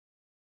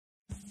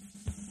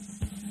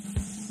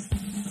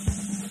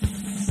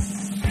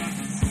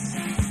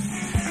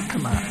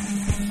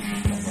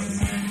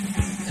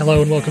Hello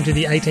and welcome to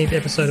the 18th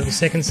episode of the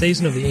second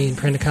season of the Ian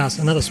Prendercast,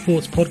 another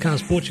sports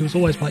podcast brought to you as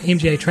always by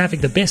MGA Traffic,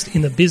 the best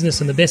in the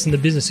business, and the best in the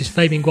business is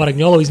Fabian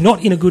Guadagnolo. He's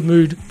not in a good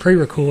mood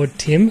pre-record,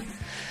 Tim.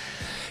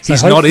 So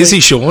he's not, is he,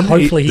 Sean?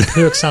 Hopefully he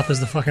perks up as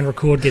the fucking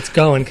record gets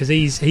going because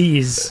he's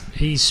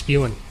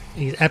spewing.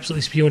 He's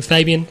absolutely spewing.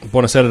 Fabian.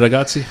 Buonasera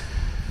ragazzi.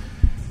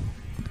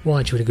 Why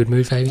aren't you in a good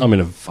mood, Fabian? I'm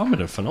in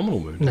a phenomenal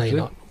mood. No, you're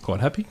not.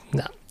 Quite happy.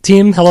 No.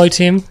 Tim, hello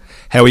Tim.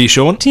 How are you,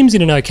 Sean? Tim's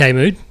in an okay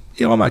mood.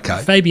 Yeah, I'm okay.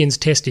 Fabian's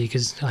testy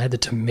because I had the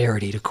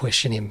temerity to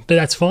question him, but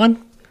that's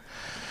fine.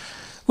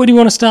 Where do you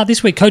want to start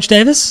this week, Coach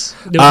Davis?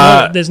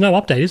 There's no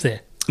update, is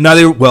there? No,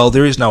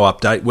 there is no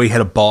update. We had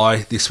a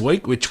bye this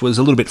week, which was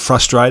a little bit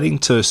frustrating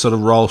to sort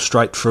of roll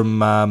straight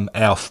from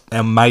our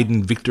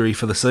maiden victory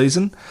for the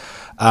season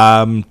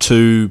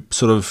to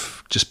sort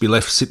of just be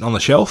left sitting on the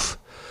shelf.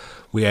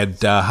 We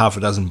had half a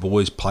dozen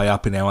boys play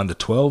up in our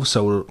under-12,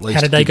 so we're at least...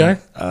 How did they go?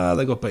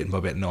 They got beaten by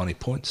about 90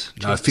 points.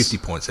 No, 50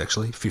 points,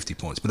 actually. 50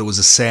 points. But it was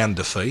a sound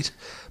defeat.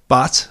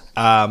 But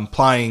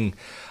playing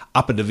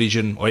up a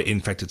division, or in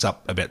fact it's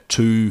up about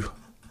two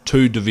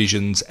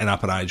divisions and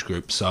up an age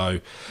group.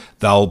 So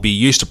they'll be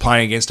used to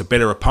playing against a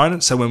better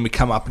opponent. So when we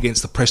come up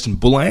against the Preston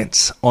Bull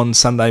Ants on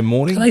Sunday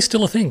morning... Are they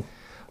still a thing?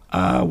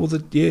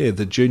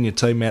 The junior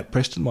team out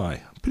Preston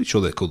Way. I'm pretty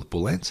sure they're called the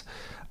Bull Ants.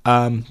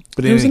 But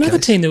there was another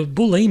team that were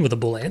bullying with the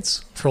Bull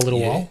Ants for a little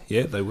while.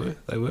 Yeah, they were.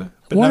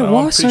 But why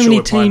are so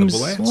many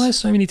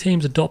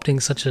teams adopting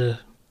such a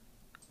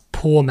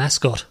poor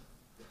mascot?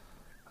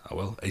 Oh,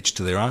 well, each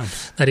to their own.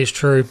 That is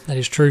true.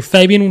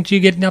 Fabian, did you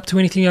get up to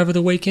anything over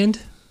the weekend?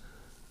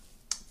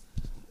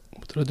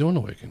 What did I do on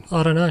the weekend?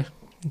 I don't know.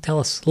 Tell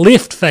us.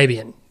 Lift,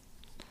 Fabian.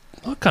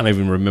 I can't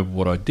even remember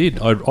what I did.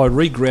 I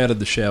regrouted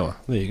the shower.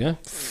 There you go.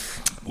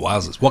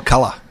 Wowzers. What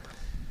colour?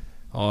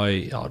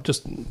 I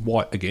just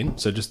white again,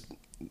 so just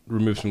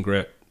remove some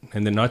grout,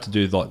 and then I had to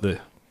do like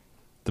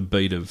the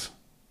bead of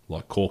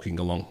like caulking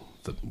along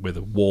where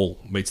the wall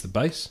meets the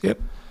base.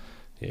 Yep.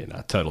 Yeah, no,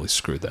 I totally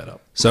screwed that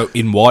up. So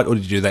in white, or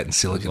did you do that in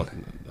silicon?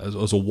 It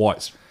was a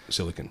white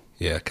silicon.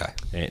 Yeah, okay.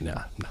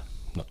 Yeah,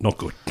 not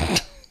good.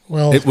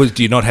 Well,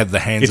 Do you not have the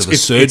hands of a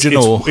surgeon,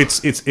 or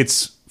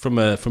it's from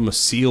a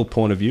seal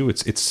point of view?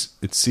 It's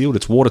sealed.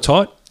 It's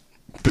watertight,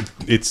 but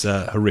it's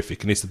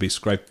horrific. It needs to be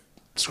scraped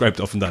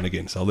off and done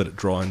again, so I'll let it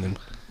dry and then...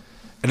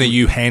 And are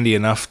you handy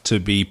enough to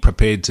be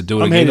prepared to do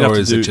it I'm again, handy or enough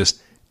is to it do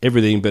just...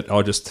 everything, but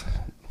I just...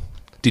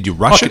 Did you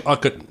rush it? I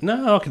could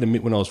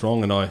admit when I was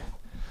wrong, and I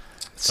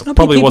not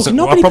probably many wasn't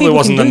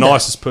the can do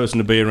nicest person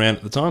to be around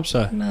at the time,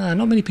 so... No,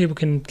 not many people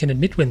can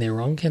admit when they're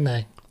wrong, can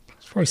they?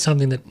 It's probably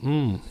something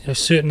that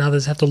certain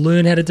others have to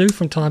learn how to do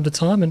from time to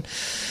time and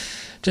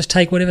just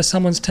take whatever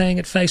someone's saying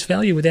at face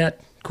value without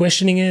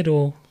questioning it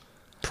or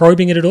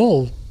probing it at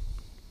all.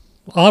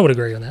 I would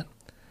agree on that.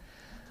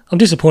 I'm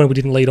disappointed we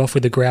didn't lead off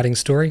with the grouting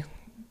story.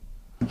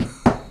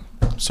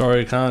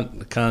 Sorry, I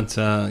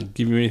can't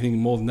give you anything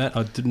more than that.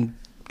 I didn't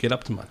get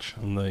up to much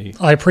on the...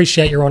 I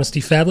appreciate your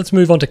honesty, Fab. Let's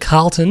move on to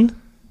Carlton,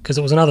 because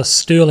it was another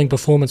sterling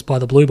performance by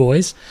the Blue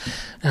Boys.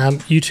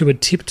 You two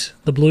had tipped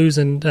the Blues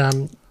and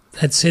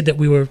had said that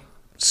we were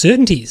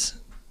certainties.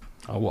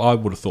 I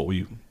would have thought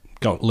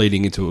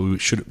leading into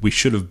it, we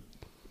should have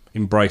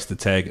embraced the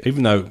tag,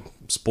 even though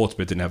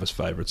Sportsbet didn't have us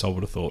favourites. I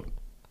would have thought...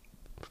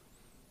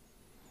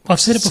 I've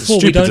said it before.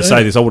 It's stupid to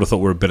say this. I would have thought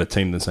we're a better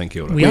team than St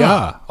Kilda. We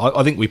are.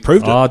 I think we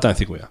proved it. I don't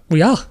think we are.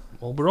 We are.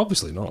 Well, we're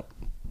obviously not.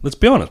 Let's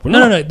be honest. We're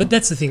No, not. but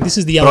that's the thing. This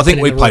is the But I elephant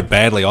think we in the played room.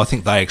 badly. I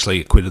think they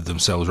actually acquitted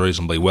themselves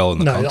reasonably well in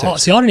the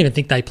contest. See, I don't even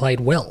think they played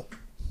well.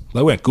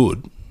 They weren't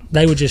good.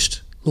 They were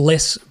just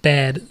less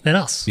bad than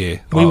us.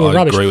 Yeah, we were I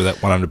rubbish. agree with that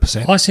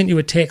 100%. I sent you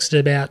a text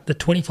at about the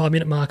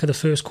 25-minute mark of the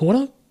first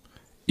quarter,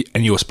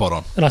 And you were spot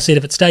on. and I said,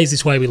 if it stays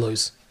this way, we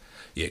lose.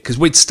 Yeah, because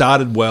we'd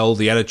started well.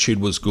 The attitude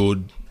was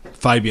good.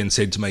 Fabian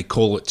said to me,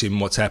 call it,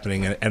 Tim, what's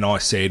happening? And I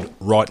said,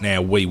 right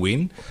now we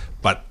win.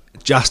 But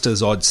just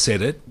as I'd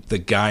said it, the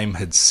game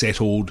had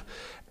settled,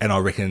 and I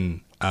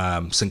reckon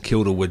St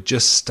Kilda were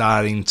just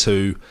starting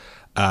to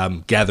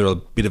gather a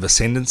bit of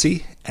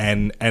ascendancy.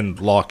 And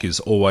like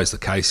is always the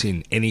case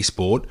in any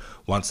sport,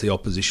 once the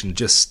opposition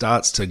just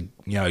starts to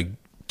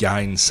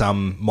gain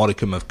some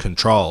modicum of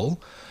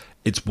control,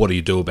 it's what do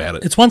you do about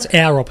it? It's once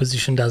our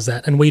opposition does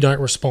that and we don't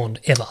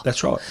respond ever.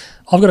 That's right.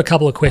 I've got a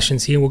couple of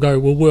questions here.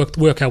 We'll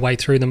work our way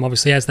through them,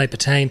 obviously, as they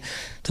pertain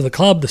to the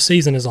club, the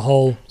season as a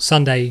whole,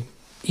 Sunday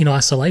in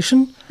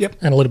isolation, Yep.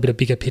 and a little bit of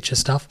bigger picture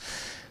stuff.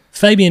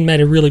 Fabian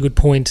made a really good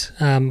point.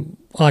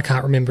 I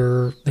can't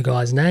remember the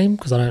guy's name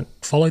because I don't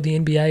follow the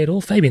NBA at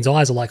all. Fabian's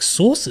eyes are like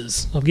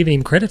saucers. I've given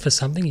him credit for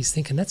something. He's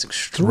thinking, that's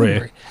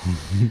extraordinary.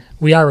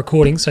 We are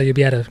recording, so you'll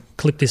be able to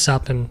clip this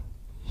up and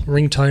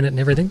ringtone it and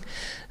everything.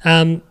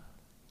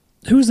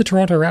 Who was the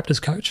Toronto Raptors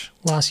coach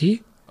last year?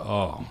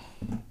 Oh,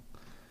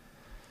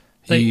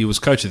 he was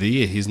coach of the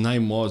year. His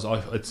name was...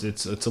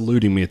 It's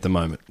eluding me at the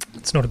moment.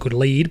 It's not a good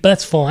lead, but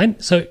that's fine.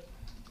 So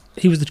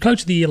he was the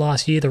coach of the year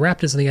last year. The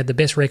Raptors, I think, had the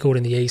best record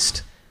in the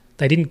East.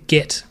 They didn't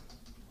get...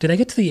 Did they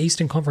get to the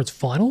Eastern Conference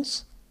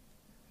Finals?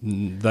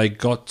 They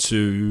got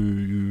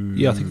to...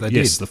 Yeah, I think they did.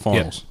 Yes, the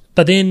finals.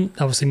 But then,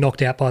 obviously,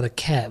 knocked out by the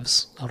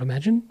Cavs, I'd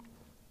imagine.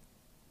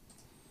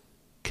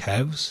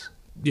 Cavs?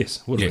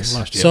 Yes, would have Yes. been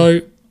last year.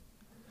 So,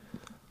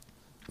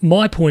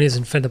 my point is,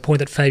 and for the point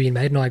that Fabian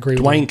made, and I agree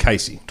with him.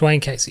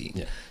 Dwayne Casey.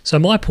 Yeah. So,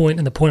 my point,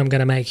 and the point I'm going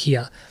to make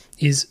here,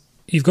 is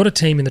you've got a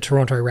team in the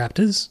Toronto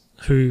Raptors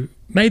who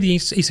made the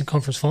Eastern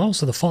Conference Finals,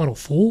 so the Final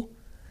Four,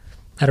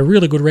 had a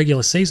really good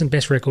regular season,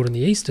 best record in the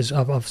East, as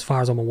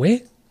far as I'm aware.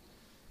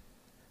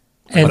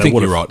 And I think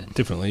you're right.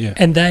 Definitely, yeah.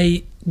 And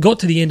they got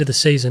to the end of the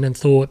season and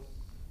thought,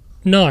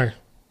 no,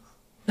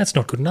 that's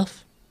not good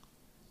enough.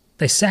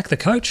 They sacked the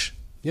coach.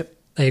 Yep.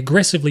 They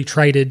aggressively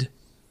traded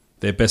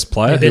Their best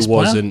player, Their best who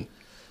was player. an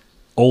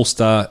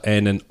All-Star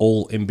and an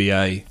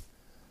All-NBA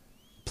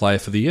player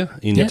for the year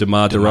in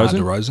DeMar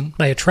DeRozan.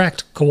 They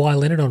attract Kawhi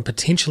Leonard on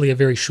potentially a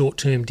very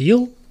short-term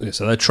deal. Yeah,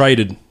 so they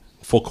traded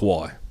for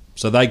Kawhi.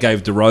 So they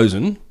gave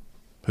DeRozan,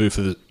 who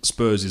for the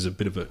Spurs is a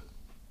bit of a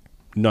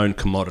known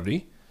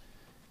commodity,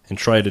 and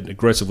traded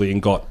aggressively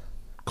and got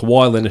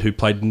Kawhi Leonard, who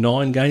played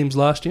 9 games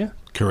last year.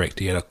 Correct.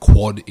 He had a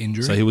quad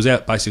injury. So he was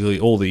out basically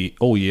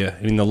all year,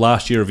 and in the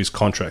last year of his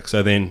contract.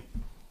 So then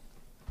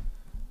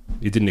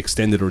he didn't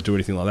extend it or do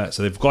anything like that.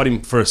 So they've got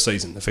him for a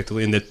season,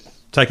 effectively, and they're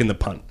taking the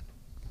punt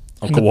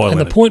on Kawhi Leonard.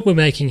 And the point we're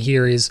making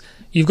here is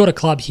you've got a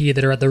club here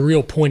that are at the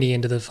real pointy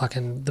end of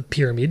the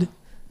pyramid,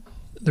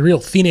 the real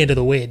thin end of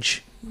the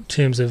wedge in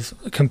terms of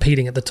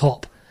competing at the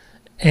top.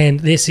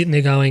 And they're sitting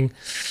there going,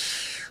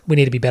 we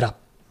need to be better.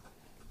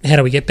 How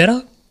do we get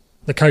better?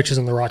 The coach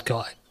isn't the right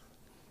guy.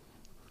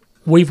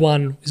 We've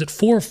won, is it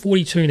 4 of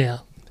 42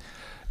 now?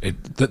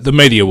 The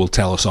media will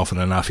tell us often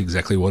enough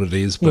exactly what it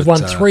is. We've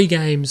won 3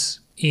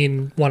 games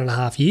in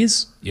 1.5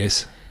 years.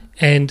 Yes.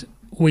 And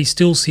we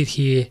still sit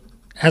here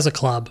as a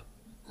club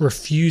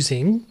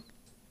refusing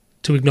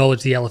to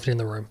acknowledge the elephant in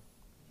the room.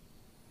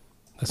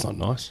 That's not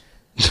nice.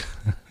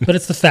 But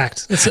it's the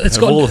fact. It's Of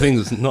got all the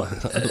things,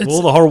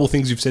 all the horrible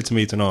things you've said to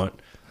me tonight,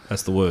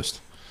 that's the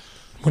worst.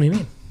 What do you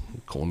mean?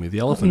 Calling me the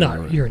elephant in the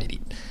No, room. you're an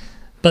idiot.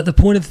 But the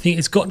point of the thing,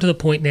 it's gotten to the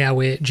point now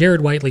where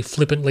Jared Waitley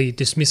flippantly,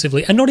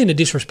 dismissively, and not in a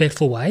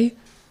disrespectful way,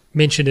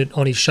 mentioned it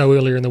on his show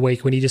earlier in the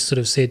week when he just sort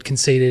of said,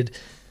 conceded,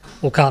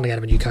 well, Carlton are going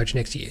to have a new coach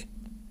next year.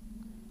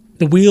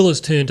 The wheel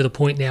has turned to the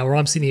point now where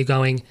I'm sitting here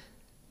going,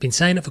 been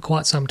saying it for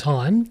quite some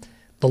time,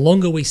 the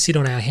longer we sit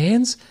on our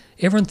hands,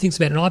 everyone thinks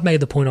about it, and I've made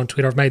the point on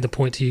Twitter, I've made the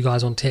point to you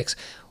guys on text,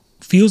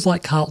 feels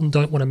like Carlton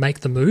don't want to make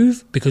the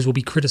move because we'll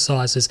be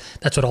criticised as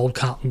that's what old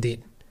Carlton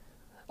did.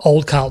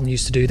 Old Carlton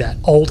used to do that.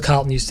 Old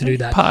Carlton used to do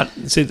that. I've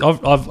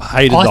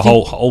hated the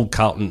whole old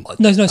Carlton.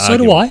 No, so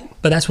argument. do I.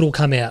 But that's what will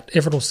come out.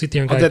 Everyone will sit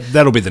there and go.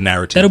 That'll be the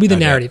narrative. That'll be the no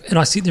doubt. narrative. And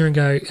I sit there and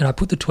go, and I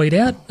put the tweet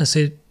out. I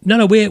said,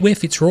 no, we're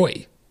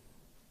Fitzroy.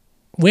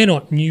 We're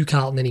not new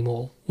Carlton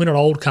anymore. We're not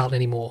old Carlton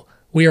anymore.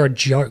 We are a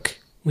joke.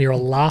 We are a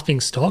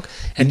laughing stock,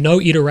 and no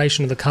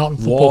iteration of the Carlton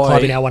Football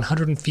Club in our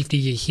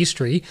 150-year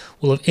history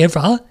will have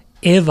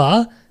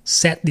ever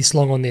sat this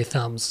long on their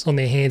thumbs, on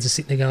their hands, and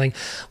sitting there going,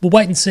 we'll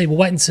wait and see. We'll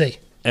wait and see.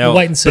 We'll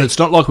wait and see. But it's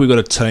not like we've got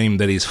a team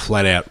that is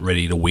flat out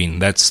ready to win.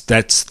 That's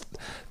the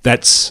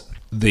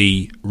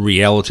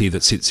reality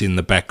that sits in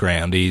the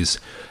background. Is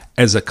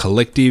as a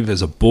collective,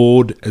 as a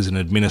board, as an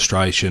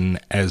administration,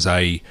 as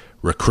a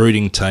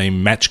recruiting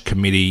team, match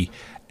committee,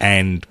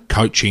 and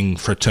coaching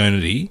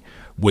fraternity,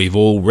 we've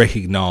all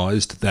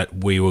recognised that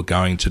we were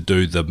going to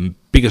do the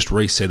biggest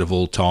reset of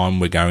all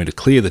time. We're going to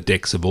clear the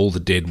decks of all the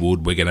dead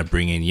wood. We're going to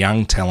bring in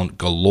young talent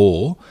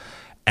galore,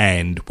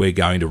 and we're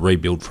going to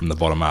rebuild from the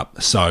bottom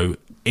up. So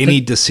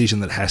any decision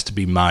that has to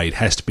be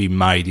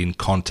made in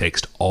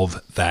context of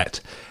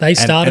that. They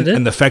started it.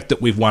 And the fact that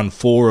we've won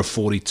 4 of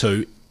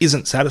 42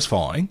 isn't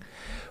satisfying,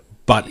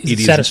 but Is it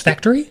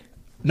satisfactory?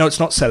 No, it's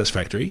not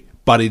satisfactory,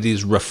 but it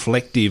is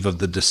reflective of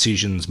the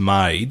decisions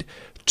made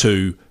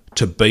to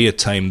be a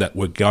team that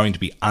were going to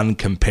be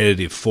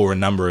uncompetitive for a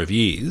number of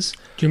years.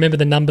 Do you remember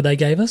the number they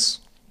gave us?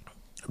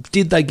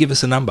 Did they give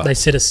us a number? They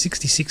said a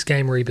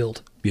 66-game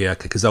rebuild. Yeah,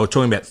 because they were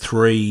talking about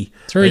 3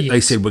 years.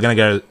 They said we're going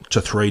to go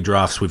to 3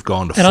 drafts. We've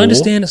gone to 4. And I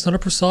understand it's not a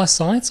precise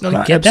science. I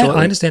get absolutely. that.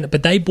 I understand it.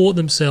 But they bought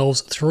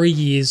themselves 3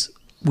 years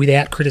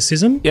without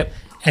criticism. Yep.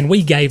 And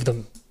we gave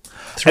them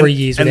 3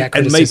 years without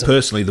criticism. And me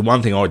personally, the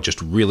one thing I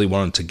just really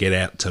wanted to get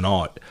out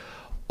tonight,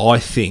 I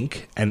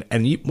think, and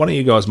one of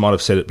you guys might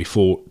have said it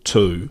before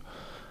too,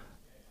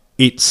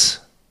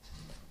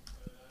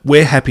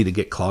 we're happy to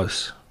get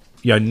close.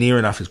 You know, near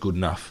enough is good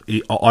enough,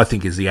 I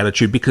think, is the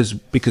attitude, because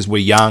we're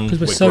young,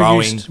 we're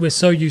growing. We're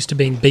so used to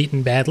being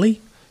beaten badly.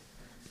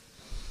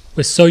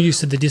 We're so used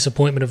to the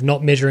disappointment of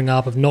not measuring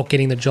up, of not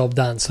getting the job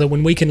done, so that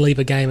when we can leave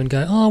a game and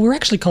go, oh, we're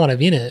actually kind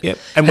of in it. Yep.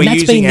 And we're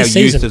using our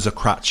youth as a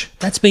crutch.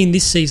 That's been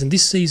this season.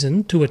 This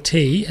season, to a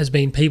T, has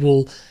been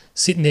people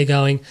sitting there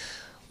going,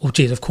 well,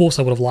 geez, of course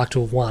I would have liked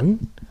to have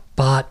won,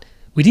 but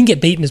we didn't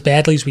get beaten as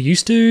badly as we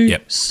used to,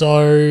 Yep.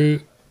 so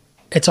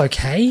it's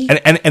okay.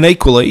 And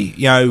equally,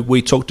 you know,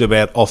 we talked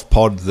about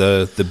off-pod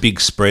the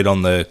big spread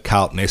on the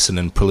Carlton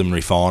Essendon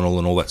preliminary final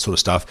and all that sort of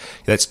stuff.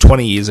 That's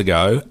 20 years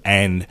ago,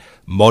 and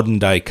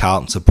modern-day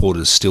Carlton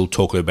supporters still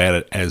talk about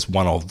it as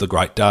one of the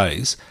great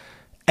days.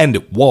 And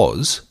it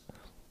was,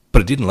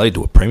 but it didn't lead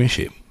to a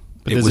premiership.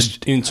 But there's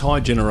an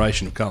entire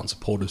generation of Carlton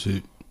supporters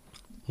who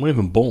weren't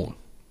even born.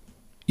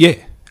 Yeah,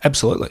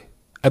 absolutely.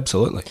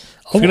 Absolutely.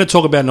 If you're going to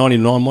talk about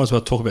 99, might as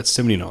well talk about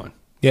 79.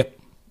 Yep.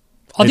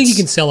 I think you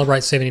can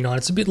celebrate 79.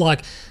 It's a bit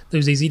like there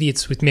was these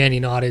idiots with Man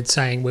United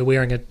saying we're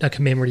wearing a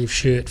commemorative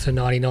shirt for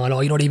 99. Oh,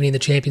 you're not even in the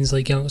Champions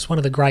League. It was one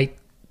of the great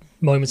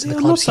moments in the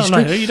club's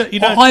history.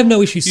 I have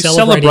no issue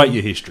celebrating. Celebrate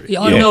your history.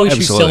 Yeah, I have no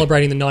issue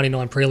celebrating the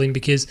 99 prelim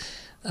because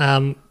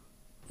the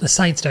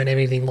Saints don't have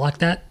anything like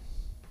that.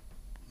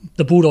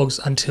 The Bulldogs,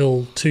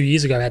 until 2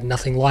 years ago, had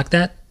nothing like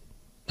that.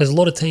 There's a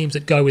lot of teams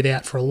that go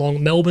without for a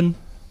long... Melbourne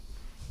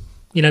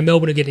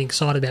are getting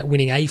excited about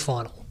winning a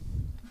final.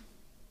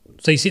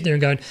 So you sit there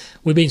and going,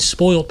 we've been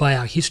spoilt by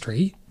our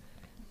history,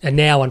 and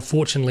now,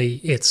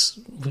 unfortunately, it's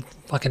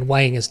fucking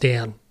weighing us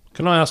down.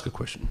 Can I ask a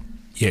question?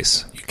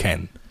 Yes, you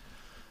can.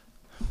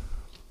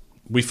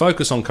 We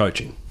focus on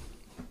coaching.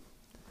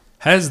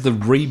 Has the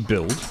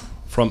rebuild,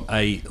 from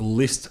a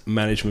list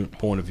management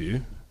point of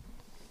view,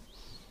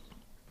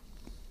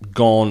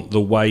 gone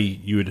the way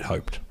you had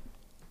hoped?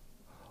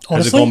 Honestly,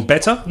 has it gone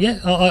better?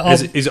 Yeah.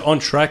 Is it on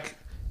track?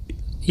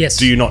 Yes.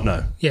 Do you not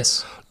know?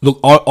 Yes. Look,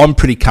 I'm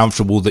pretty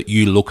comfortable that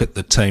you look at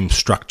the team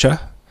structure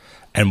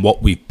and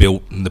what we've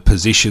built and the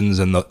positions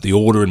and the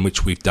order in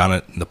which we've done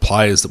it and the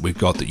players that we've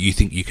got that you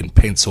think you can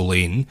pencil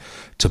in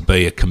to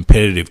be a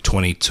competitive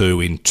 22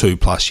 in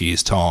 2+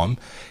 years' time.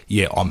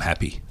 Yeah, I'm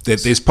happy.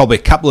 There's probably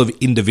a couple of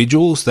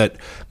individuals that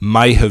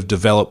may have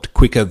developed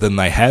quicker than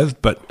they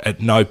have, but at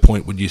no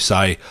point would you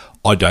say,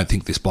 I don't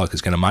think this bloke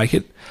is going to make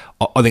it.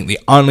 I think the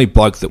only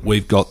bloke that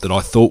we've got that I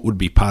thought would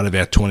be part of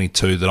our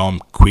 22 that I'm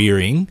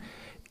querying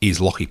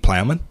is Lockie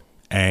Plowman,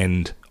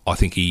 and I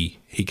think he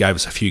gave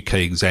us a few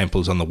key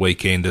examples on the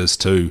weekend as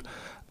to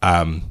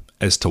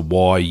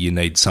why you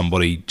need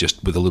somebody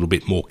just with a little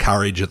bit more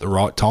courage at the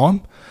right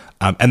time.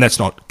 And that's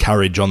not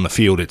courage on the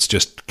field, it's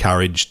just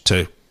courage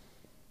to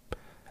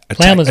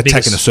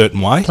attack in a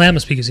certain way.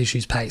 Plowman's biggest issue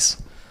is pace.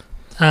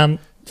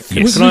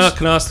 Yes.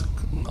 Can I ask...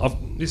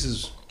 This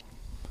is...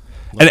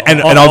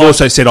 And I've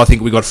also said I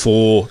think we've got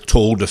 4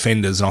 tall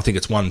defenders, and I think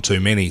it's one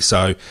too many.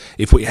 So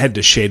if we had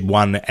to shed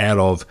one out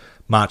of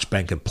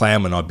Marchbank and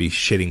Plowman, I'd be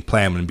shedding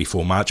Plowman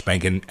before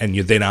Marchbank, and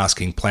you're then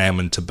asking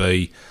Plowman to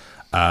be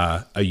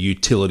a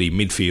utility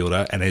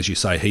midfielder, and as you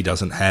say, he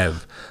doesn't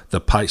have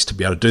the pace to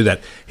be able to do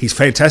that. He's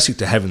fantastic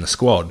to have in the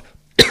squad.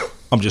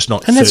 I'm just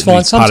not certain he's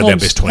part of our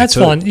best 22. That's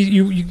fine.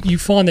 You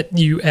find that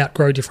you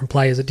outgrow different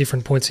players at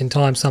different points in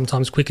time,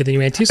 sometimes quicker than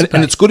you anticipate.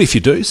 And it's good if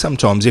you do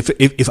sometimes.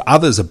 If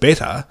others are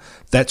better,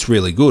 that's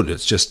really good.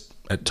 It's just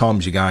at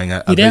times you're going,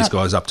 are these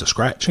guys up to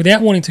scratch?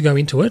 Without wanting to go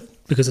into it,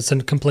 because it's a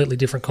completely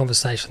different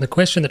conversation, the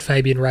question that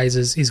Fabian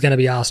raises is going to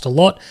be asked a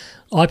lot.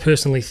 I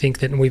personally think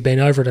that, and we've been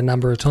over it a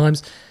number of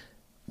times,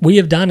 we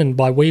have done, and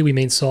by we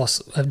mean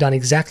Sauce, have done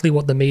exactly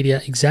what the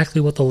media, exactly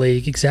what the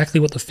league, exactly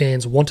what the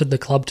fans wanted the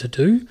club to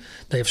do.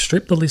 They have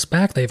stripped the list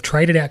back. They have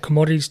traded out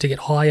commodities to get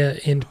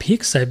higher-end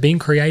picks. They've been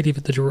creative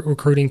at the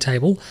recruiting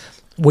table.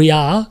 We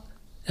are,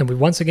 and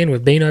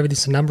we've been over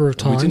this a number of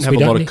times. We didn't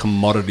have a lot of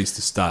commodities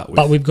to start with.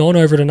 But we've gone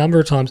over it a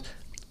number of times.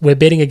 We're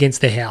betting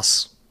against their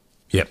house.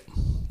 Yep.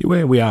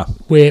 Where we are.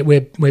 We're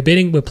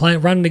betting,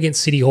 running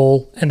against City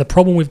Hall, and the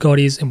problem we've got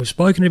is, and we've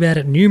spoken about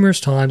it numerous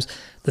times,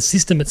 the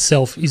system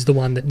itself is the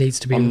one that needs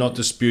to be... I'm not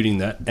disputing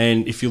that.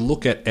 And if you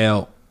look at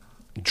our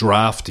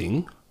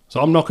drafting,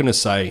 so I'm not going to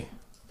say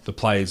the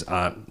players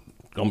aren't...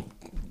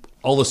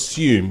 I'll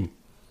assume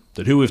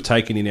that who we've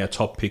taken in our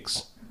top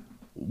picks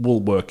will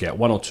work out.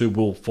 1 or 2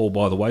 will fall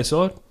by the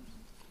wayside.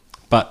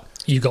 But...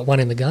 You got one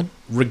in the gun?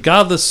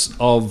 Regardless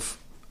of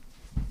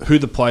who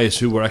the players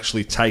who were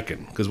actually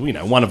taken, because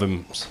one of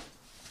them's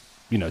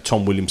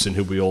Tom Williamson,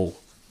 who we all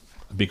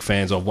are big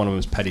fans of. One of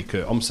them's Paddy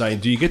Kerr. I'm saying,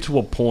 do you get to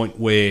a point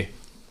where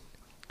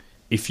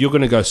if you're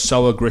going to go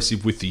so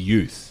aggressive with the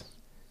youth,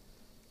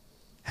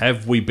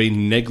 have we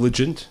been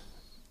negligent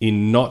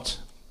in not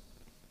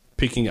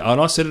picking...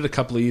 And I said it a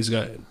couple of years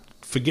ago,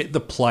 forget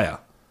the player,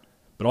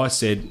 but I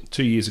said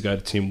 2 years ago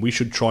to Tim, we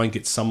should try and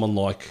get someone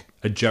like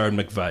a Jared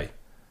McVeigh.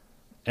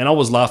 And I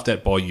was laughed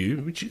at by you,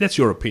 which that's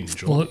your opinion,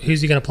 Jordan. Well,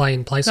 who's he going to play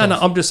in place of? No,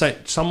 I'm just saying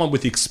someone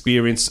with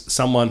experience,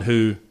 someone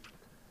who...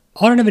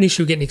 I don't have an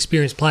issue getting an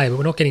experienced player, but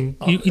we're not getting...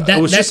 it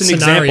was just an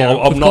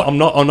example. I'm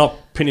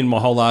not pinning my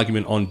whole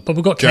argument on... But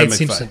we've got Cade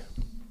Simpson.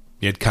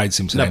 You had Cade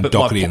Simpson and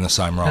Doherty in the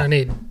same role. I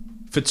need...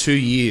 For 2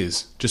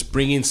 years, just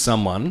bring in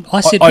someone...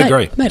 I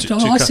agree. Mate,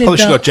 I said... Probably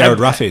should have got Jared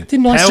Ruffhead.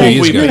 Didn't I say...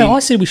 I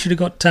said we should have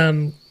got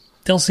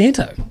Del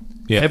Santo.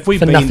 Yeah. Have we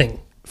for been... nothing.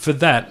 For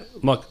that...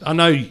 Like, I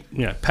know,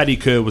 Paddy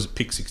Kerr was at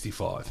pick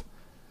 65.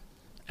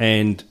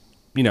 And,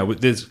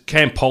 there's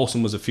Cam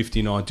Paulson was at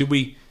 59. Did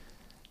we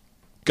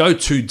go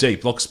too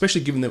deep? Like,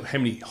 especially given how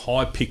many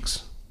high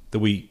picks that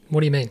we... What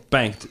do you mean?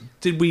 Banked.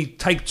 Did we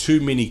take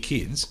too many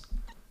kids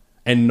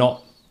and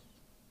not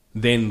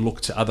then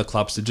look to other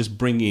clubs to just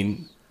bring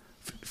in...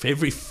 For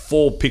every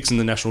 4 picks in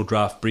the national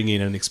draft, bring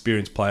in an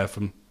experienced player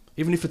from...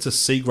 Even if it's a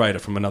C grader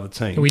from another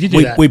team. We did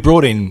do that. We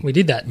brought in... We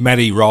did that.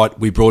 Matty Wright.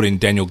 We brought in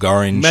Daniel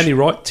Gorringe. Matty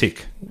Wright,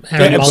 tick.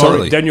 Aaron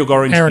Absolutely. Daniel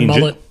Gorringe Aaron injured.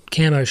 Mullet,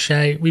 Cam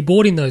O'Shea. We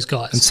brought in those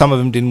guys. And some of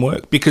them didn't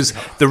work because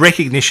the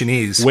recognition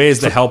is... Where's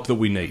the help that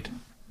we need?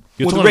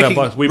 You're Well, talking the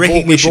about both.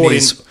 recognition brought in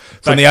is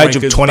from the age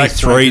of back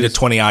 23 to flankers.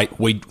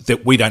 28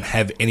 that we don't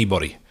have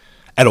anybody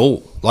at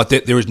all. Like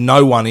there is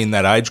no one in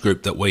that age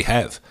group that we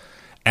have,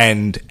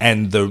 and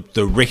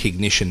the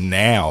recognition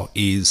now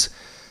is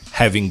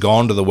having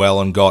gone to the well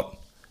and got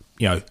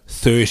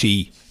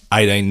 30,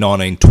 18,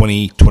 19,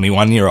 20,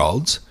 21 year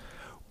olds.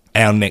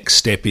 Our next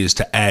step is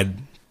to add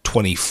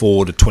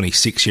 24 to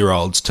 26 year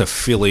olds to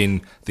fill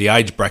in the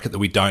age bracket that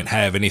we don't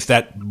have, and if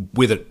that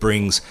with it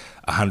brings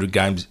 100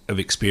 games of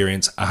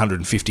experience,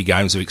 150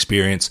 games of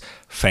experience,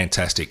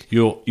 fantastic.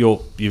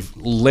 You've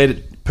led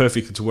it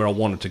perfectly to where I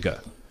wanted to go.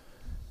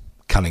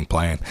 Cunning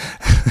plan.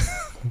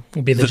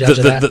 We'll be the judge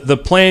of that. The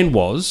plan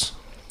was,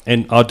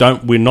 and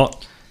I'm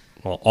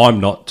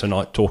not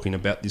tonight talking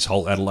about this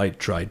whole Adelaide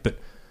trade, but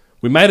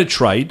we made a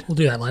trade. We'll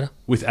do that later.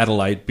 With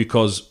Adelaide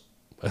because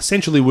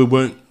essentially we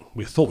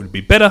thought we'd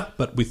be better,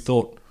 but we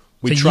thought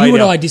we'd So trade you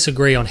and out. I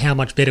disagree on how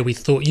much better we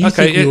thought. You think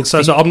Okay, we yeah, were so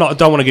I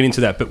don't want to get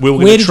into that, but we were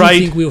where going did to trade.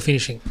 you think we were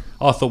finishing?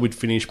 I thought we'd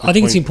finish. I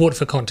think it's between important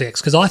for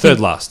context because I third think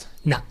last.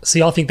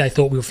 I think they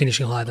thought we were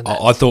finishing higher than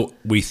that. I thought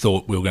we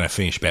were going to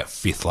finish about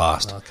fifth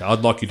last. Okay,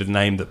 I'd like you to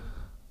name the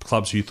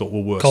clubs you thought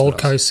were worse. Gold than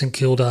us. Coast, St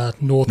Kilda,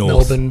 North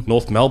North. Melbourne.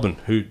 North Melbourne,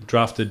 who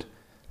drafted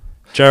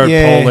Jared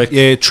Yeah, Pollock.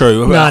 yeah,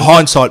 true. No,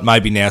 Hindsight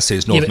maybe now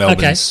says North Yeah, but,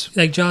 Melbourne's. okay,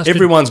 they drafted,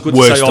 Everyone's good to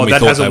Worse say, than we that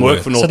thought hasn't they worked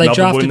were. for North So they Melbourne.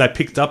 drafted-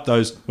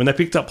 When they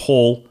picked up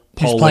Hall,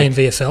 who's Pollock, playing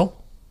VFL.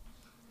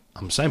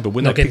 I'm saying, but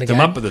when Not they getting picked the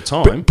them game. up at the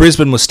time,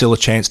 Brisbane was still a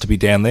chance to be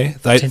down there.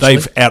 They've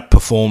Potentially.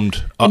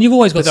 outperformed. And you've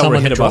always got but they were someone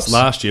ahead that of us drops.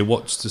 last year.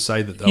 What's to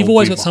say that they'll You've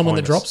always be got someone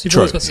that behind us? drops. You've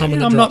True. always got someone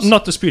that I'm drops.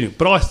 not disputing,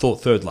 but I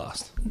thought third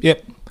last.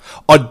 Yep.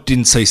 I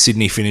didn't see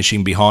Sydney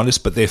finishing behind us,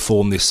 but their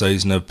form this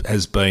season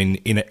has been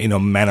in a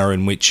manner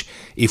in which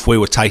if we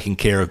were taking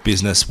care of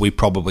business, we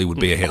probably would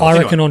be ahead of I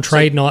them. reckon on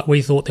trade night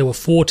we thought there were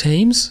 4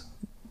 teams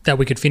that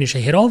we could finish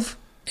ahead of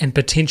and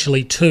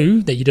potentially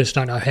 2 that you just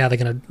don't know how they're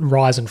going to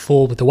rise and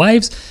fall with the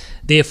waves.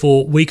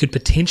 Therefore, we could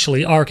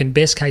potentially, I reckon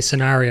best case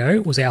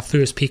scenario was our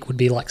first pick would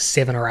be like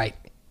 7 or 8.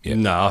 Yeah.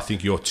 No, I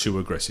think you're too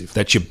aggressive.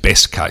 That's your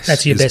best case.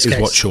 That's your best is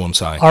case. what Sean's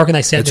saying. I reckon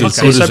they said That's that. as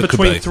good So as it could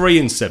between be. 3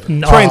 and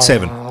 7. 3 and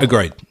 7.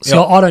 Agreed. So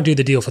Yep. I don't do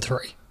the deal for 3.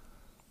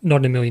 Not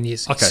in a million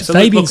years. Okay, so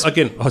Fabian's, look,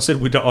 again, I said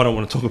I don't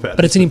want to talk about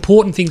but it's an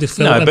important thing to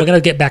fill, No, and we're but going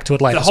to get back to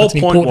it later. the So whole it's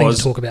an point important was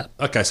thing to talk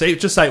about. Okay, so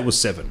just say it was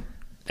 7.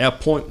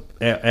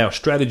 Our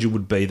strategy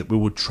would be that we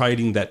were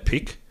trading that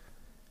pick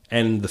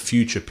and the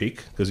future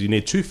pick because you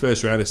need 2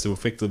 first rounders to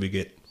effectively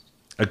get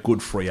a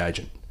good free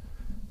agent,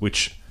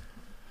 which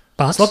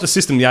But it's not the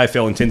system the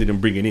AFL intended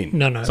in bringing in.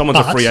 No, Someone's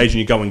a but- free agent,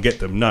 you go and get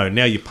them. No,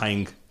 now you're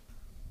paying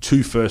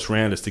 2 first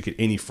rounders to get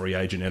any free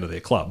agent out of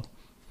their club.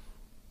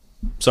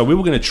 So we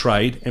were going to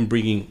trade and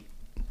bring in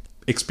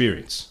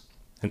experience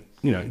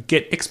and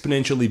get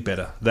exponentially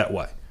better that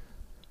way.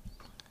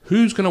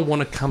 Who's going to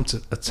want to come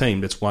to a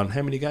team that's won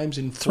how many games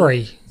in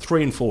 3.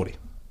 3 and 40?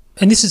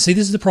 And this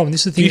is the problem.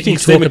 This is the Do thing you that think you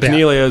Stephen talk about.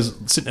 Cornelius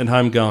sitting at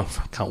home going,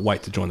 I can't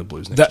wait to join the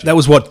Blues next year? That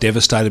was what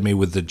devastated me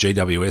with the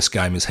GWS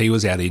game is he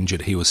was out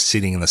injured. He was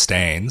sitting in the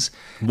stands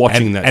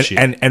Watching that shit.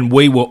 and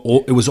we were.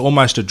 It was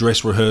almost a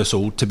dress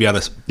rehearsal to be able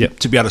to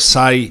Yep.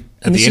 say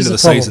at And the this end is of the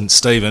the problem. season,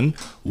 Stephen,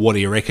 what do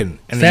you reckon?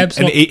 And, Fab's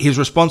not- his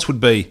response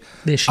would be,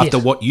 They're shit. after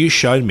what you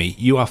showed me,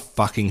 you are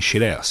fucking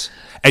shithouse.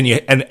 And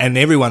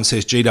everyone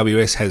says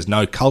GWS has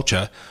no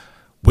culture.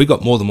 We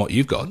got more than what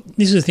you've got.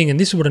 This is the thing, and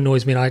this is what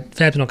annoys me. And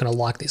Fab's not going to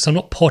like this. I'm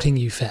not potting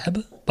you,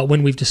 Fab. But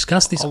when we've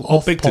discussed this I'll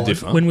off beg to pod,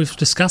 differ. when we've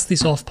discussed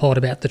this off pod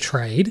about the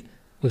trade,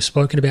 we've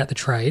spoken about the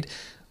trade.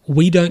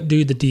 We don't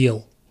do the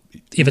deal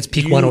if it's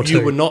pick 1 or 2.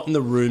 You were not in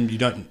the room. You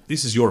don't.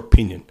 This is your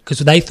opinion. Because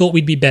they thought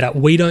we'd be better.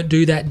 We don't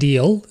do that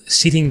deal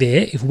sitting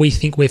there if we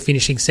think we're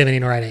finishing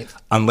 17 or 18th.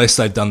 Unless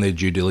they've done their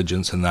due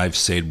diligence and they've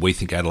said, we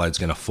think Adelaide's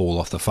going to fall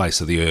off the face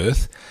of the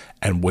earth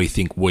and we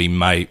think we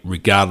may,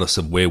 regardless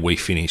of where we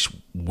finish,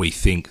 we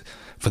think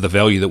for the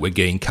value that we're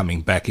getting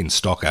coming back in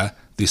Stocker,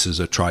 this is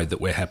a trade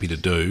that we're happy to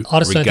do, I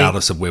just don't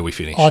regardless of where we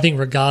finish. I think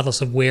regardless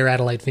of where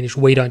Adelaide finish,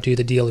 we don't do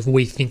the deal if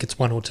we think it's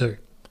 1 or 2.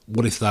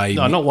 What if they?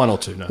 No, not 1 or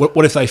 2. No.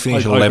 What if they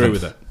finish I 11th? agree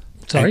with that.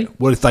 Sorry? And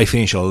what if they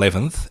finish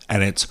 11th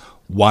and it's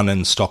 1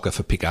 and Stocker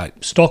for pick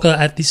 8? Stocker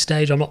at this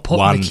stage, I'm not potting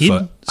 1 the kid.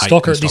 for 8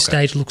 Stocker in at this Stocker.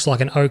 stage looks like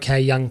an okay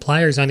young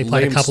player. He's only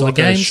played a couple of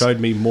Stocker has games. showed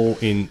me more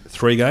in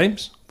 4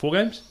 games,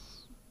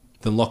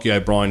 than Lockie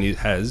O'Brien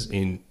has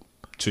in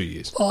 2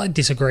 years. I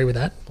disagree with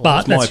that, Well, but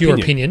that's my that's your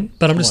opinion. opinion.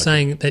 But I'm just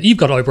saying that you've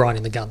got O'Brien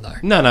in the gun, though.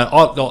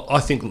 No, I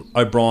think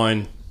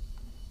O'Brien.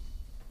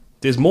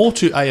 There's more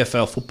to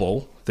AFL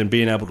football than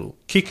being able to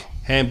kick,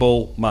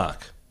 handball,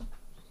 mark.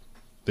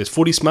 There's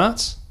footy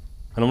smarts,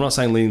 and I'm not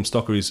saying Liam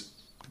Stocker has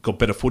got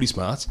better footy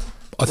smarts.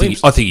 I think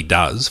he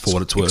does, for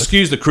what it's worth.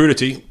 Excuse the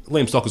crudity.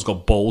 Liam Stocker's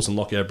got balls, and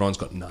Lockie O'Brien's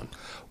got none.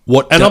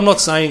 And I'm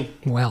not saying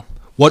Wow.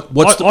 what's the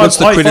if I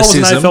was in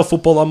criticism? AFL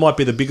football, I might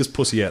be the biggest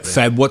pussy out there.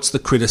 Fab, what's the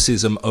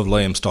criticism of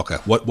Liam Stocker?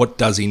 What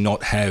does he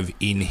not have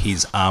in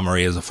his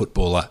armoury as a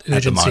footballer at the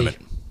Urgency.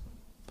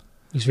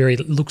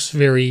 moment? Looks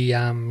very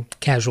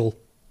casual.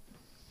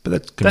 But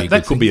that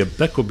could be a good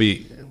That could thing.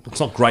 be it's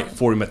not great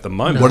for him at the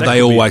moment. What That did they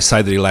could be- always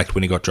say that he lacked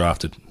when he got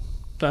drafted?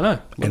 Don't know.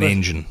 An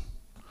engine.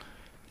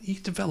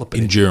 He's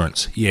developing.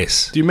 Endurance,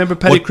 yes. Do you remember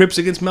Paddy What- Cripps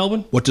against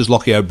Melbourne? What does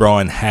Lockie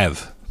O'Brien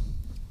have?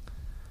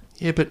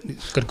 Yeah, but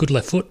Got a good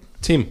left foot.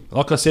 Tim,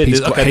 like I said, He's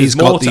there's, got- okay, he's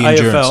there's more got to the AFL.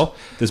 endurance.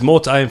 There's more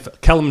to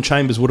AFL. Callum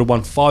Chambers would have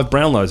won 5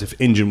 Brownlows if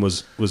engine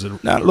was a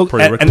No, look,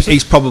 prerequisite. and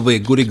he's probably a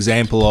good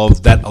example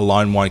of that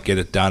alone won't get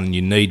it done.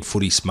 You need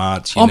footy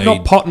smarts. You I'm need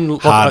not potting.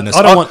 hardness.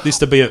 I don't want this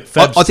to be a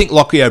Fab. I think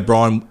Lockie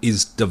O'Brien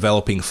is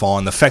developing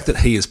fine. The fact that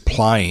he is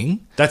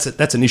playing... That's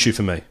an issue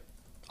for me.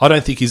 I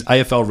don't think he's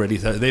AFL ready,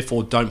 so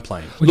therefore don't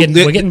play him. We're getting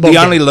bogged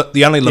down.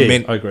 The only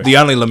lament, I agree. the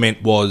only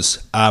lament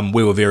was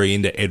we were very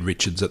into Ed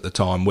Richards at the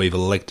time. We've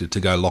elected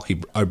to go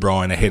Lockie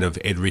O'Brien ahead of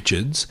Ed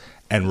Richards,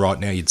 and right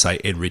now you'd say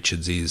Ed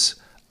Richards is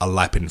a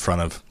lap in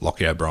front of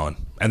Lockie O'Brien,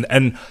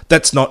 and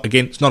that's not,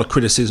 again, it's not a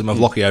criticism of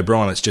Lockie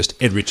O'Brien. It's just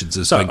Ed Richards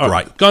has been all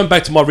great. right, going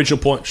back to my original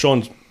point,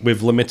 Sean,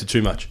 we've lamented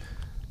too much.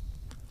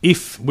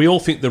 If we all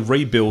think the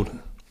rebuild,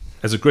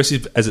 as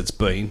aggressive as it's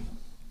been,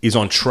 is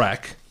on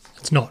track,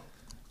 It's not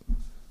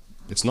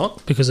it's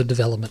not. because of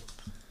development.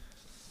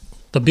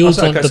 The build's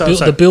Okay, on okay,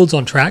 so- the build's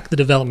on track. The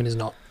development is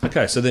not.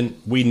 Okay, so then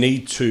we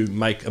need to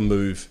make a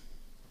move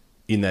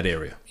in that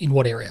area. In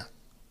what area?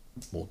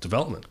 Well,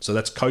 development. So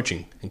that's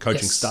coaching and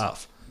coaching Yes.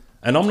 staff.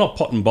 And I'm not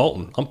potting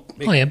Bolton.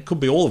 I am. Could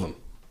be all of them.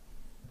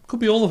 Could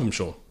be all of them,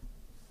 Sean.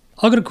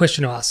 I got a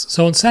question to ask.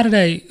 So on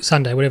Saturday,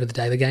 Sunday, whatever the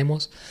day the game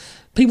was,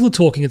 people are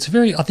talking. It's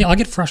very. I think I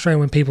get frustrated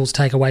when people's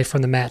take away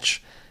from the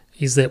match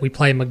is that we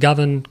play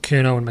McGovern,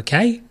 Curnow, and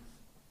McKay.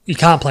 You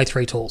can't play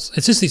 3 talls.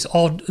 It's just this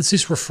odd. It's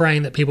this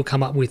refrain that people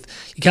come up with.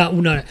 You can't.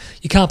 Well, no,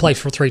 you can't play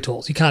for 3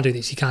 talls. You can't do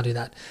this. You can't do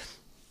that.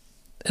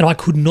 And I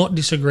could not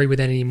disagree with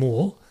that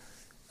anymore.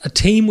 A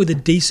team with a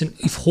decent.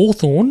 If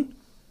Hawthorn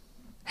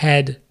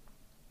had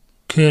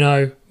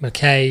Curnow,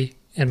 McKay,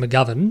 and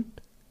McGovern,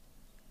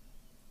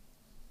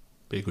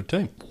 Be a good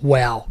team.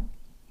 wow.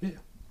 Yeah.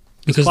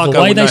 Because of Clarko the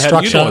way would they know how to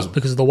structure, utilise them.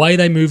 because of the way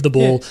they move the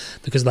ball,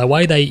 because of the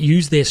way they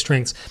use their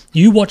strengths.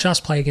 You watch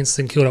us play against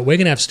St Kilda, we're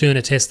going to have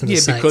sterner tests than the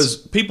Yeah, Saints. because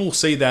people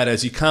see that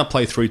as you can't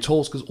play 3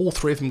 talls because all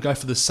 3 of them go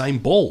for the same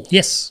ball.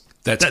 Yes.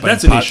 That's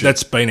an issue.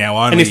 That's been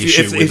our And only if,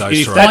 issue if, with if, those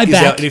if, three. that is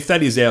back- our, and if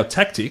that is our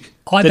tactic,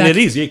 I then back- it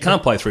is. You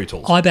can't play 3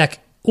 talls. I back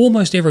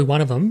almost every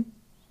one of them.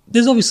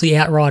 There's obviously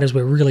outriders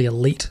where really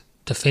elite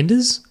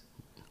defenders.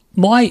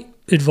 My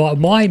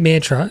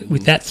mantra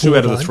with that 2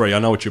 out of the forward 3. I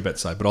know what you're about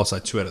to say, but I'll say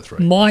 2 out of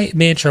 3. my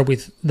mantra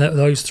with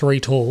those 3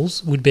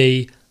 talls would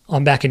be,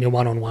 I'm backing you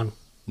one-on-one.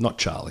 Not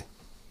Charlie.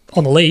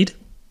 On the lead.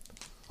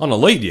 On a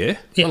lead, yeah.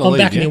 Yeah, On a I'm lead,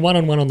 backing yeah. you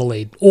one-on-one on the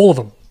lead. All of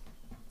them.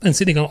 And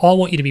sitting on, I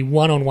want you to be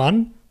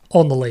one-on-one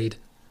on the lead.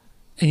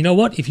 And you know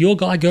what? If your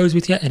guy goes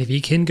with you, and if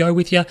he can go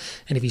with you,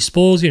 and if he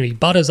spoils you, and he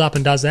butters up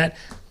and does that,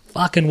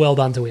 fucking well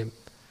done to him.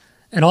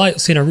 And I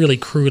sent a really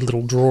crude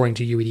little drawing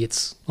to you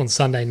idiots on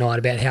Sunday night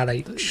about how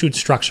they should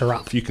structure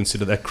up. If you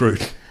consider that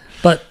crude.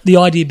 But the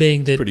idea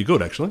being that Pretty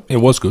good, actually. It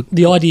was good.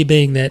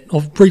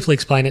 I'll briefly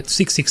explain it.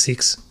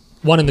 6-6-6,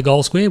 1 in the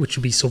goal square, which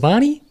would be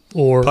Silvani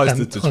or Post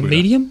it to a Twitter.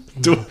 medium.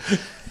 Do it.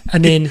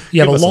 And then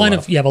you have Give us a a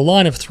laugh.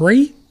 line of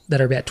 3 that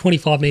are about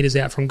 25 metres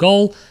out from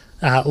goal.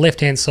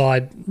 Left hand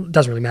side,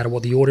 doesn't really matter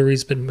what the order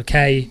is, but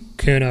McKay,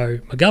 Curnow,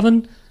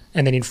 McGovern,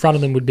 and then in front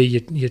of them would be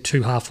your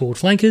 2 half forward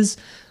flankers.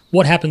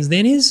 What happens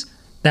then is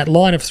that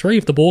line of 3,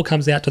 if the ball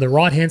comes out to the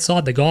right hand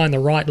side, the guy on the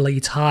right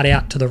leads hard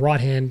out to the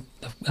right hand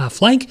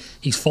flank.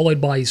 He's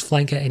followed by his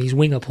flanker, and his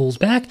winger pulls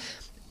back,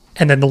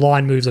 and then the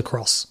line moves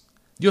across.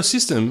 Your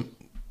system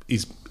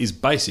is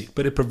basic,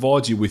 but it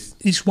provides you with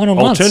It's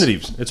one-on-ones.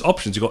 alternatives. It's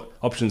options. You've got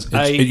options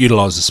A. It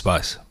utilises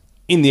space.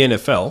 In the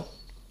NFL,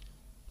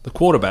 the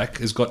quarterback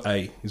has got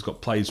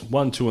plays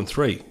 1, 2, and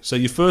 3. So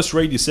your first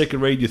read, your second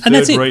read, your third And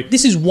that's it. read.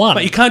 This is one.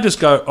 But you can't just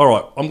go, all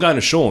right, I'm going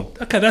to Sean.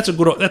 Okay, that's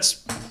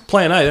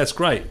plan A, that's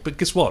great. But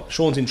guess what?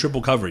 Sean's in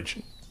triple coverage.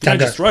 You Can't don't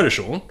go. just throw to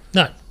Sean.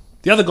 No.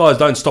 The other guys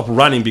don't stop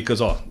running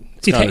because,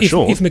 it's going to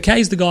Sean. If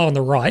McKay's the guy on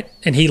the right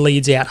and he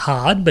leads out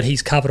hard, but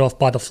he's covered off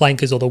by the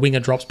flankers or the winger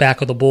drops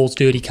back or the ball's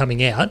dirty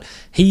coming out,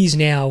 he's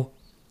now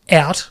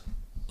out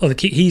of the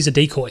kick. He's a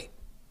decoy.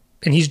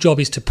 And his job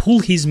is to pull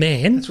his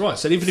man. That's right.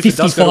 So even if it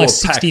does go to a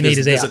 55, pack, 60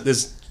 metres out.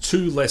 there's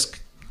 2 less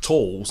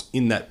talls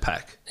in that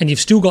pack. And you've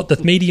still got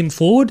the medium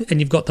forward and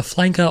you've got the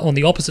flanker on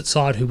the opposite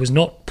side who was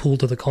not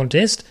pulled to the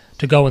contest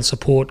to go and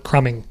support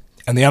Crumming.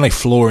 And the only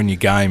flaw in your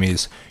game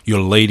is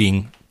you're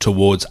leading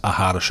towards a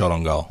harder shot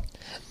on goal.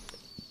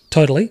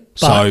 Totally.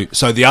 But,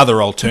 So the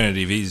other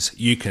alternative is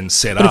you can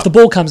set but up. if the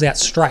ball comes out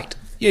straight,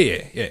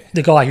 Yeah.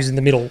 the guy who's in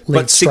the middle leads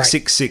But straight.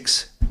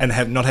 6-6-6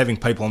 and not having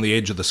people on the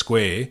edge of the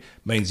square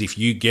means if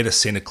you get a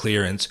centre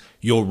clearance,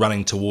 you're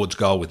running towards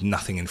goal with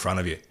nothing in front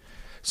of you.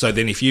 So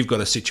then if you've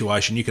got a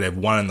situation, you could have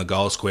 1 in the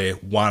goal square,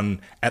 1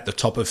 at the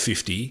top of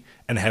 50,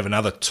 and have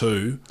another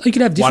 2. You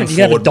could have different. You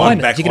could have a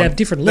diamond. You could have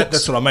different looks.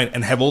 That's what I mean.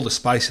 And have all the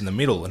space in the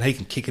middle, and he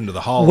can kick into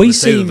the hole. We And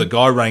it's either seem- the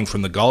guy running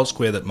from the goal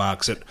square that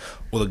marks it,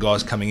 or the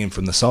guys coming in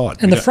from the side.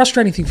 And the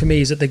frustrating thing for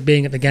me is that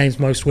being at the games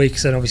most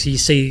weeks, and obviously you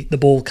see the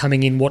ball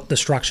coming in, what the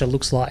structure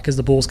looks like as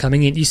the ball's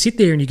coming in. You sit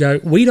there and you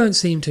go, we don't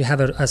seem to have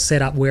a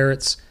setup where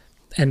it's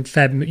and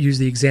Fab used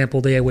the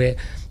example there where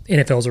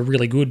NFL is a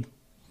really good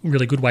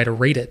way to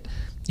read it.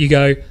 You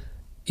go,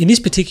 in this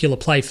particular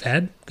play,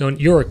 Fab, going,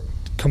 you're a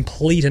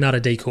complete and utter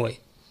decoy.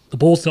 The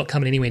ball's not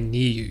coming anywhere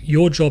near you.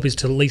 Your job is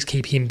to at least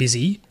keep him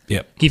busy,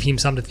 give him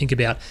something to think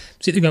about.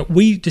 So they're going,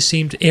 we just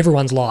seemed,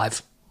 everyone's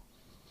live.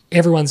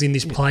 Everyone's in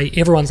this play,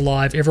 everyone's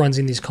live, everyone's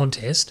in this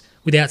contest,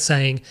 without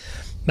saying,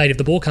 mate, if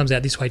the ball comes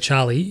out this way,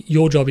 Charlie,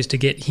 your job is to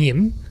get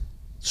him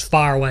as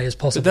far away as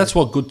possible. But that's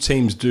what good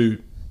teams do.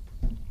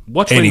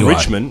 Watch Anyway.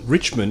 when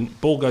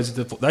Richmond, ball goes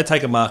into they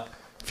take a mark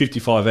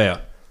 55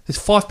 out. There's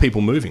 5 people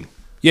moving.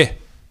 Yeah.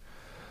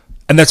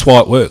 And that's why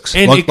it works.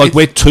 And like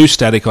we're too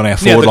static on our Now,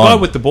 forward the guy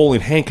line. with the ball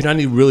in hand can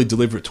only really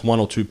deliver it to 1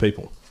 or 2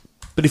 people.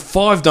 But if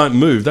 5 don't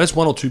move, those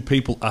 1 or 2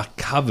 people are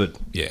covered.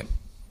 Yeah.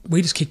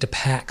 We just kick to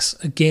packs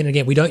again and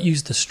again. We don't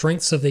use the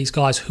strengths of these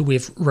guys who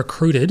we've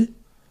recruited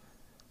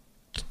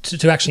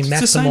to actually maximise.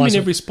 It's the same in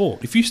every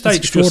sport. If you're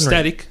static,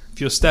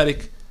 You're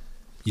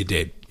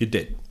dead. you're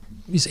dead.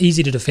 It's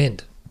easy to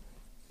defend.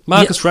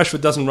 Marcus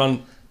Rashford doesn't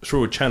run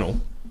through a channel.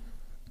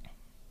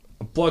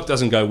 A bloke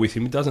doesn't go with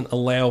him. It doesn't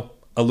allow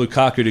a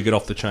Lukaku to get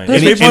off the chain.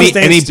 Any- If everyone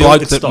stands Any still,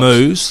 bloke it that stops.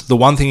 moves, the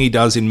one thing he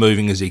does in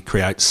moving is he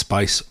creates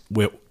space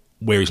where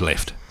he's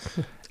left.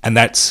 And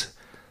that's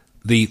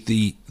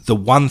the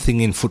one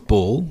thing in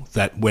football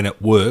that when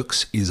it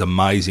works is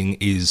amazing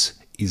is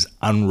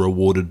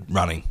unrewarded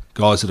running.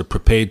 Guys that are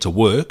prepared to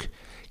work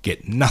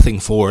get nothing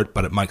for it,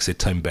 but it makes their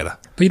team better.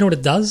 But you know what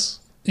it does?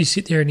 You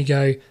sit there and you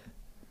go,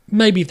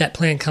 maybe if that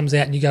plan comes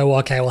out and you go, well,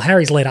 okay, well,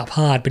 Harry's let up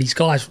hard, but his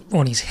guy's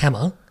on his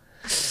hammer.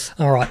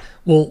 All right,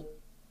 well,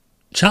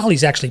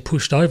 Charlie's actually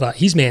pushed over.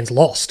 His man's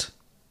lost.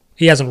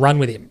 He hasn't run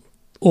with him.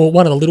 Or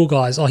one of the little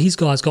guys, his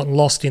guy's gotten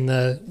lost in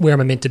the where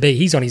am I meant to be.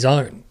 He's on his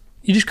own.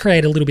 You just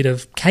create a little bit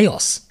of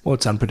chaos. Well,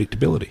 it's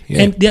unpredictability.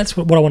 Yeah. And that's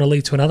what I want to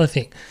lead to another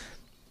thing.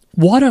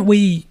 Why don't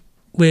we're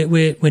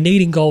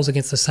needing goals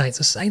against the Saints.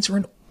 The Saints are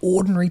an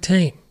ordinary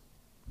team.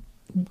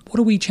 What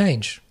do we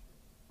change,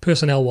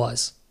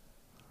 personnel-wise?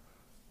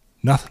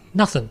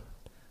 Nothing.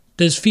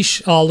 Does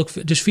Fish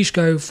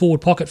go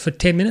forward pocket for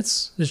 10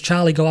 minutes? Does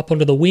Charlie go up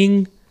onto the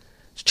wing?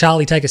 Does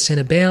Charlie take a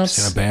centre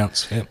bounce?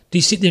 Yeah. Do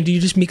you sit there and do you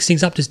just mix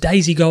things up? Does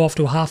Daisy go off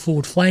to a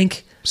half-forward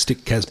flank? Stick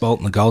Casbolt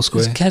in the goal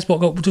square. Does Casbolt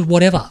go, just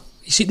whatever?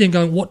 You sit there and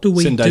going, what do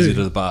we Send do? Daisy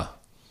to the bar.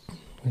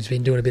 He's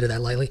been doing a bit of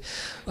that lately.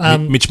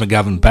 Mitch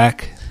McGovern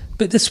back.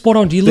 But that's spot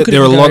on. Do you look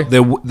There at are it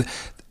a lot.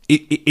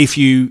 If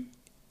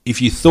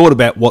you thought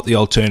about what the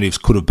alternatives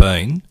could have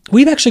been,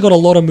 we've actually got a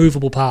lot of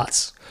movable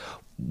parts.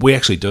 we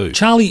actually do.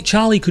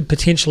 Charlie could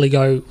potentially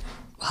go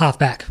half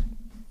back.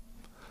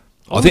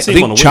 I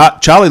think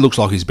Charlie looks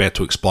like he's about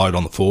to explode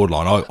on the forward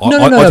line. I No,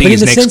 think but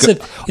his in the next sense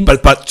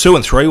of... But 2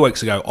 and 3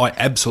 weeks ago, I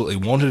absolutely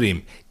wanted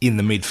him in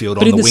the midfield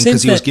on the wing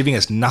because he was giving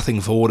us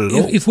nothing forward at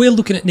all. If we're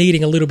looking at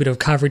needing a little bit of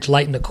coverage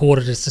late in the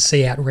quarter just to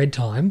see out red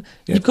time,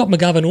 you've got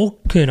McGovern or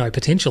Curnow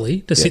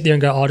potentially to sit there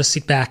and go, just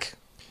sit back,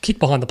 kick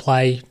behind the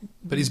play.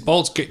 But his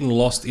bolt's getting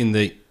lost in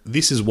the,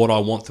 this is what I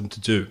want them to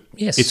do.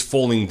 Yes. It's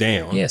falling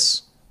down.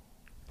 Yes.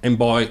 And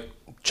by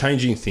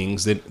changing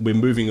things, then we're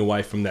moving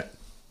away from that.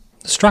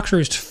 The structure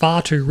is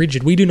far too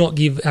rigid. We do not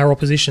give our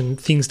opposition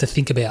things to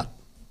think about.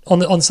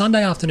 On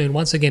Sunday afternoon,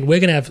 once again, we're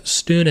going to have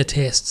sterner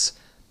tests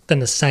than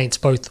the Saints,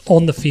 both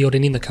on the field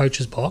and in the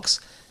coach's box,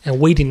 and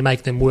we didn't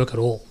make them work at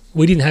all.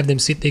 We didn't have them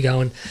sit there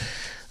going,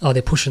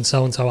 they're pushing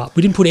so-and-so up.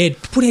 We didn't put Ed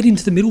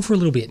into the middle for a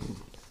little bit.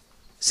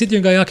 Sit there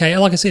and go, okay,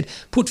 like I said,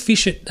 put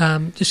Fish at,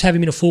 just have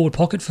him in a forward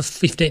pocket for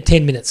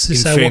 10 minutes. In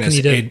So fairness,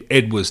 what can you do?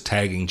 Ed was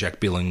tagging Jack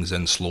Billings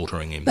and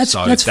slaughtering him. That's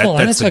fine. That's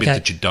That's the okay. bit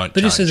that you don't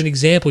But change. just as an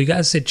example, you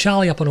guys said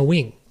Charlie up on a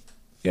wing.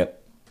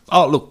 Yep.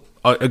 Oh, look,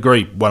 I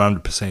agree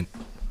 100%.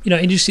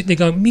 And you sit there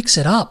going, mix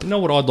it up. You know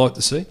what I'd like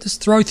to see?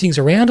 Just throw things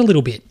around a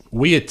little bit.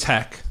 We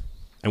attack,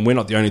 and we're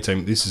not the only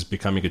team. This is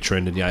becoming a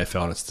trend in the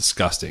AFL, and it's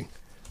disgusting.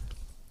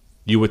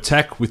 You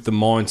attack with the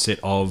mindset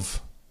of,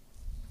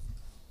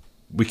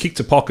 we kick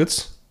to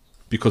pockets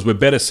because we're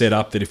better set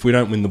up that if we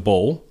don't win the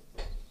ball,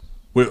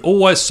 we're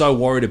always so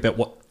worried about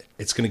what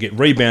it's going to get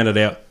rebounded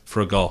out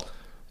for a goal.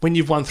 When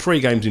you've won 3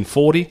 games in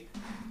 40,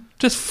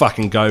 just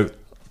fucking go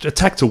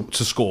attack to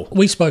score.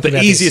 We spoke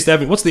about easiest this.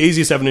 avenue. What's the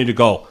easiest avenue to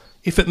goal?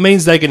 If it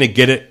means they're going to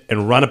get it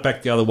and run it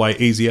back the other way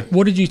easier.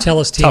 What did you tell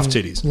us, Tim, Tough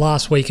titties.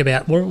 last week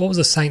about what was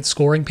the Saints'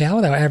 scoring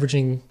power? They were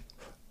averaging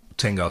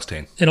 10 goals,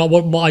 10. And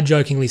I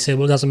jokingly said,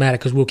 it doesn't matter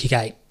because we'll kick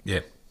 8.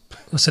 Yeah.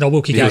 I said,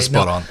 we'll kick He 8. was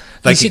spot on.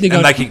 They kicked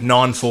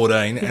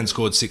 9-14 and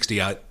scored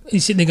 68.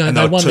 He's sitting there going, And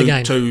they they were won the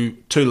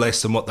game. two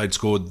less than what they'd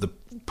scored the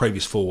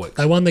previous 4 weeks.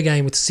 They won the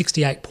game with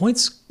 68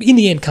 points, in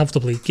the end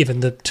comfortably,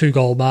 given the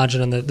 2-goal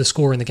margin and the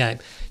score in the game.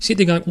 You sit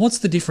there going, what's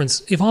the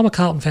difference? If I'm a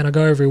Carlton fan, I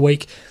go every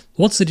week,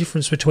 what's the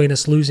difference between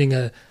us losing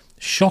a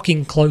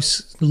shocking,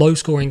 close,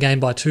 low-scoring game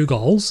by 2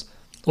 goals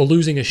or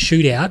losing a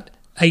shootout,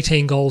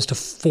 18 goals to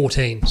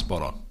 14?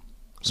 Spot on.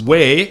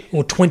 Where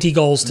Or 20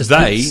 goals to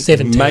they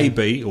 17. may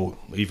be, or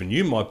even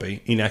you might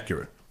be,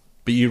 inaccurate.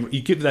 But you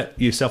give that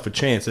yourself a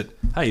chance that,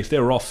 hey, if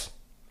they're off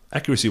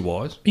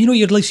accuracy-wise, You know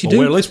what at least you well,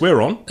 do? at least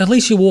we're on. At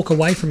least you walk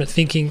away from it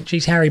thinking,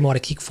 geez, Harry might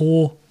have kicked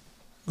 4.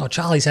 oh,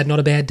 Charlie's had not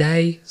a bad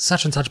day,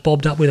 such and such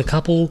bobbed up with a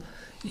couple.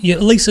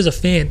 At least as a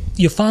fan,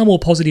 you're far more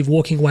positive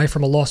walking away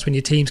from a loss when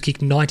your team's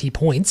kicked 90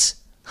 points,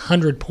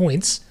 100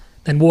 points,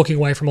 than walking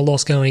away from a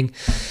loss going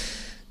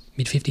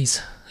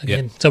mid-50s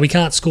again. Yep. So we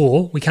can't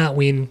score, we can't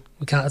win,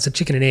 it's a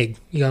chicken and egg.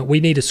 We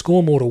need to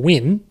score more to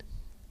win,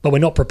 but we're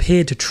not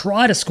prepared to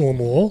try to score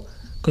more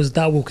because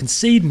that will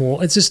concede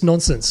more. It's just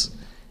nonsense.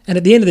 And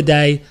at the end of the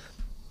day,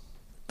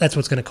 that's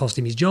what's going to cost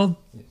him his job.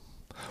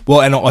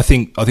 Well, and I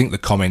think the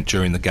comment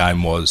during the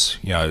game was,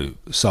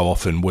 so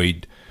often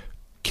we'd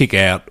kick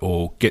out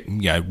or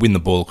win the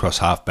ball across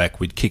halfback,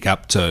 we'd kick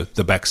up to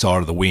the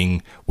backside of the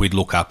wing, we'd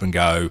look up and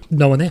go,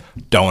 no one there.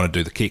 Don't want to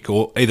do the kick,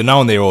 or either no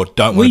one there or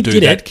don't want to do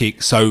that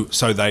kick. So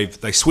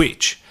they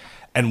switch,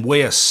 and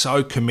we are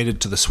so committed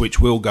to the switch.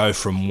 We'll go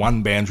from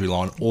one boundary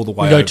line all the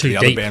way over to the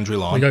other boundary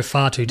line. We go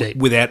far too deep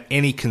without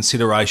any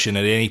consideration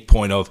at any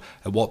point of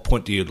at what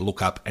point do you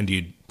look up and do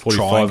you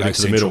try and go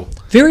to the middle.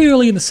 Very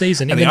early in the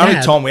season. And the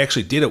only time we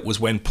actually did it was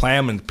when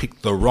Plowman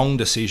picked the wrong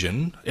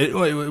decision. It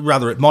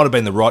might have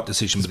been the right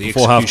decision, but the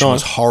execution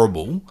was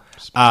horrible.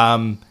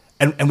 And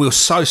we were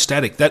so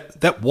static.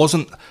 That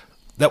wasn't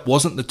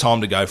the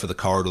time to go for the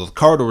corridor. The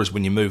corridor is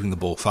when you're moving the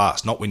ball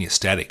fast, not when you're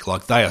static.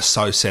 Like, they are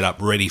so set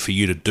up ready for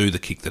you to do the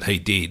kick that he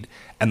did,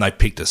 and they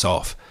picked us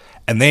off.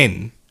 And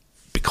then,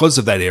 because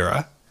of that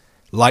error,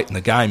 late in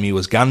the game, he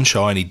was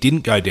gun-shy and he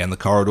didn't go down the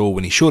corridor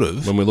when he should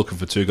have. When we're looking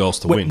for 2 goals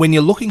to win. When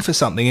you're looking for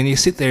something and you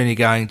sit there and you're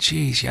going,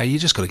 geez, you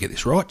just got to get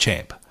this right,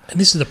 champ. And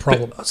this is the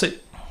problem.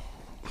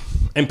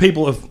 And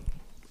people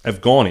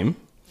have gone him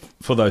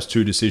for those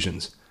 2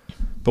 decisions.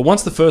 But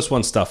once the first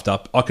one stuffed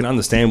up, I can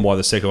understand why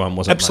the second one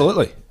wasn't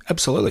made.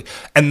 Absolutely.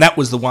 And that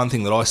was the one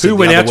thing that I said. Who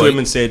went out to him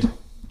and said,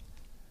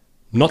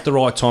 not the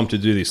right time to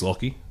do this,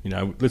 Lockie.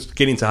 Let's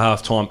get into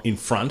half-time in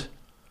front.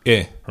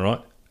 Yeah. All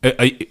right?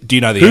 Do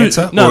you know the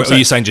answer? No, or are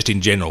you saying just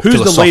in general?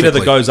 Who's the leader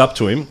that goes up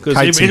to him? Because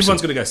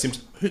everyone's going to go,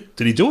 Simpson.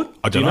 Did he do it?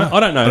 I don't know.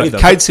 I don't know either.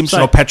 Cade Simpson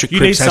or Patrick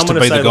Cripps has to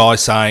be the guy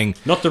saying,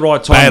 not the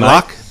right time,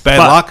 bad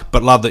luck,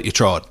 but love that you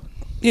tried.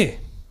 Yeah.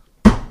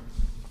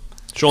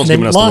 Sean's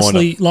giving us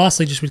the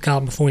lastly, just with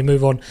Carlton, before we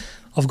move on,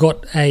 I've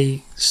got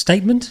a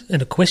statement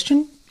and a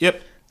question.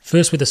 Yep.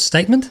 First with a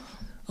statement.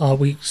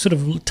 We sort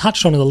of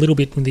touched on it a little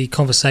bit in the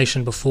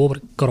conversation before, but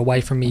it got away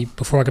from me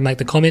before I could make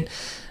the comment.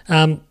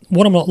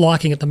 What I'm not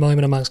liking at the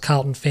moment amongst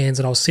Carlton fans,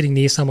 and I was sitting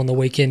near some on the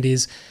weekend,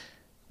 is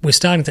we're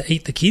starting to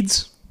eat the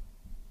kids.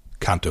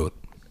 Can't do it.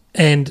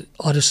 And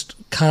I just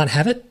can't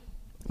have it.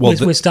 Well,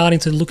 we're starting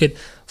to look at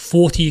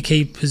fourth-year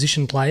key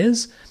position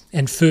players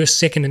and first,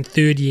 second and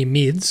third-year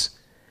mids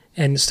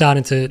and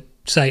starting to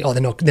say, oh,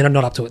 they're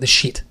not up to it. They're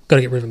shit. Got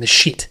to get rid of them. They're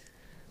shit.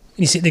 And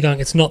you sit there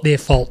going, it's not their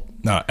fault.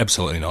 No,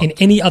 absolutely not. In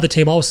any other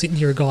team, I was sitting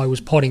here, a guy was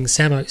potting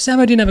Samo. Samo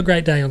didn't have a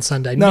great day on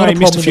Sunday. No, he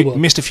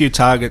missed a few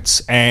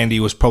targets, and he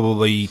was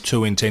probably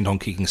too intent on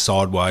kicking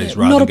sideways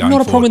rather than going forward.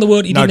 Not a problem in the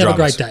world. He didn't have a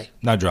great day.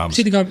 No dramas.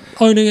 Sitting there going,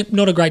 owning it,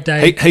 not a great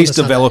day. He's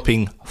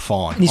developing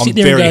fine. I'm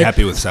very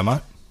happy with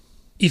Samo.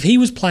 If he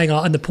was playing,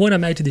 and the point I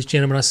made to this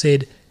gentleman, I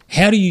said,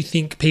 how do you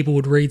think people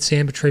would read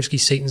Sam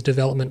Petrevski-Seaton's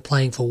development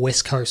playing for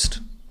West Coast?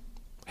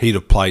 He'd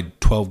have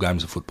played 12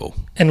 games of football.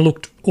 And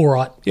looked all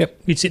right.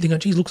 Yep. You'd sit there going,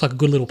 geez, looks like a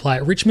good little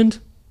player. Richmond.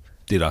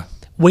 Ditto.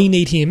 We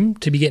need him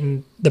to be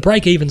getting... The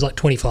break-even's like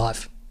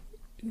 25.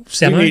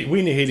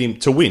 We need him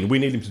to win. We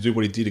need him to do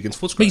what he did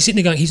against Footscray. But you're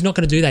sitting there going, he's not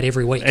going to do that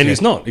every week. And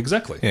he's not,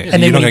 exactly. Yeah.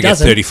 And then when he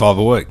doesn't... 35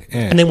 a week. Yeah.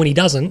 And then when he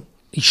doesn't,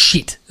 he's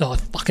shit. Oh,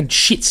 fucking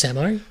shit,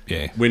 Samo.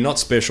 Yeah. We're not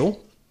special.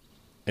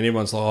 And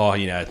everyone's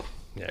like,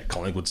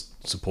 Collingwood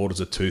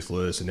supporters are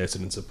toothless and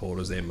Essendon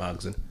supporters, they're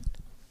mugs. And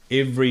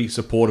every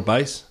supporter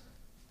base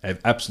have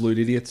absolute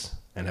idiots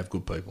and have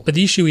good people. But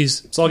the issue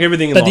is... It's like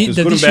everything in life. There's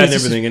good and bad and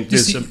everything. And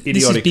there's some idiotic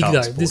This is big,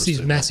 though. This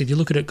is massive. You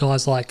look at it,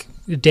 guys like...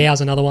 Dow's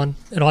another one.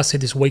 And I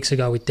said this weeks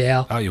ago with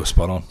Dow. Oh, you were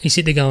spot on. He's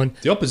sitting there going...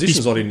 The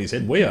opposition's not in his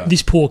head. We are.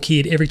 This poor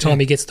kid, every time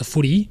he gets the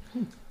footy,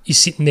 he's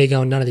sitting there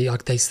going, none of the...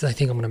 Like, they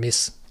think I'm going to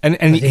miss.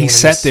 And he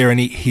sat there and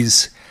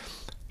his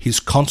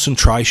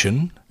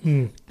concentration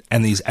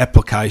and his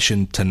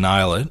application to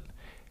nail it,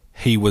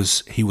 he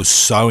was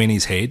so in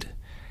his head.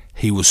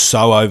 He was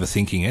so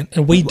overthinking it.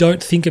 And we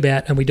don't think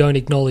about and we don't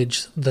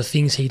acknowledge the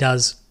things he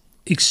does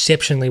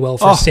exceptionally well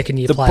for a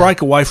second-year player. The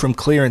break away from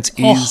clearance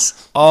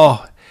is...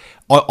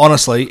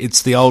 honestly,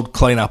 it's the old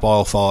clean up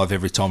aisle 5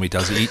 every time he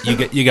does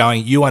it. You're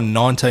going, you are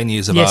 19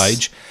 years of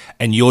age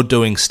and you're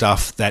doing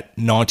stuff that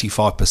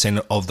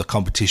 95% of the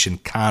competition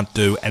can't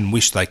do and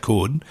wish they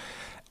could,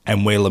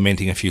 and we're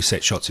lamenting a few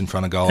set shots in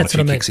front of goal and a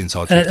few kicks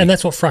inside 50. And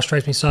that's what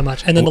frustrates me so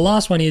much. And then the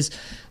last one is,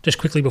 just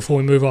quickly before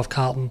we move off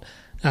Carlton,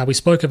 we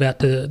spoke about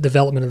the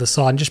development of the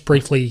side, and just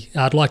briefly,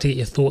 I'd like to get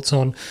your thoughts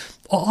on.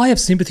 I have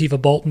sympathy for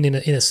Bolton in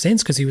a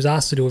sense, because he was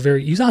asked to do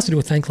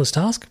a thankless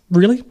task,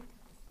 really,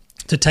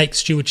 to take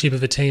stewardship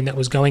of a team that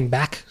was going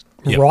back,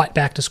 right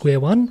back to square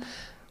one.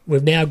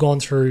 We've now gone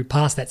through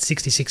past that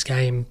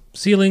 66-game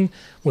ceiling.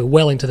 We're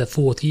well into the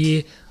 4th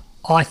year.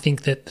 I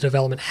think that the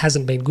development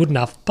hasn't been good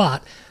enough,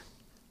 but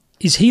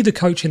is he the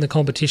coach in the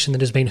competition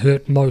that has been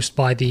hurt most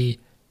by the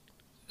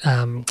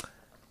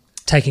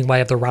taking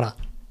away of the runner?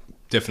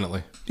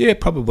 Definitely. Yeah,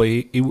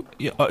 probably.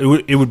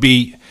 It would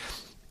be...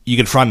 You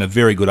could frame a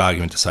very good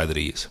argument to say that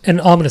he is. And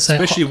I'm going to say...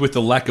 Especially with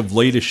the lack of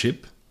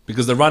leadership,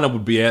 because the runner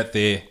would be out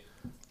there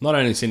not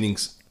only sending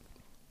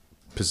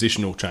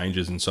positional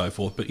changes and so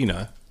forth, but,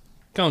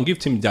 go and give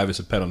Tim Davis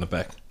a pat on the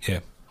back. Yeah.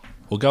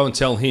 Or go and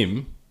tell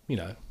him,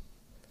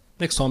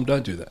 next time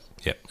don't do that.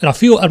 Yeah.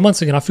 And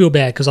once again, I feel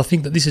bad because I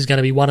think that this is going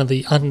to be one of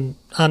the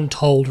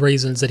untold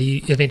reasons that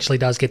he eventually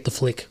does get the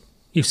flick.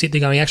 You sit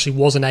there going, he actually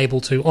wasn't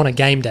able to, on a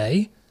game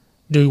day,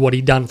 do what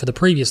he'd done for the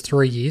previous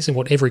 3 years and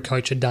what every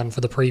coach had done for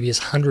the previous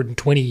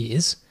 120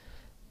 years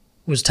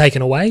was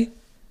taken away,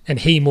 and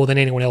he, more than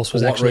anyone else,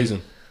 was for what actually...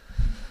 reason?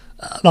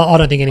 I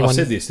don't think anyone I've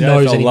said this. The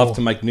knows AFL anymore. love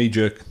to make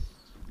knee-jerk.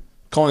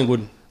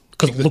 Collingwood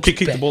kick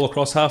the ball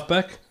across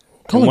half-back.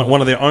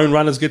 One of their own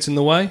runners gets in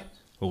the way.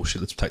 Oh,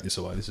 shit, let's take this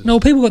away. No,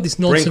 people got this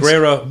nonsense.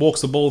 Brent Guerra walks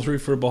the ball through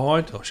for a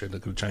behind. Oh, shit,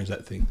 they've got to change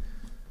that thing.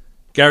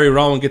 Gary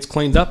Rowan gets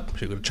cleaned up.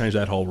 Shit, got to change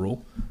that whole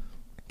rule.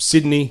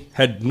 Sydney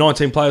had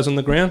 19 players on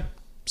the ground.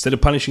 Instead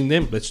of punishing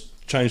them, let's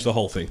change the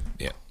whole thing.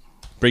 Yeah.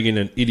 Bring in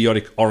an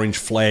idiotic orange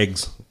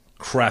flags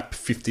crap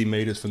 50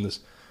 metres from this.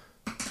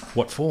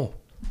 What for?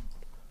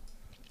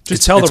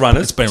 Just tell the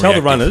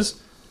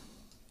runners,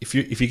 if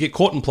you get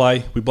caught in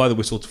play, we blow the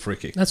whistle to free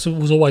kick. That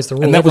was always the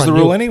rule. And that was the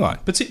Everyone rule knew. anyway.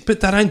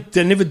 But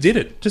they never did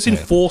it. Just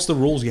enforce the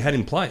rules you had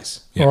in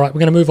place. Yeah. All right, we're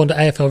going to move on to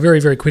AFL very,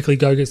 very quickly.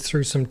 Go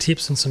through some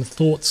tips and some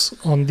thoughts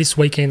on this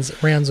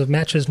weekend's rounds of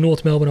matches.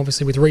 North Melbourne,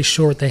 obviously, with Reece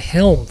Shaw at the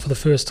helm for the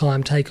first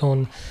time, take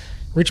on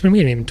Richmond. We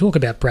didn't even talk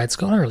about Brad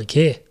Scott. I don't really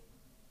care.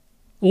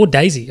 Or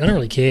Daisy. I don't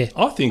really care.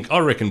 I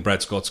reckon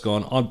Brad Scott's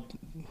gone.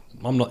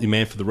 I'm not the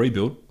man for the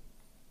rebuild.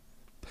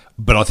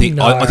 But I think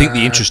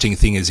the interesting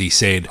thing is he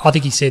said... I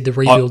think he said the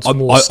rebuild's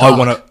more I stark.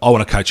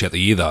 want to coach out the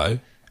year, though,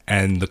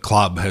 and the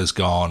club has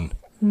gone...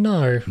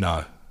 No.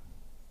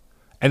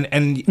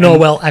 And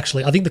Well,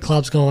 actually, I think the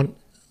club's gone,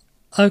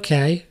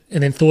 okay,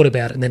 and then thought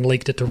about it and then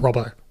leaked it to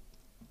Robbo.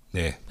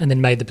 Yeah. And then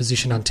made the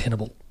position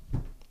untenable.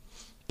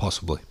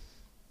 Possibly.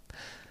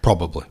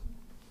 Probably.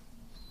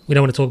 We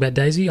don't want to talk about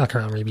Daisy. I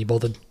can't really be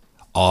bothered.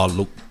 Oh,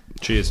 look.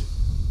 Cheers.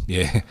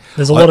 Yeah.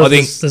 There's a lot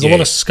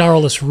of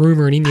scurrilous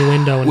rumour and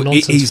innuendo and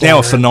nonsense. He's now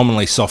a flying around.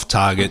 phenomenally soft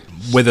target.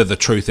 Whether the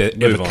truth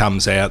ever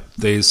comes out,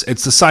 it's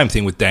the same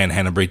thing with Dan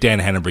Hanbury. Dan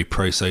Hanbury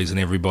pre-season,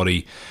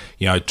 everybody,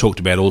 talked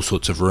about all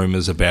sorts of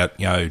rumours about,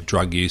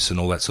 drug use and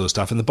all that sort of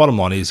stuff. And the bottom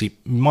line is he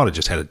might have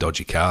just had a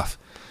dodgy calf.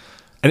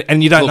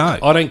 And you don't know.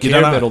 I don't care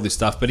about all this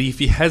stuff, but if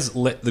he has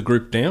let the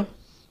group down,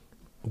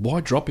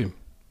 why drop him?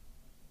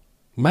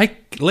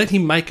 Let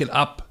him make it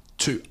up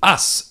to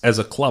us as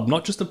a club,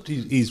 not just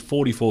his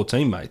 44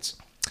 teammates.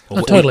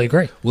 I totally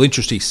agree. Well,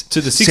 interesting.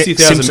 To the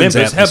 60,000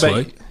 members, how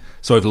about...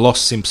 So we've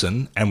lost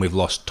Simpson and we've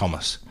lost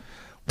Thomas.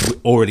 We're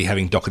already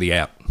having Doherty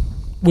out.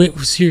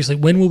 Seriously,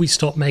 when will we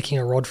stop making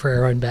a rod for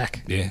our own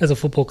back as a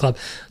football club?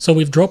 So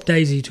we've dropped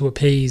Daisy to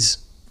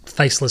appease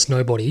faceless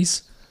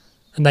nobodies,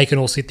 and they can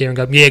all sit there and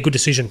go, yeah, good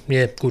decision.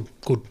 Yeah, good.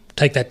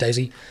 Take that,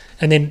 Daisy.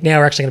 And then now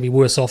we're actually going to be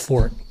worse off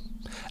for it.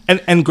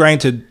 And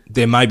granted,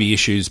 there may be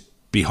issues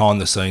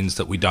behind the scenes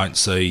that we don't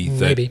see.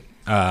 Maybe.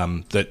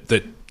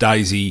 That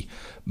Daisy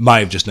may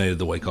have just needed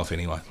the week off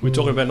anyway. We're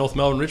talking about North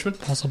Melbourne, Richmond?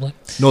 Possibly.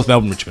 North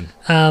Melbourne, Richmond.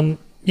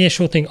 Yeah,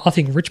 sure thing. I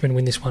think Richmond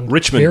win this one.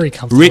 Richmond. Very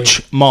comfortably.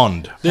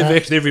 Richmond.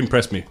 They've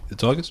impressed me, the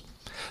Tigers.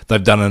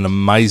 They've done an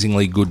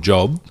amazingly good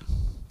job.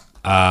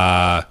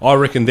 I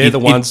reckon they're the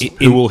ones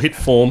who will hit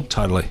form.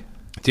 Totally.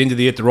 At the end of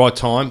the year, at the right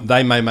time,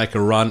 they may make a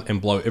run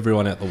and blow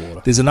everyone out the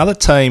water. There's another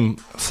team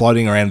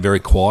floating around very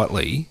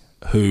quietly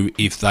who,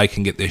 if they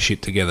can get their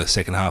shit together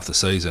second half of the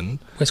season...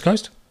 West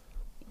Coast?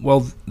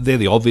 Well, they're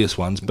the obvious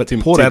ones, but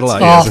Port Adelaide...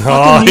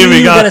 Oh, here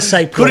we go.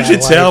 Couldn't you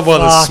tell by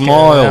the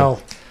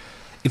smile?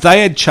 If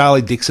they had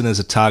Charlie Dixon as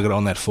a target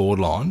on that forward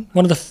line...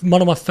 One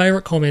of my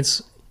favourite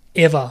comments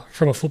ever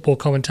from a football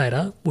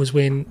commentator was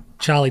when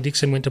Charlie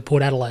Dixon went to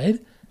Port Adelaide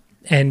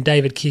and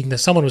David King,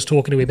 someone was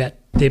talking to him about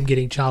them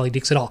getting Charlie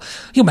Dixon. Oh,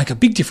 he'll make a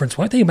big difference,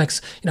 won't he?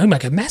 He'll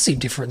make a massive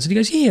difference. And he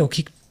goes, yeah, he'll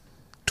kick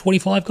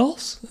 25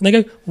 goals. And they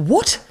go,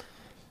 what?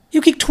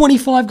 He'll kick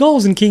 25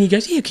 goals. And King, he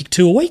goes, yeah, he'll kick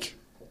 2 a week.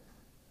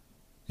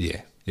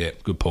 Yeah,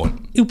 good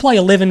point. He'll play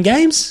 11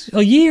 games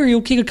a year.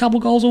 He'll kick a couple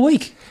goals a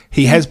week.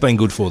 He has been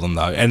good for them,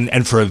 though.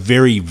 And for a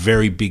very,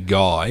 very big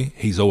guy,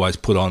 he's always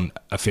put on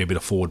a fair bit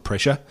of forward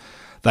pressure.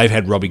 They've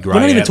had Robbie Gray. We're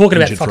not even talking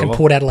about injured fucking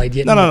Port Adelaide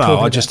yet.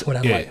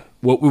 No.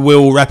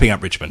 We're wrapping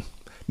up Richmond.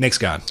 Next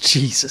game.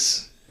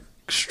 Jesus.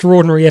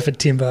 Extraordinary effort,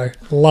 Timbo.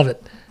 Love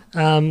it.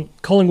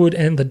 Collingwood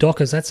and the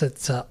Dockers, that's at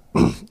the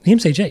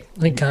MCG. I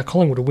think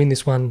Collingwood will win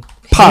this one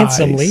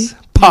handsomely.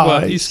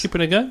 Are you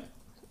skipping a game?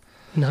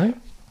 No.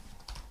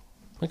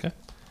 Okay.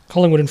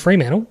 Collingwood and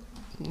Fremantle.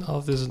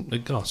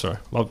 Sorry.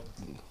 I've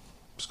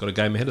just got a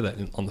game ahead of that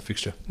on the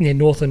fixture. Yeah,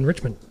 North and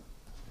Richmond.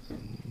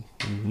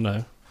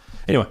 No.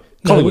 Anyway,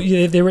 Collingwood.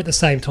 No, they're at the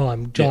same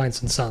time,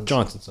 Giants and Suns.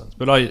 Giants and Suns.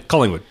 But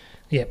Collingwood.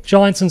 Yeah,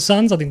 Giants and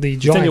Suns. I think the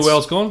Giants... Daniel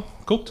Wells gone?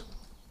 Cooked?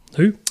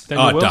 Who?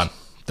 Daniel Wells? Done.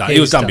 Yeah, he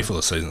was done done before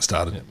the season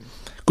started. Yeah.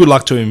 Good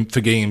luck to him for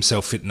getting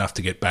himself fit enough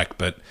to get back,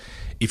 but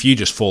if you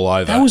just fall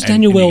over, That was and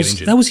Daniel you get Wells.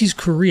 injured. That was his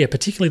career,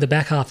 particularly the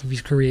back half of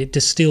his career,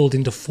 distilled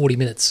into 40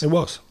 minutes. It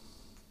was.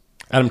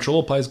 Adam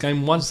Treloar plays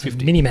game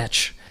 150. Mini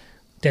match.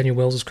 Daniel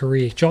Wells'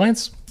 career.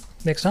 Giants,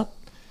 next up.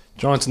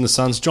 Giants and the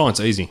Suns. Giants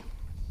easy.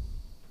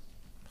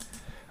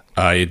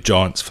 Yeah,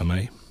 Giants for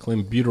me.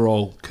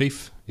 Clenbuterol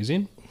Keefe is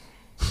in.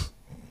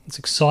 It's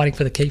exciting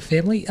for the Keefe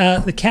family.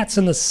 The Cats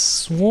and the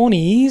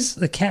Swannies.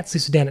 The Cats,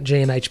 this is down at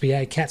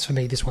GMHBA. Cats for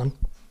me, this one.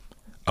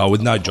 Oh,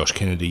 with no Josh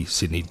Kennedy,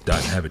 Sydney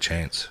don't have a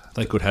chance.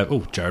 They could have...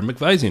 Oh, Jared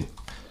McVeigh's in.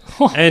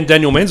 And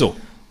Daniel Menzel.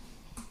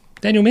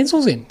 Daniel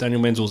Menzel's in. Daniel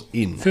Menzel's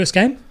in. First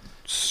game?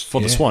 For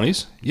the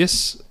Swannies.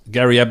 Yes.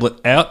 Gary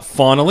Ablett out,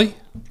 finally.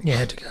 Yeah,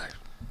 had to go.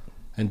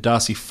 And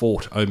Darcy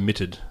Fort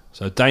omitted.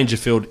 So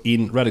Dangerfield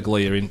in,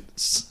 Radaglia in.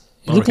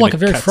 You look like a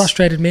very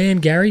frustrated man,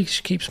 Gary.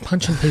 She keeps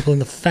punching people in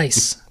the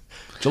face.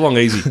 Geelong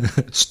easy.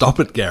 Stop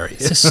it, Gary.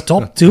 Just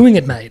stop doing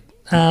it, mate.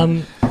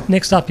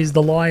 Next up is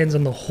the Lions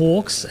and the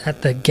Hawks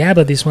at the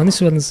Gabba. This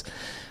one's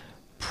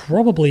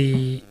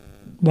probably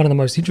one of the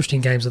most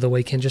interesting games of the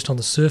weekend, just on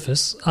the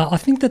surface. I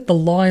think that the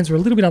Lions were a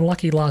little bit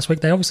unlucky last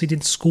week. They obviously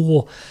didn't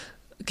score,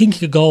 didn't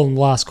kick a goal in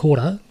the last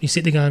quarter. You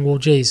sit there going, well,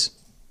 geez,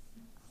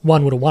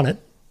 one would have won it,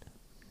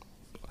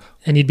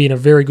 and you'd be in a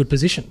very good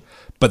position.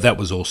 But that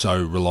was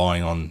also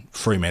relying on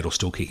Fremantle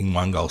still kicking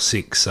 1 goal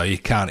 6, so you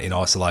can't in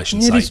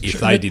isolation Yeah, say if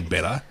they did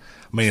better.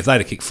 I mean, if they'd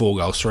have kicked 4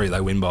 goals 3, they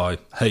win by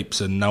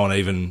heaps, and no one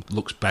even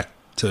looks back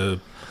to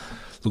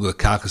look at the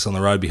carcass on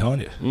the road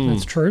behind you.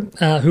 That's true.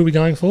 Who are we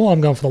going for?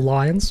 I'm going for the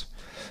Lions.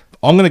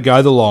 I'm going to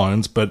go the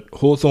Lions, but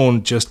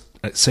Hawthorn just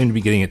seem to be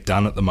getting it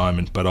done at the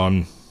moment. But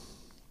I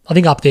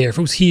think up there, if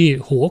it was here,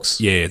 Hawks.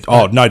 yeah.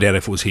 Oh, no doubt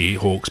if it was here,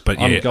 Hawks. But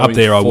I'm yeah, going up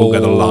there I will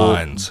go the for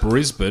Lions.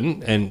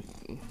 Brisbane, and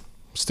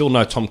still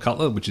no Tom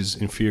Cutler, which is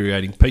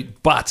infuriating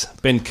Pete. But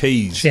Ben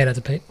Keys Shout out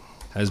to Pete.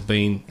 has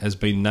been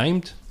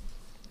named.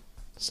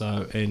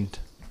 So, and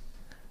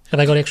Have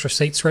they got extra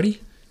seats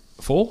ready?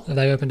 for Have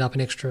they opened up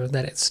an extra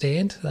that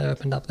stand? They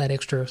opened up that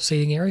extra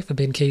seating area for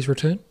Ben Key's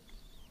return?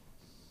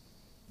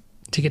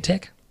 Ticket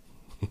tech?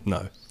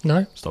 no,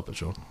 No? stop it,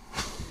 Sean.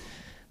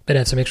 Better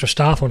have some extra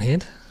staff on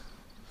hand.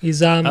 Is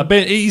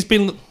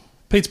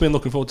Pete's been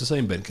looking forward to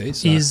seeing Ben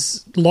Keys. So.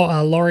 is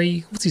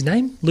Laurie, what's his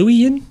name?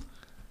 Louis in?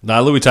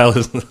 No, Louis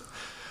Taylor.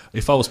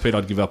 If I was Pete,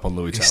 I'd give up on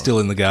Louis Taylor. He's still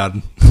in the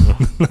garden.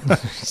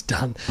 He's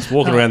done.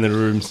 Walking around the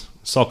rooms,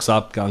 socks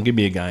up, going, give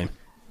me a game.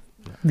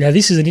 Now,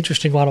 this is an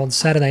interesting one on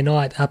Saturday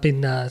night up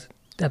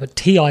at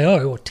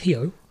TIO, or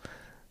TO.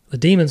 The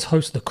Demons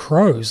host the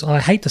Crows. I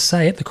hate to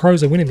say it, the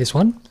Crows are winning this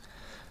one.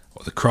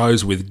 Well, the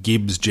Crows with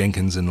Gibbs,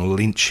 Jenkins and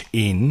Lynch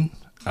in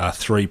are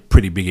 3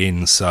 pretty big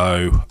ins.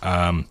 So,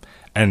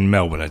 and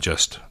Melbourne are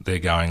they're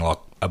going like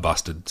a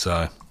busted.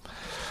 So,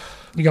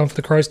 You going for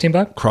the Crows,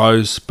 Timbo?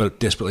 Crows, but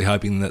desperately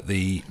hoping that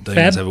the Demons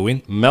Fab? have a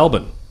win.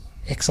 Melbourne.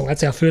 Excellent.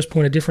 That's our first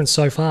point of difference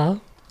so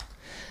far.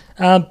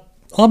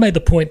 I made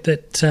the point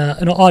that,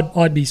 and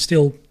I'd be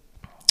still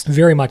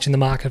very much in the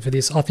market for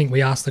this. I think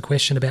we asked the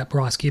question about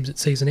Bryce Gibbs at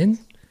season end.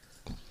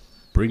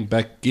 Bring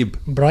back Gibb.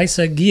 Bryce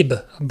Gibb.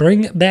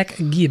 Bring back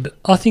Gibb.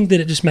 I think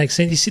that it just makes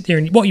sense. You sit there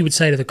and what you would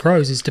say to the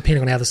Crows is,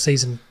 depending on how the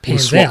season We'll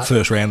pans swap out.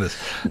 first rounders.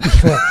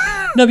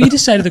 No, but you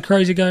just say to the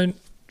Crows, you're going,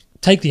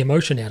 take the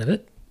emotion out of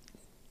it.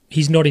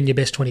 He's not in your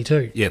best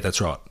 22. Yeah, that's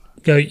right.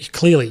 Go,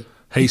 clearly.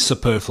 He's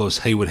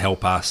superfluous. He would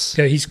help us.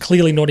 Go, he's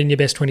clearly not in your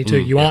best 22.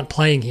 You aren't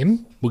playing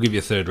him. We'll give you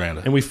a third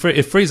rounder. And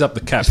it frees up the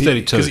cap. He's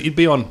 32. Because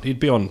he'd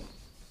be on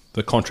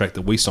the contract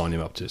that we signed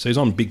him up to. So he's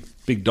on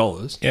big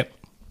dollars. Yep.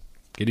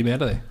 Get him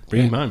out of there.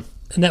 Bring him home.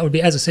 And that would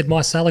be, as I said,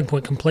 my selling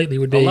point completely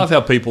would be... I love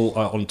how people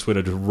on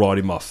Twitter just write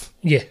him off.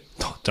 Yeah.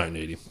 Oh, don't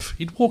need him.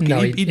 He'd walk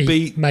No, in.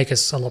 he'd make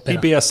us a lot better.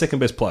 He'd be our second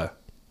best player.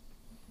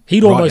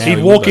 He'd Right almost... now, He'd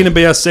he walk would be. in and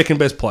be our second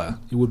best player.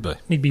 He would be.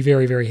 He'd be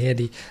very, very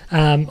handy.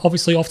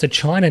 Obviously, off to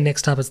China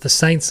next up, it's the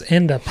Saints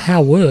and the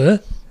Power.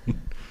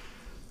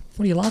 What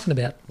are you laughing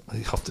about?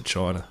 Off to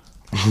China.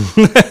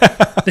 They're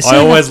I setting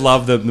always up-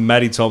 love the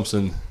Matty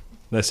Thompson.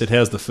 They said,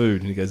 how's the food?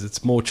 And he goes,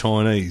 it's more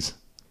Chinese.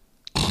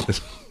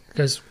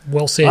 Goes,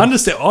 well said.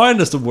 I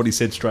understood what he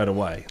said straight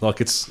away.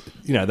 Like it's,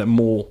 that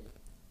more...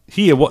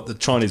 Here, what the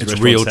Chinese It's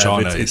restaurants real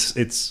have,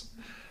 Chinese.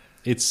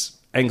 It's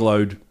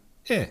Angloed.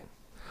 Yeah.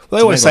 Well,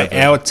 they always say Anglo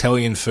our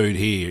Italian food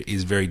here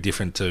is very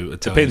different to Italian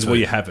Depends food. where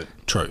you have it.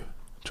 True.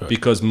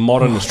 Because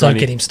modern Don't get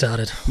Australian him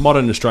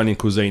started.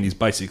 cuisine is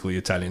basically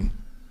Italian,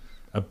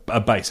 a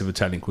base of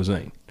Italian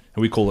cuisine,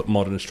 and we call it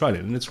modern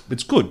Australian, and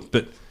it's good,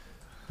 but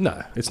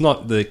no, it's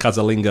not the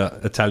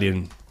casalinga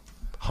Italian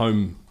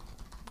home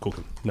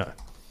cooking. No,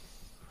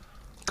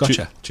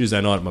 Gotcha.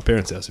 Tuesday night at my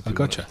parents' house. If you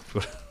gotcha.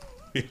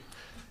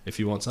 if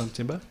you want some,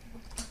 Timbo.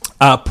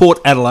 Port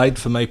Adelaide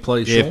for me,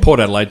 please. Yeah, Sean. Port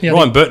Adelaide. Yeah, I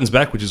Ryan think- Burton's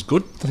back, which is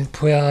good.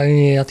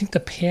 I think the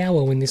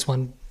Power win this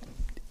one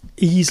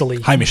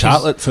easily. Hamish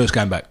Hartlett, first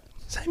game back.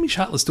 Hamish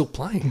Hartlett's still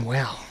playing,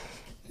 Wow.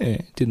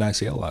 Yeah, did an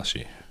ACL last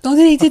year. Oh,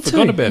 then he did too.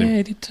 forgot about him. Yeah,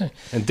 he did too.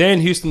 and Dan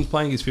Houston's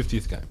playing his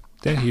 50th game.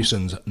 Dan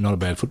Houston's not a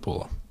bad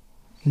footballer.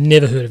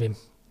 Never heard of him.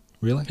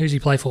 Really? Who's he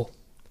play for?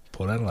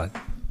 Port Adelaide.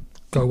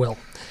 Go well.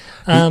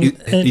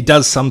 He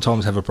does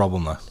sometimes have a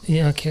problem, though.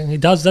 Yeah, okay. He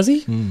does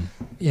he?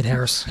 Ed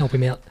Harris, help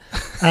him out.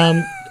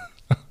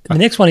 The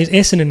next one is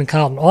Essendon and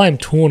Carlton. I am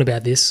torn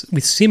about this.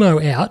 With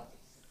Simo out,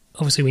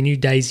 obviously we knew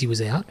Daisy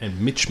was out.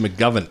 And Mitch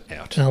McGovern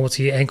out. What's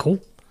his ankle?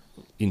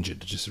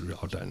 Injured,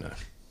 I don't know.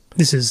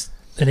 This is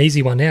an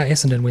easy one now.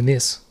 Essendon win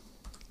this.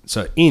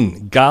 So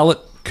in Garlett,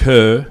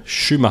 Kerr,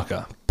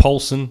 Schumacher,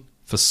 Paulson,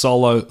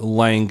 Fasolo,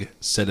 Lang,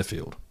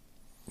 Setterfield.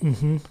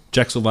 Mm-hmm.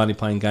 Jack Silvani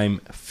playing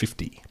game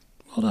 50.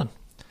 Well done.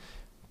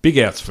 Big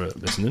outs for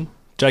Essendon.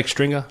 Jake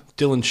Stringer,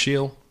 Dylan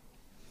Shield.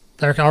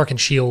 I reckon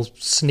Shields,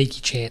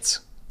 sneaky chance.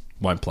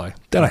 Won't play.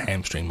 Done a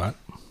hamstring, mate.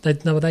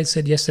 They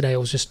said yesterday it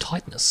was just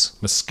tightness.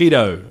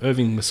 Mosquito.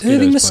 Irving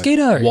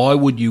Mosquito. Why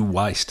would you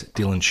waste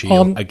Dylan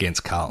Shield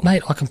against Carlton?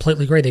 Mate, I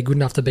completely agree. They're good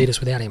enough to beat us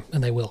without him,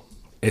 and they will.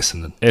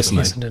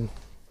 Essendon.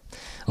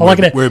 I like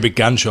it. We're a bit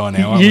gun shy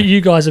now, aren't we? You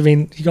guys have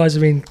been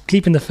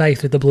keeping the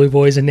faith with the Blue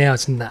Boys, and now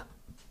it's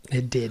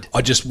they're dead.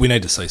 We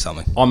need to see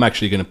something. I'm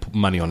actually going to put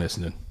money on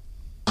Essendon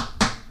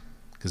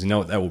because you know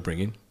what that will bring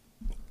in?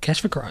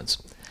 Cash for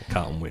Crones.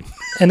 Carlton win.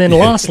 And then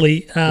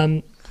lastly,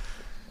 the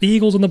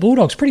Eagles and the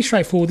Bulldogs. Pretty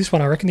straightforward, this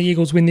one. I reckon the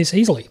Eagles win this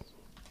easily.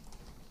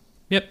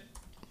 Yep,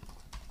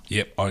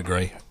 I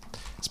agree.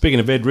 Speaking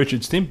of Ed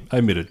Richards, Tim,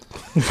 omitted.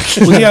 Was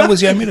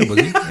he omitted, was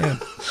he?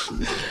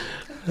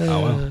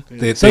 Yeah.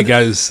 There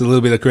goes a little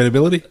bit of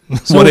credibility.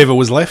 Whatever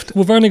was left.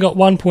 We've only got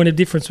 1 point of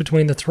difference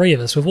between the three of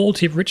us. We've all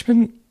tipped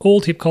Richmond,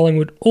 all tipped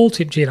Collingwood, all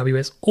tipped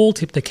GWS, all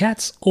tipped the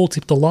Cats, all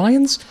tipped the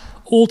Lions,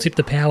 all tipped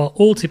the Power,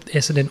 all tipped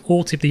Essendon,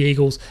 all tipped the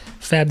Eagles.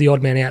 Fab, the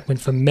odd man out, went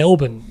for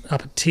Melbourne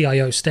up at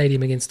TIO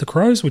Stadium against the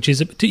Crows, which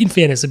is, in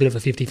fairness, a bit of a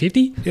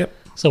 50-50. Yep.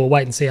 So we'll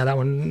wait and see how that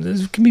one...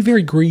 It can be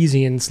very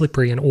greasy and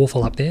slippery and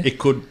awful up there. It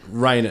could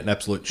rain at an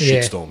absolute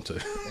shitstorm too.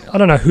 I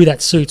don't know who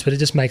that suits, but it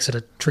just makes it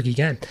a tricky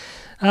game.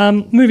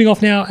 Moving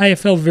off now,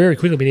 AFL very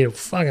quickly. We need to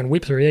fucking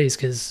whip through these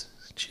because,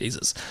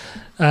 Jesus.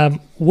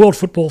 World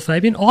football,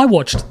 Fabian. I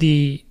watched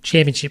the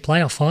Championship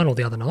playoff final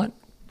the other night.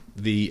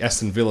 The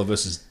Aston Villa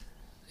versus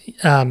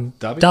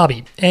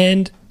Derby.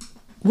 And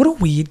what a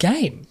weird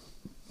game.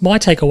 My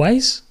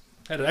takeaways.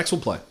 How did Axel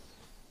play?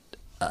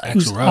 He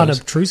was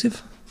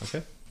unobtrusive.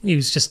 Okay. He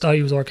was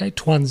okay.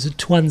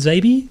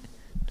 Twanzabi.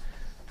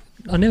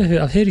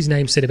 I've heard his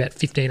name said about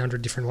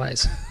 1,500 different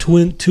ways.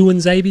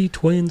 Twinzabi.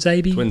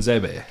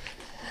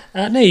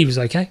 No, he was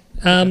okay.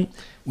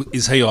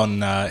 Is he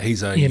on?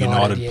 He's a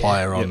United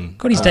player on. Yep.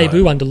 Got his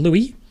debut under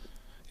Louis,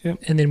 yep.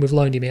 And then we've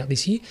loaned him out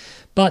this year.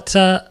 But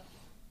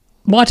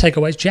my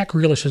takeaway is Jack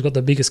Grealish has got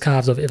the biggest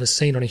calves I've ever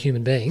seen on a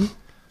human being.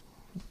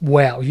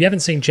 Wow, if you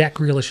haven't seen Jack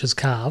Grealish's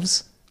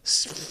calves,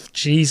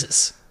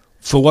 Jesus.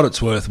 For what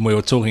it's worth, and we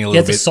were talking a little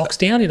bit. He had the socks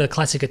down in a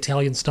classic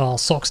Italian style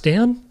socks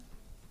down.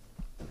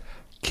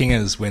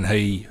 Kingers when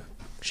he.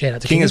 Shout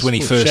out to Kingers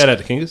Kingers. Shout out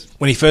to Kingers.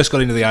 When he first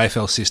got into the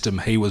AFL system,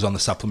 he was on the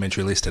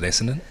supplementary list at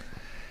Essendon,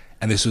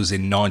 and this was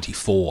in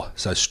 '94,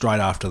 so straight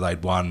after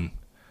they'd won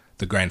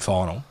the grand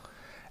final.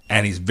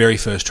 And his very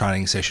first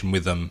training session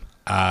with them,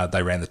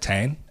 they ran the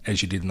tan,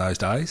 as you did in those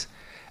days.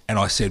 And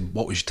I said,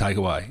 "What was your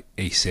takeaway?"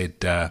 He said,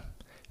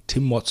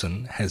 "Tim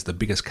Watson has the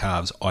biggest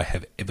calves I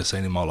have ever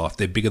seen in my life.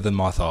 They're bigger than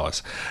my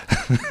thighs."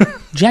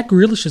 Jack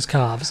Grealish's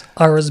calves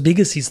are as big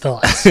as his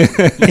thighs.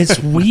 It's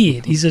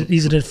weird. He's an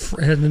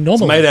anomaly.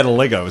 It's made out of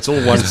Lego. It's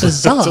all one. It's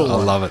bizarre.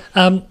 I love it.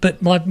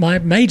 But my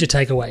major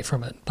takeaway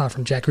from it, apart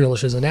from Jack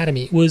Grealish's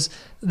anatomy, was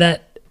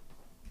that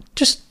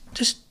just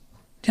you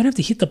don't have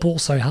to hit the ball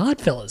so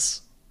hard,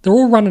 fellas. They're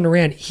all running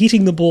around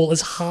hitting the ball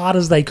as hard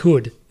as they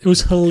could. It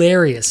was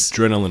hilarious.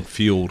 Adrenaline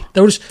fueled.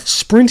 They were just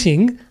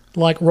sprinting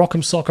like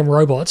Rock'em Sock'em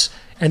robots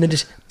and then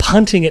just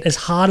punting it as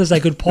hard as they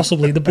could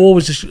possibly. The ball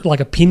was just like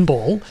a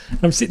pinball. And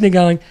I'm sitting there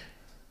going,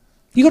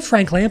 you got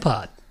Frank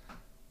Lampard,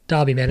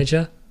 Derby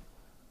manager.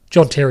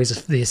 John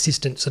Terry's the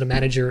assistant sort of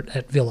manager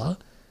at Villa.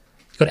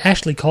 You've got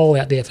Ashley Cole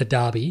out there for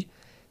Derby.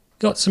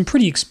 Got some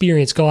pretty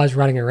experienced guys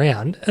running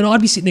around. And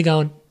I'd be sitting there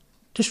going,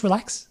 just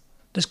relax.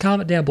 Just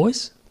calm it down,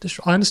 boys.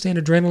 I understand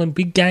adrenaline,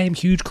 big game,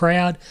 huge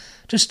crowd.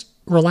 Just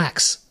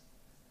relax.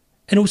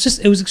 And it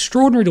was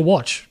extraordinary to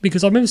watch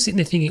because I remember sitting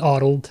there thinking,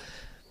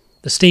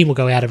 the steam will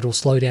go out of it, it'll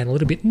slow down a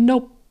little bit.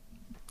 Nope.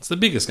 It's the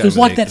biggest game. It was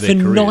like that for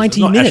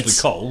 90 minutes.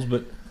 Ashley Cole's,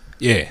 but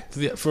yeah,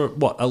 for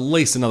at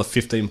least another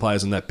 15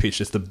 players on that pitch.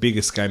 It's the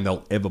biggest game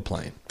they'll ever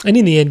play in. And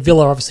in the end,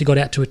 Villa obviously got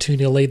out to a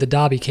 2-0 lead. The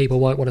Derby keeper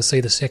won't want to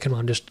see the second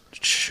one. Just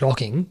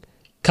shocking.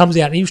 Comes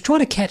out and he was trying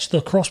to catch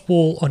the cross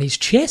ball on his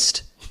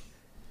chest.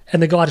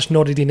 And the guy just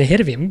nodded in ahead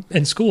of him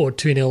and scored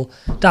 2-0.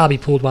 Derby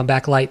pulled one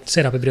back late,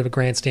 set up a bit of a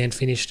grandstand,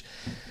 finished.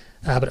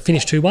 But it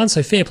finished 2-1,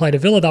 so fair play to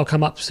Villa. They'll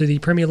come up to the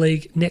Premier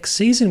League next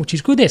season, which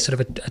is good. They're sort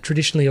of a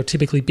traditionally or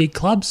typically big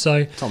club.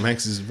 So Tom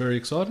Hanks is very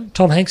excited.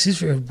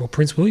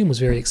 Prince William was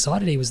very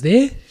excited. He was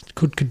there.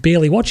 Could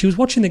barely watch. He was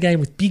watching the game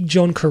with Big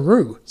John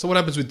Carew. So what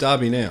happens with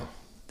Derby now?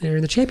 They're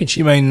in the Championship.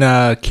 You mean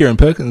Kieran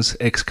Perkins'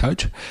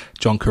 ex-coach,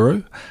 John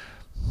Carew?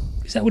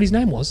 Is that what his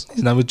name was?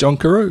 His name was John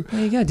Carew.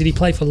 There you go. Did he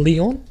play for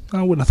Lyon?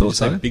 I wouldn't have thought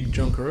so. Big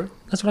John Carew?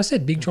 That's what I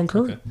said, Big John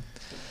Carew. Okay.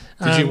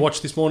 Did you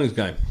watch this morning's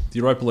game, the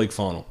Europa League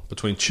final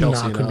between Chelsea and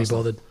Arsenal? I couldn't be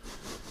bothered.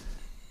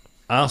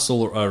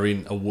 Arsenal are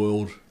in a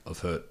world of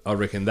hurt. I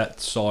reckon that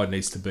side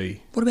needs to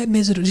be... What about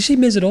Mesut? Did you see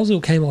Mesut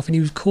Ozil came off and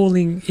he was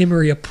calling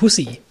Emery a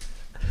pussy?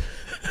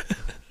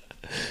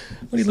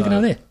 What are you looking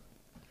at there?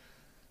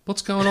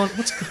 What's going on?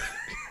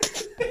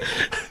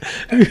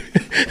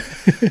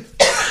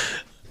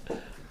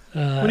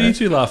 What are you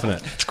two laughing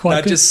at? It's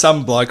quite good. Just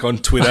some bloke on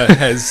Twitter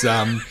has...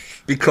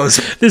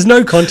 because There's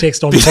no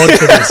context on pod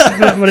for this,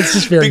 but it's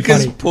just very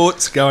because funny.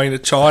 Port's going to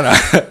China,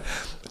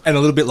 and a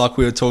little bit like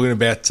we were talking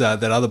about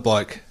that other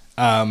bloke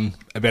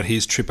about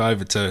his trip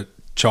over to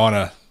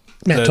China,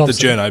 Matt the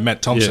Thompson. journo,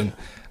 Matt Thompson.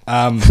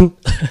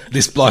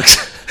 This bloke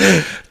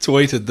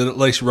tweeted that at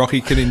least Rocky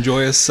can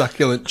enjoy a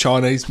succulent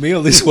Chinese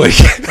meal this week.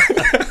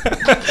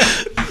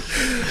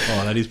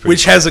 Oh, that is pretty...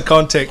 Which has a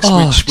context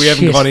which we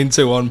haven't shit. gone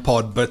into on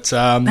pod, but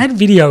That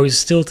video is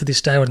still to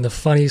this day one of the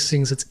funniest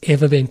things that's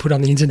ever been put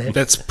on the internet.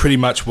 that's pretty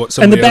much what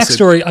And the somebody else said.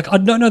 backstory, I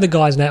don't know the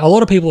guy's name. A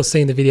lot of people have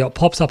seen the video. It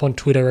pops up on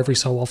Twitter every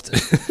so often.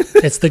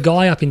 It's the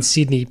guy up in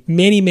Sydney,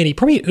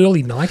 probably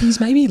early 90s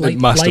maybe, late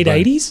must have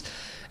been. 80s.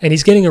 And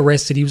he's getting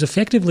arrested. He was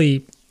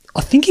effectively,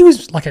 I think he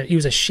was he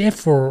was a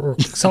chef or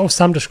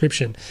some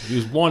description. He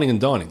was whining and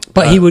dining.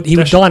 But he would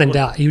dash- dine and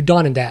dash. He would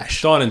dine and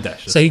dash. Dine and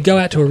dash. So he'd go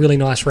out to a really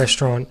nice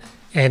restaurant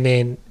and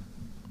then,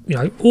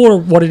 order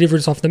whatever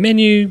is off the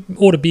menu,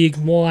 order big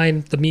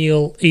wine, the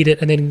meal, eat it,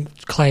 and then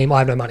claim, I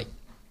have no money.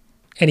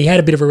 And he had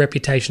a bit of a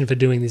reputation for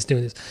doing this.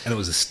 And it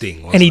was a sting,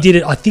 wasn't And he it? did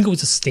it, I think it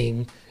was a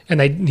sting.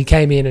 And he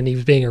came in and he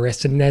was being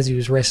arrested. And as he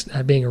was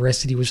being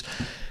arrested, he was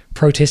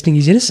protesting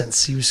his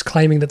innocence. He was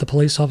claiming that the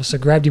police officer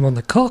grabbed him on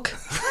the cock.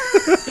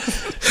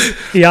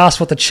 He asked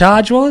what the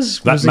charge was.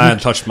 That man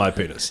touched my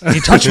penis. He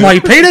touched my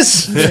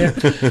penis. Yeah.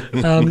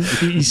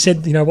 He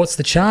said, what's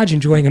the charge?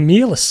 Enjoying a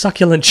meal, a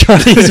succulent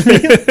Chinese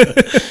meal.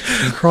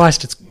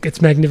 Christ,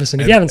 it's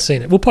magnificent. If you haven't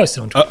seen it, we'll post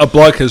it on Twitter. A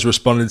bloke has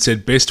responded and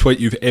said, best tweet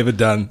you've ever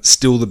done,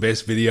 still the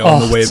best video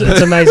on the web.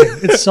 It's amazing.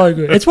 It's so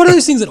good. It's one of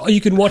those things that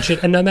you can watch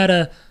it and no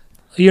matter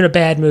you're in a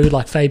bad mood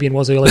like Fabian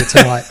was earlier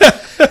tonight,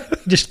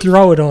 just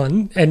throw it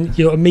on and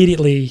you'll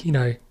immediately,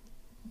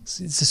 it's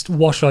just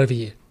wash over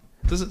you.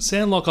 Does it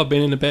sound like I've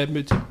been in a bad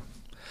mood too?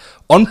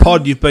 On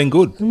pod, you've been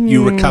good.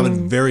 You recovered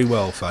very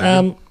well,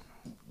 Fabian.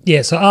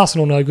 Yeah, so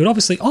Arsenal no good.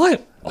 Obviously, I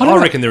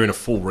reckon they're in a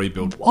full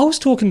rebuild. I was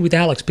talking with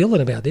Alex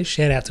Billen about this.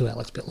 Shout out to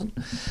Alex Billen.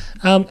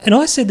 And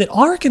I said that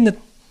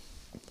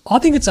I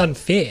think it's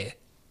unfair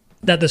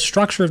that the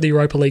structure of the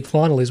Europa League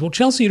final is,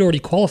 Chelsea had already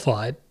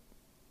qualified,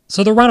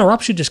 so the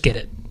runner-up should just get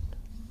it.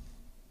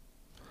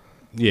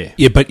 Yeah.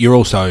 Yeah, but you're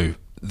also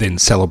then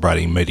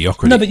celebrating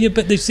mediocrity. No,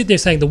 but they sit there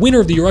saying the winner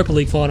of the Europa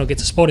League final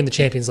gets a spot in the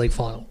Champions League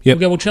final. Yep. We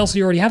go,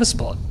 Chelsea already have a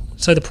spot.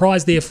 So the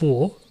prize,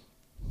 therefore,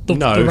 the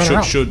No,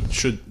 runner-up.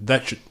 should.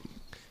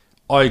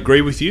 I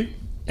agree with you.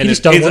 And You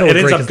just don't want to it ends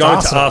agree up with going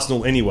Arsenal. to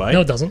Arsenal anyway.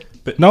 No, it doesn't.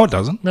 No, it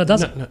doesn't. No, it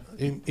doesn't. No,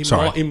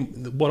 Sorry. in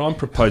what I'm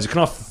proposing,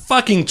 can I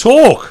fucking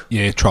talk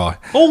Yeah, try.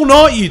 all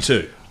night, you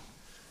two?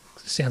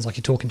 Sounds like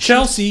you're talking shit.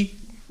 Chelsea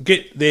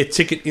get their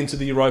ticket into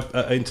the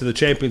into the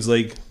Champions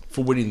League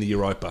for winning the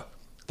Europa.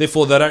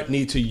 Therefore, they don't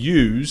need to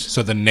use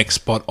So the next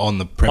spot on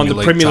the Premier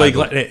League Premier League,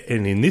 table.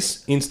 and in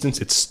this instance,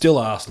 it's still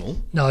Arsenal.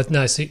 No, it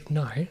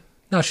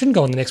shouldn't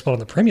go on the next spot on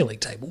the Premier League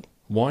table.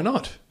 Why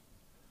not?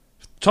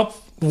 Top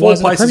Why four is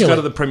it the places Premier go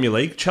to League? the Premier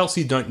League.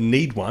 Chelsea don't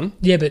need one.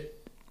 Yeah, but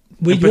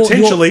And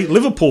potentially,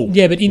 Liverpool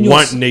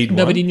won't need one.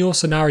 No, but in your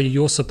scenario,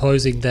 you're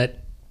supposing that.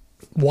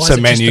 Why So is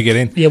it Man just U the- get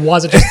in? Yeah, why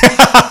is it just?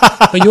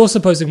 But you're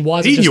supposing why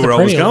is it He just knew the where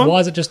I was Premier? going. Why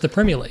is it just the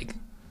Premier League?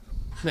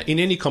 No, in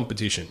any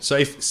competition. So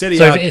if Serie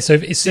So A, if- so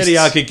if- Serie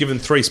A get given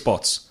 3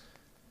 spots,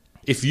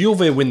 if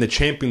Juve win the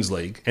Champions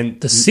League,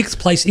 and The 6th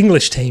place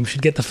English team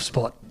should get the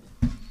spot.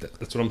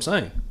 that's what I'm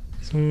saying.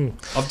 I've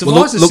Well,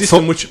 devised look a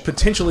system for- which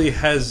potentially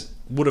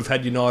would have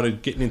had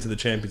United getting into the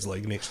Champions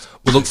League next.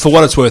 Well, look, for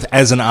what it's worth,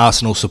 as an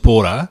Arsenal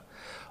supporter,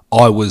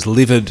 I was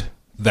livid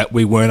that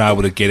we weren't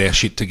able to get our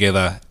shit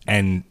together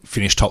and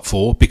finish top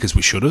 4 because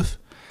we should have.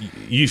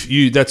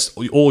 You that's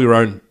all your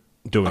own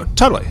doing.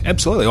 Totally,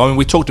 absolutely. I mean,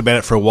 we talked about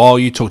it for a while.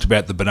 You talked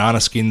about the banana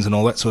skins and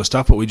all that sort of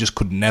stuff, but we just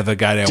couldn't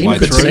navigate our Tim way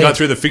could through. see- Couldn't go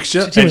through the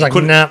fixture. Tim was like,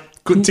 nah.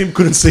 Tim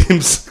couldn't see him.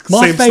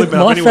 My slip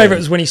out anyway. favourite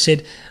was when he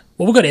said,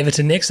 "Well, we've got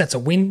Everton next. That's a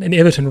win," and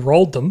Everton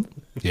rolled them.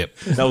 Yep.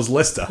 That was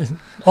Leicester.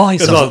 Oh, he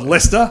Because said,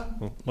 Leicester.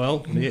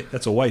 Well, yeah,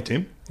 that's away,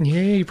 Tim. "Yeah,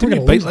 you're Didn't probably you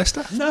going to beat lose."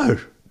 Leicester? No.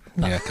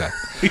 Yeah,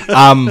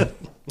 okay.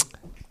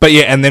 But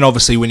yeah, and then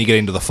obviously when you get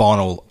into the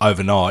final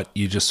overnight,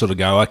 you just sort of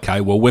go, okay,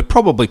 well, we're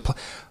probably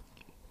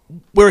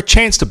we're a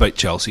chance to beat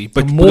Chelsea,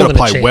 but we've got to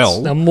play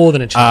well. They're more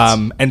than a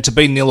chance. And to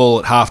be 0-0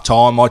 at half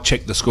time, I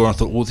checked the score and I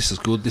thought, oh, this is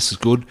good, this is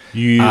good.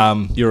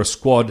 You're a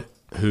squad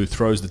who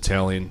throws the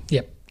towel in.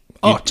 Yep.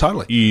 Oh,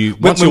 totally. you-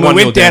 when once when you're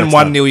we 1-0 went down, down it's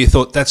 1-0, done. you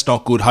thought, that's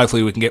not good,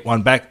 hopefully we can get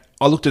one back.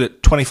 I looked at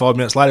it 25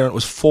 minutes later and it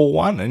was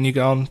 4-1, and you're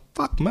going,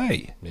 fuck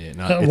me. Yeah,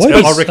 no.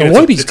 Iwobi's- I reckon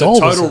Iwobi's it's a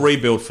goal was total a-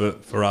 rebuild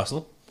for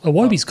Arsenal.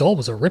 Iwobi's goal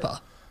was a ripper.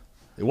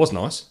 It was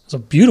nice. It was a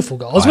beautiful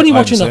goal. It's I when you're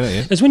haven't watching seen it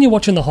yet. it's when you're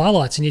watching the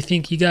highlights and you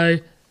think you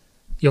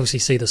obviously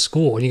see the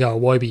score and you go,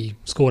 Iwobi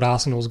scored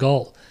Arsenal's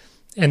goal,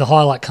 and the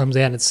highlight comes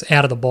out and it's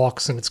out of the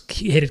box and it's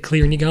headed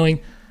clear and you're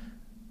going,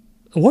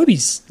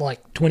 Iwobi's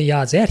like 20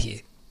 yards out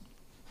here.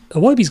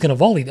 Iwobi's going to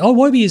volley.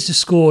 Iwobi has just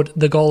scored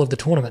the goal of the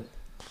tournament.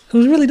 It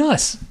was really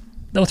nice.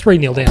 They were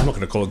 3-0 down. I'm not going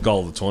to call it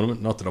goal of the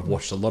tournament. Not that I've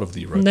watched a lot of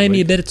the Europa Name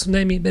me League.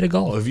 a better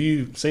goal. Have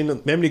you seen how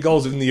many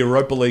goals in the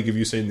Europa League have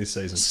you seen this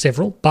season?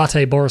 Several.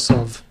 Bate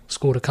Borisov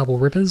scored a couple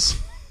rippers.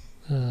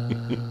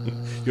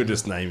 You're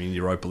just naming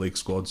Europa League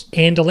squads.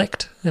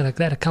 Anderlecht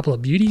had a couple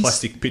of beauties.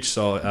 Plastic pitch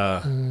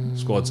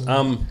squads.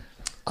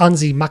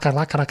 Unzi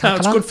Makalakara.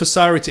 It's good for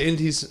Sarri to end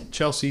his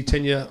Chelsea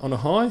tenure on a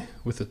high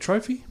with a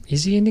trophy.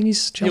 Is he ending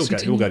his Chelsea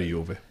He'll go to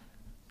Juve.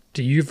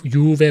 Do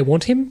Juve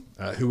want him?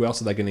 Who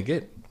else are they going to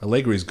get?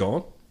 Allegri's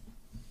gone.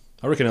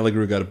 I reckon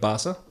Allegri will go to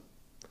Barca.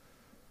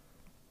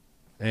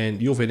 And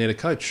Juve need a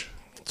coach.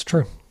 It's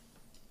true.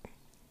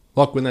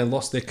 Like when they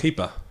lost their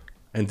keeper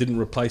and didn't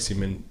replace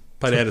him and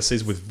played out a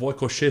season with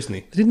Wojciech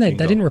Szczesny. Didn't they?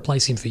 They didn't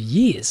replace him for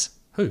years.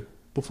 Who?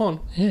 Buffon?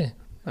 Yeah.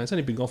 No, he's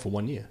only been gone for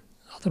 1 year.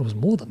 I thought it was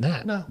more than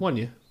that. No, 1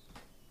 year.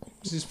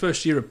 This is his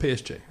first year at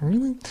PSG.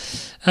 Really?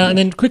 And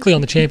then quickly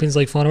on the Champions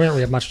League final, we don't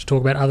really have much to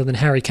talk about other than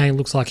Harry Kane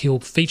looks like he'll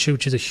feature,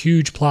 which is a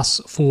huge plus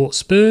for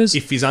Spurs.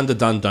 If he's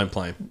underdone, don't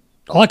play him.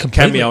 I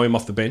completely Cameo him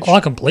off the bench. I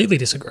completely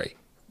disagree.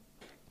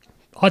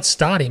 I'd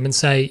start him and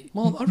say,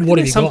 Well, I reckon what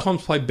they have you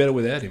sometimes play better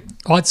without him.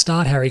 got? I'd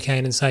start Harry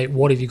Kane and say,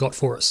 what have you got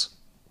for us?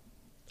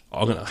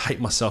 I'm going to hate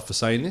myself for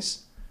saying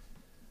this.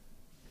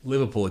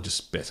 Liverpool are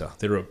just better.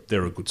 They're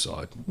a good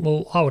side.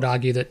 Well, I would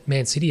argue that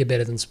Man City are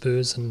better than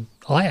Spurs and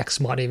Ajax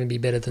might even be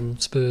better than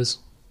Spurs.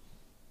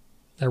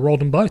 They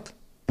rolled them both.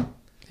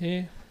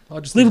 Yeah.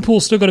 I just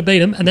Liverpool's still got to beat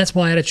them, and that's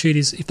my attitude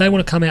is if they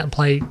want to come out and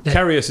play... that,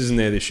 Karius isn't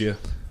there this year.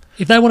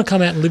 if they want to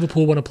come out and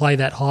Liverpool want to play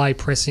that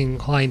high-pressing,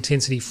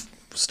 high-intensity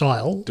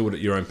style... Do it at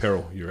your own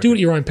peril. You reckon? Do it at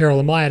your own peril.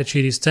 And my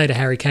attitude is say to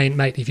Harry Kane,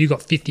 mate, if you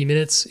got 50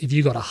 minutes, if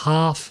you got a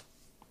half,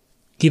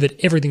 give it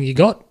everything you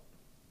got,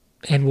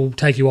 and we'll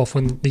take you off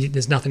when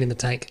there's nothing in the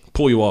tank.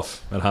 Pull you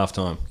off at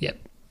half-time. Yep.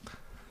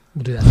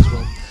 We'll do that as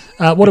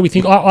well. What do we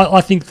think?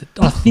 I think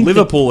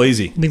Liverpool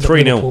easy. I think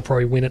 3-0. Liverpool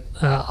probably win it.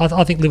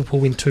 I think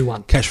Liverpool win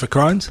 2-1. Cash for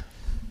Crones?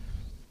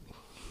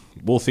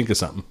 We'll think of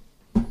something.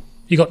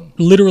 You got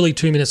literally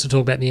 2 minutes to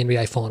talk about the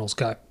NBA Finals.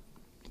 Go. Are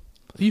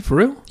you for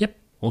real? Yep.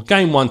 Well,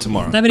 game 1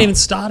 tomorrow. They haven't even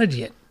started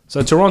yet.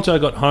 So Toronto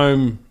got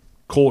home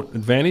court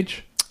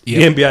advantage.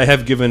 Yep. The NBA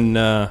have given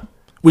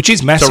Which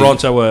is massive.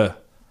 Toronto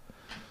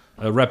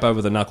a rap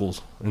over the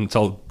knuckles and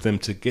told them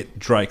to get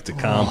Drake to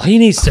calm. He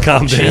needs to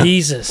calm down.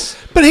 Jesus.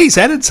 But he's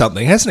added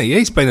something, hasn't he?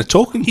 He's been a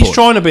talking point. He's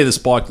trying to be the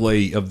Spike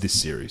Lee of this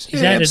series.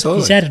 He's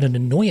absolutely. added an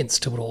annoyance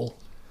to it all.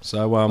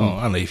 So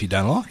only if you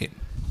don't like him.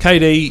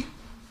 KD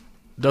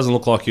doesn't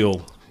look like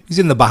he'll... He's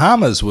in the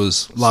Bahamas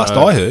was last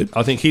so I heard.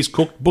 I think he's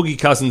cooked. Boogie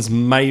Cousins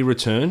may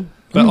return.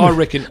 But I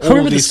reckon I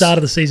remember this... the start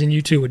of the season,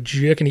 you two were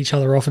jerking each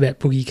other off about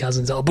Boogie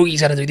Cousins. Oh,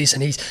 Boogie's going to do this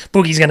and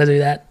Boogie's going to do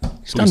that.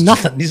 He's done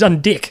nothing. He's done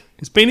dick.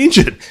 He's been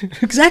injured.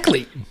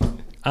 Exactly.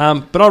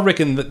 But I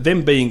reckon that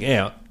them being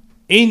out,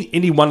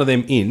 any one of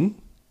them in,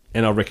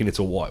 and I reckon it's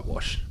a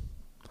whitewash.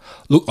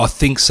 Look, I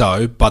think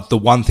so, but the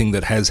one thing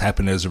that has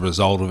happened as a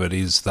result of it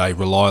is they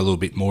rely a little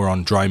bit more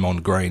on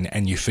Draymond Green,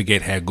 and you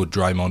forget how good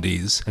Draymond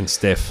is. And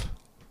Steph.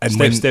 And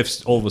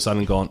Steph's all of a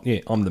sudden gone, yeah,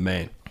 I'm the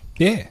man.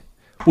 Yeah.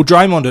 Well,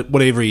 Draymond, at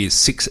whatever he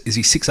is, is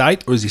he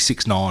 6'8" or is he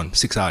 6'9",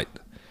 6'8"?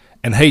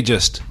 And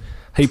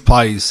he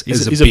plays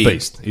as He's a a big,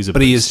 beast. He's a but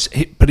beast.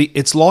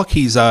 It's like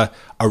he's a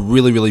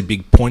really, really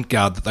big point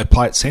guard that they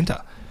play at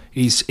centre.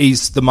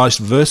 He's the most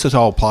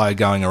versatile player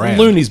going around.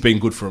 Looney's been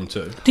good for him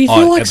too. Do you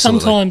feel like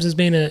absolutely. sometimes there's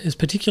been is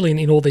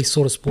particularly in all these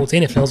sort of sports,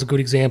 NFL's a good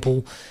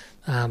example,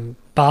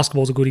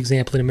 basketball's a good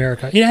example in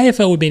America. In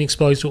AFL, we've been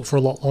exposed to it for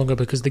a lot longer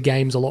because the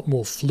game's a lot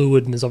more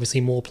fluid and there's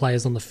obviously more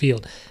players on the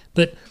field.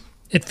 But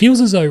it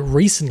feels as though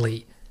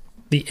recently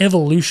the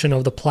evolution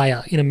of the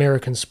player in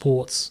American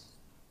sports,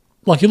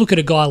 like you look at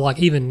a guy like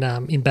even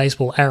in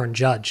baseball, Aaron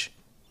Judge.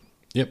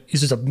 Yep. He's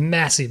just a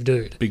massive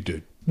dude. Big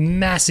dude.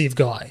 Massive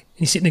guy. And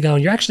you're sitting there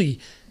going, you're actually...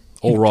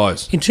 All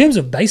rise. In terms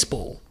of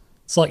baseball,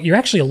 it's like you're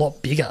actually a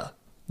lot bigger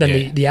than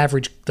Yeah. the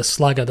average, the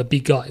slugger, the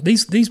big guy.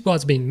 These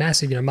guys have been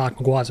massive. You know, Mark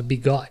McGuire's a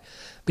big guy.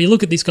 But you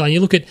look at this guy and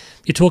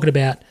you're talking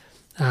about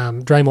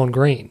Draymond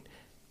Green.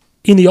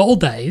 In the old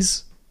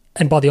days,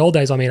 and by the old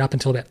days I mean up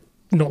until about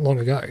not long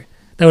ago,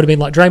 they would have been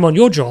like, Draymond,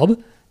 your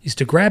job is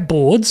to grab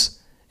boards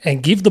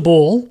and give the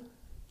ball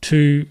to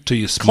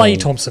your Klay small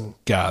Thompson.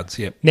 guards,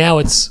 yep. Now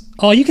it's,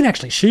 you can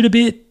actually shoot a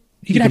bit.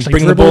 You can actually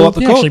bring the dribble. ball up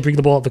the you court. actually bring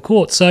the ball up the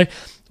court. So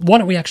why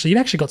don't you've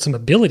actually got some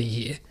ability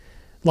here.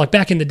 Like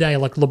back in the day,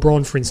 like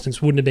LeBron, for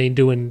instance, wouldn't have been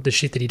doing the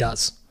shit that he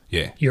does.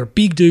 Yeah. You're a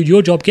big dude.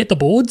 Your job, get the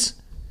boards.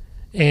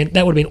 And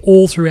that would have been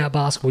all throughout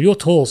basketball. You're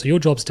tall, so your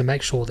job's to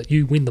make sure that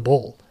you win the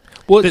ball.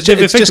 Well, They've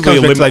it just comes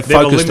back to they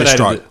focus their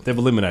stroke. They've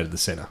eliminated the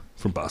centre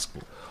from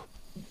basketball.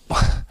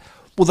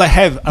 Well, they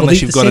have,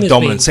 unless you've got a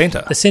dominant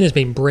centre. The centre's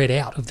been bred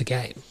out of the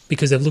game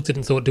because they've looked at it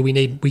and thought,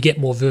 we get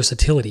more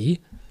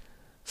versatility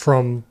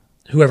from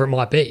whoever it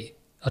might be,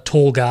 a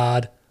tall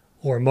guard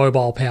or a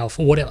mobile power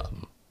forward, whatever.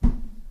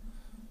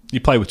 You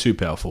play with two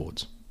power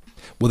forwards.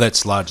 Well,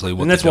 that's largely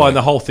what And that's they're why doing.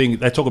 the whole thing,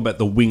 they talk about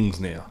the wings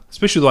now,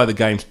 especially the way the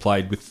game's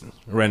played with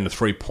around the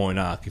 3-point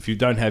arc. If you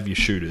don't have your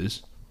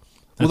shooters...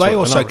 Well, they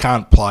also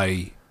can't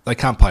play... They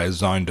can't play a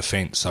zone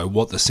defence, so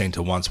what the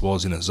centre once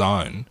was in a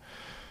zone,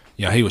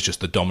 you know, he was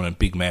just the dominant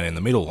big man in the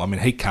middle. I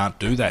mean, he can't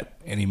do that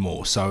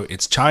anymore, so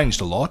it's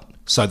changed a lot.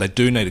 So they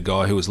do need a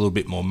guy who is a little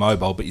bit more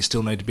mobile, but you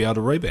still need to be able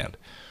to rebound.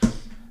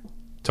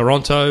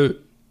 Toronto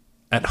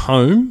at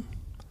home,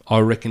 I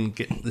reckon,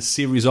 get the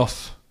series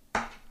off.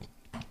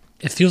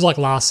 It feels like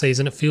last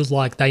season. It feels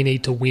like they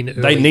need to win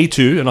early. They need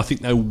to, and I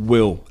think they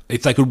will.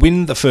 If they could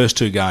win the first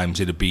 2 games,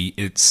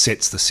 it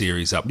sets the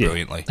series up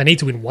brilliantly. They need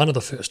to win one of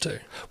the first 2.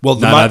 Well,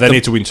 They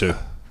need to win 2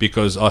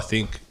 because I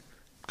think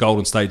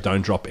Golden State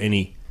don't drop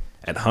any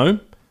at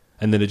home,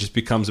 and then it just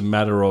becomes a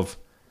matter of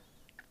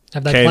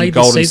Have they played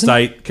this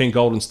season? Can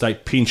Golden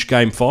State pinch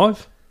Game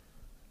 5?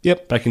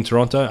 Yep, back in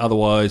Toronto.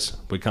 Otherwise,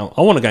 we can't.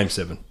 I want a Game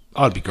 7.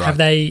 I'd be great. Have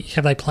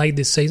they played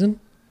this season?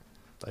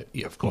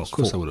 Yeah, of course. Of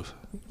course they would have.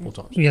 4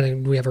 times. Yeah, do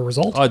we have a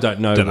result? I don't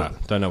know. Don't know.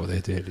 Don't know what the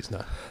head-to-head is.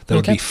 No. That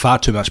would be far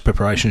too much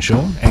preparation,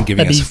 Sean, and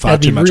giving us far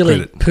that'd too be much really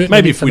credit. pertinent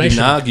Maybe if we didn't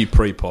information. argue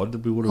pre-pod,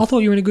 we would I have. thought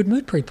you were in a good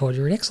mood pre-pod.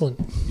 You were excellent.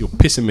 You're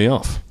pissing me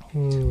off.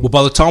 Well,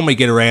 by the time we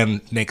get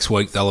around next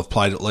week, they'll have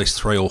played at least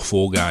 3 or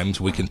 4 games.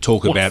 We can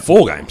talk What, about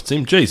 4 games,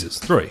 Tim? Jesus,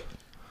 3.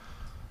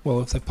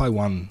 Well, if they play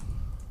one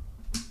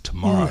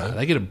tomorrow, No,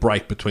 they get a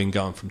break between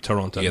going from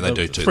Toronto. yeah, they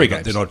do too. 3 They're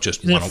games. They're not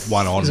just Is it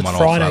one on, is it one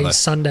Friday, off. Are they?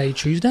 Sunday,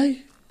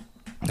 Tuesday?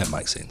 That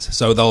makes sense.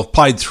 So they'll have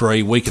played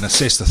 3. We can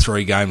assess the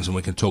 3 games, and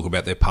we can talk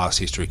about their past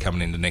history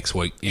coming into next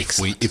week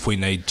if we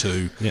need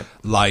to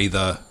lay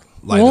the.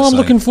 Well, I'm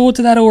looking forward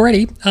to that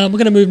already. We're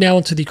going to move now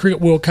on to the Cricket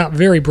World Cup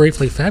very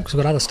briefly, Fab, because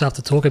we've got other stuff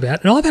to talk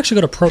about. And I've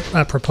actually got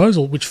a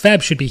proposal, which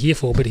Fab should be here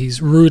for, but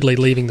he's rudely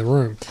leaving the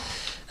room,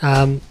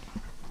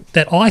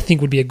 that I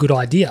think would be a good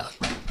idea.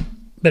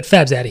 But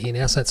Fab's out of here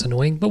now, so that's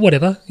annoying. But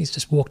whatever, he's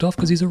just walked off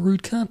because he's a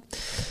rude cunt.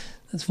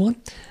 That's fine.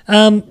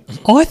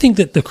 I think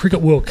that the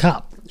Cricket World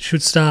Cup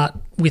should start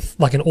with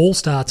like an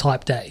all-star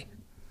type day.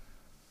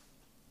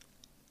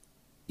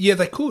 Yeah,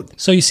 they could.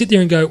 So you sit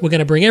there and go, we're going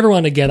to bring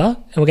everyone together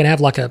and we're going to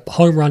have like a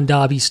home run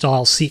derby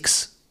style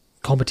 6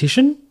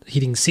 competition,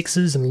 hitting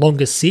 6s and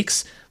longest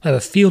 6. We'll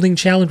have a fielding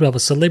challenge. We'll have a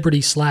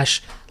celebrity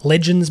 /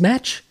 legends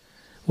match.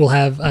 We'll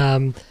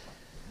have,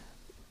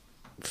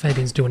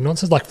 Fabian's doing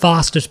nonsense, like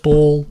fastest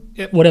ball,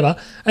 whatever.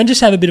 And just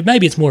have a bit of,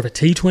 maybe it's more of a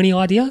T20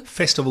 idea.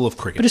 Festival of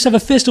cricket. But just have a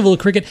festival of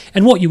cricket.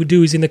 And what you would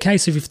do is in the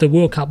case of if the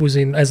World Cup was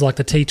in, as like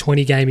the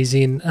T20 game is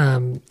in,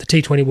 the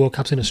T20 World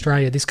Cup's in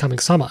Australia this coming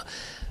summer,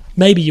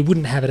 maybe you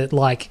wouldn't have it at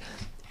like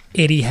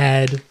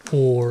Etihad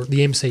or the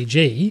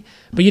MCG,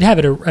 but you'd have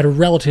it at a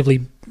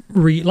relatively,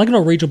 like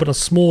not regional, but a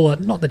smaller,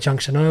 not the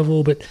Junction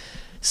Oval, but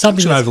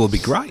something. Junction Oval would be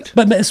great.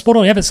 But spot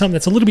on, have it something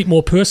that's a little bit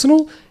more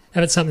personal,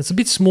 have it something that's a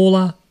bit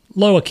smaller,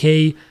 lower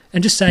key,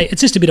 and just say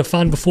it's just a bit of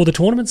fun before the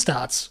tournament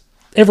starts.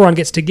 Everyone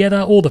gets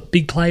together, all the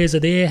big players are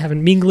there,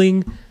 having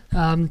mingling,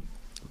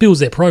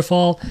 builds their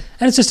profile,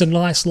 and it's just a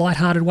nice,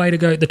 lighthearted way to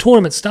go. The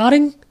tournament's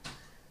starting,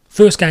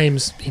 first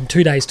game's in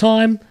 2 days'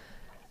 time,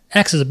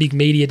 acts as a big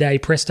media day,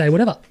 press day,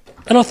 whatever.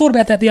 And I thought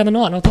about that the other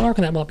night, and I thought, I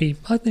reckon that might be,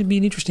 I think it'd be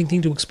an interesting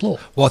thing to explore.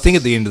 Well, I think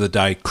at the end of the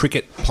day,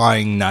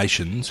 cricket-playing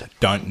nations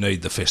don't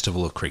need the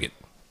festival of cricket.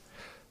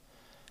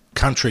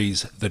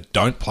 Countries that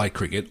don't play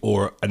cricket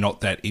or are not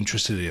that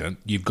interested in it,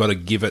 you've got to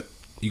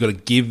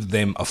give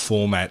them a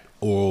format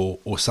or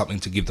something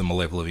to give them a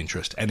level of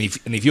interest. And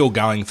if you're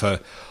going for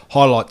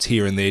highlights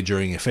here and there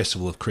during a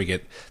festival of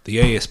cricket, the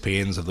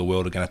ESPNs of the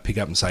world are going to pick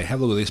up and say,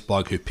 have a look at this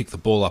bloke who picked the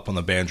ball up on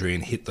the boundary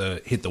and hit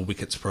the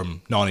wickets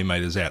from 90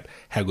 metres out.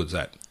 How good's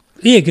that?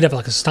 Yeah, you could have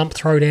like a stump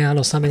throwdown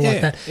or something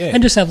like that,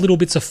 and just have little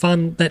bits of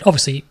fun that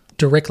obviously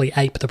directly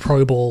ape the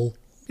Pro Ball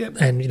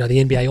and the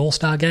NBA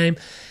All-Star Game.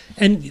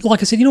 And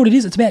like I said, you know what it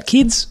is? It's about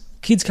kids.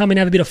 Kids come and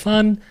have a bit of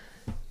fun.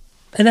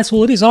 And that's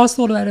all it is. I always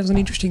thought of that as an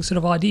interesting sort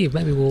of idea.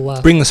 Maybe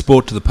we'll bring the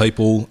sport to the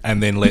people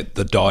and then let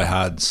the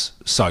diehards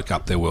soak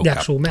up their World Cup. The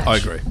actual match. I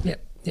agree.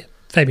 Yep.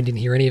 Fabian didn't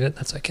hear any of it.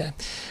 That's okay.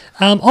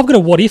 I've got a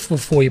what if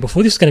for you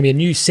before. This is going to be a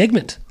new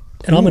segment.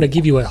 And I'm going to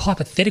give you a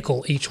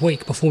hypothetical each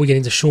week before we get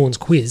into Sean's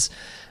quiz.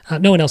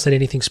 No one else had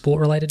anything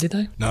sport-related, did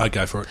they? No,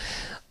 go for it.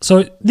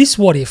 So this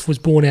what if was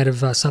born out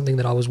of something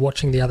that I was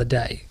watching the other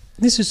day.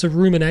 This is a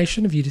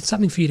rumination of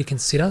something for you to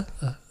consider,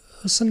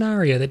 a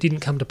scenario that didn't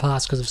come to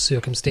pass because of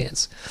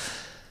circumstance.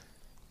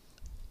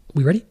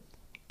 We ready?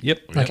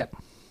 Yep. Okay.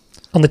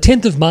 On the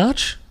 10th of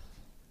March,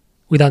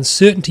 with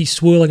uncertainty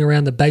swirling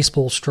around the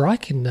baseball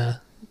strike in the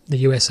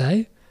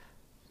USA,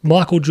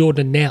 Michael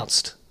Jordan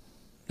announced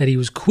that he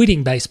was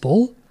quitting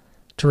baseball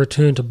to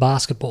return to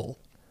basketball.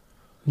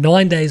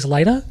 9 days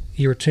later,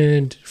 he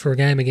returned for a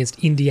game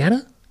against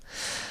Indiana.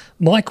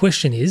 My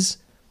question is,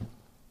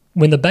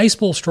 when the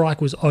baseball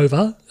strike was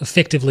over,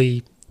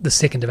 effectively the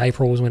 2nd of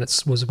April was when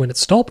it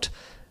stopped.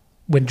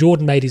 When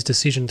Jordan made his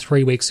decision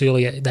 3 weeks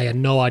earlier, they had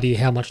no idea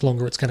how much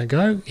longer it's going to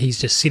go. He's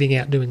just sitting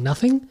out doing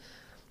nothing.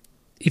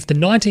 If the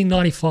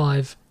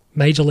 1995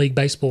 Major League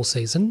Baseball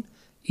season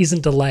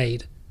isn't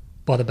delayed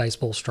by the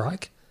baseball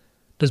strike,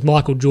 does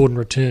Michael Jordan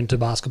return to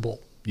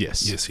basketball?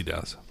 Yes. Yes, he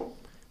does.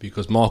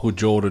 because Michael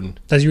Jordan...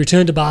 Does he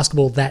return to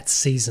basketball that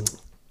season?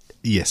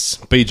 Yes.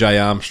 B.J.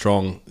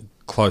 Armstrong,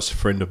 close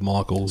friend of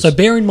Michael's. So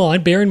bear in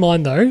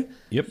mind though,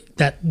 Yep.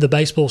 that the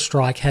baseball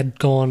strike had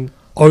gone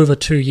over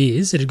 2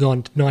 years. It had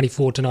gone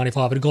 94 to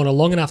 95. It had gone a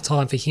long enough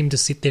time for him to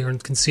sit there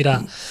and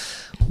consider,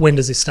 when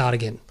does this start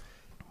again?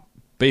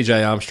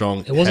 B.J.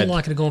 Armstrong... It wasn't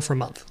like it had gone for a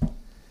month.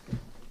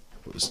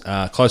 Was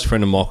a close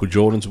friend of Michael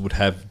Jordan's, would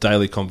have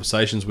daily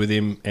conversations with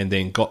him, and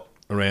then got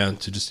around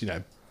to just,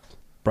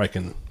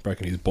 breaking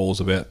his balls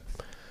about,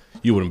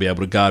 you wouldn't be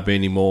able to guard me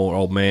anymore,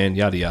 old man,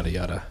 yada, yada,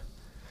 yada.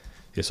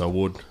 Yes, I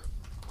would.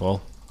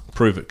 Well,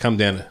 prove it. Come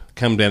down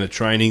to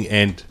training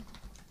and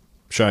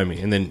show me.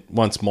 And then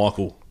once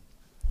Michael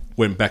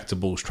went back to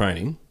Bulls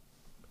training,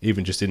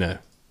 even just in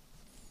a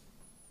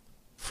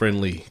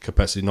friendly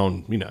capacity,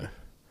 the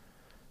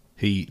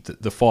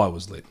fire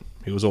was lit.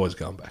 He was always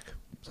going back.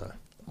 So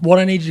what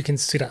I need you to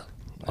consider,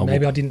 and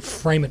maybe I didn't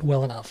frame it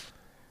well enough,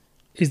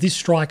 is this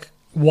strike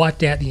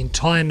wiped out the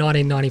entire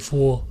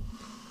 1994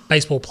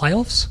 baseball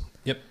playoffs.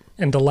 Yep.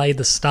 And delayed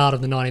the start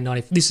of the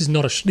 1990. This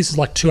is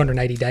like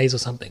 280 days or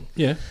something.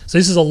 Yeah. So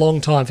this is a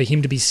long time for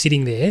him to be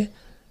sitting there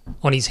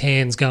on his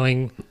hands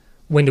going,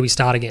 when do we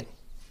start again?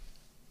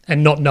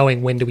 And not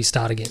knowing when do we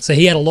start again. So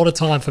he had a lot of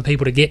time for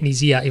people to get in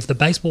his ear. If the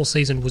baseball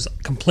season was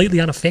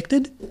completely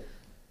unaffected...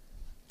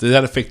 Did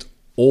that affect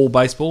all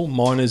baseball,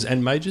 minors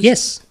and majors?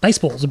 Yes,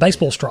 baseball. It's a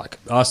baseball strike.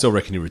 I still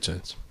reckon he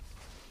returns.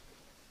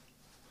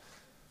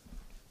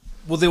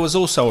 Well, there was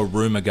also a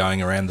rumour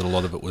going around that a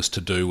lot of it was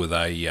to do with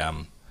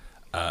a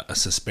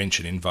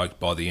suspension invoked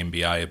by the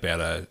NBA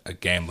about a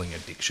gambling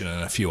addiction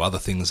and a few other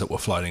things that were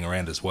floating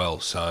around as well.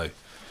 So,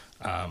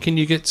 can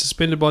you get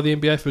suspended by the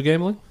NBA for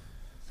gambling?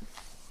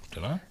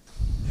 Don't know.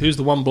 Who's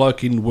the one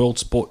bloke in world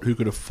sport who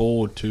could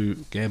afford to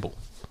gamble?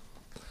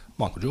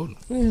 Michael Jordan.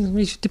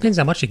 It depends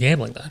how much you're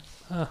gambling, though.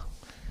 But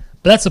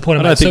that's the point.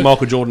 I don't think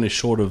Michael Jordan is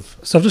short of...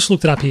 So I've just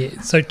looked it up here.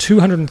 So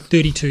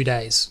 232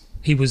 days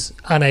he was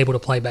unable to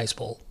play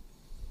baseball,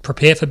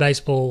 prepare for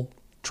baseball,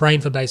 train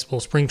for baseball,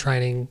 spring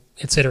training,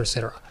 etc.,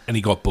 etc. And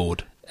he got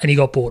bored.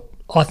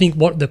 I think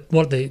what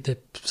the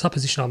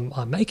supposition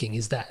I'm making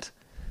is that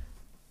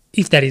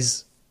if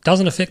that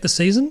doesn't affect the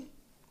season,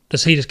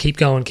 does he just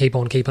keep on?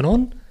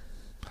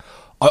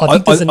 I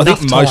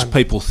think most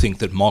people think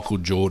that Michael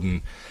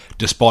Jordan,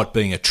 despite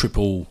being a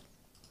triple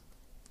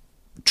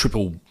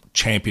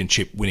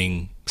championship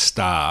winning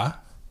star,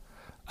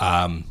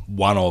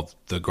 one of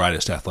the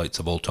greatest athletes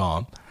of all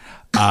time,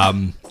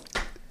 I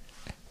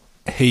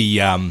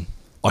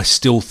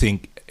still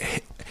think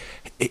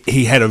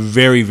he had a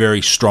very,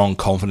 very strong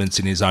confidence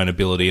in his own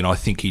ability, and I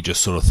think he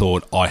just sort of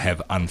thought, I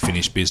have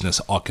unfinished business,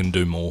 I can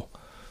do more.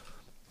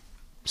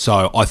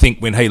 So I think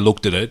when he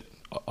looked at it,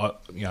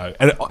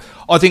 and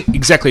I think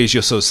exactly as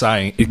you're sort of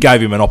saying, it gave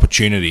him an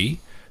opportunity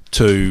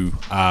to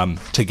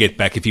get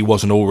back if he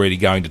wasn't already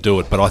going to do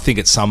it. But I think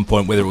at some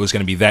point, whether it was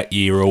going to be that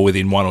year or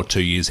within 1 or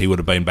 2 years, he would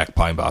have been back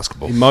playing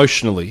basketball.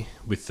 Emotionally,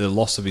 with the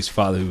loss of his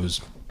father who was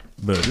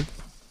murdered,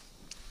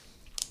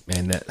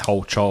 and that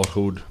whole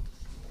childhood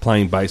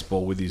playing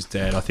baseball with his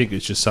dad, I think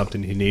it's just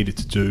something he needed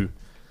to do.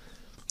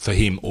 For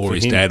him or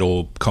his dad,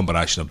 or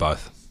combination of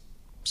both.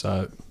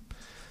 So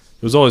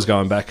it was always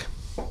going back.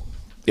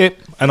 Yep.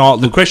 And a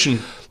better question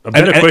would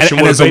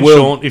have been,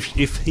 Sean,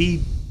 if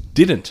he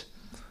didn't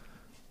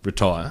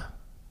retire,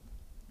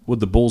 would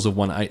the Bulls have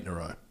won 8 in a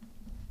row?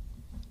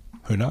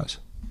 Who knows?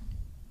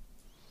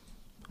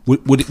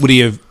 Would he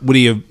have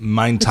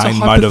maintained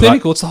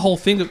motivation? It's the whole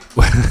thing.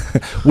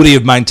 Would he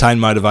have maintained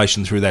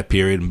motivation through that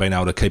period and been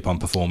able to keep on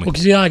performing? Well,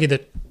 because you argue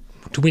that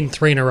to win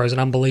 3 in a row is an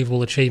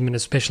unbelievable achievement,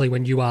 especially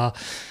when you are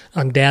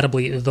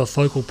undoubtedly the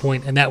focal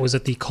point, and that was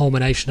at the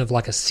culmination of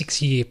like a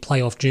 6-year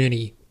playoff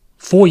journey,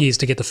 4 years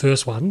to get the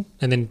first one,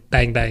 and then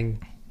bang,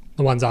 bang,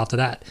 the ones after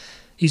that.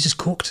 He's just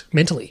cooked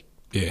mentally.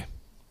 Yeah.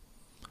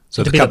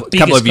 So the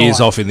couple of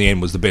years off in the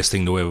end was the best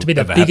thing to ever happen. To be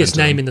the biggest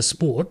name in the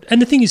sport.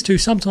 And the thing is too,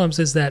 sometimes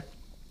there's that,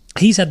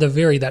 he's had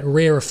that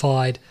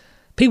rarefied,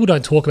 people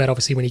don't talk about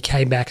obviously when he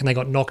came back and they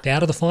got knocked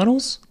out of the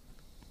finals.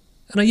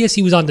 And yes,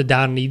 he was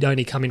underdone and he'd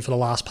only come in for the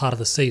last part of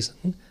the season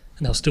and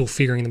they were still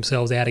figuring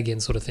themselves out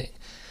again sort of thing.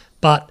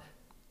 But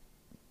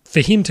for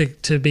him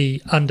to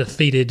be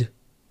undefeated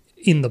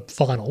in the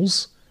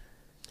finals...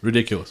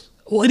 Ridiculous.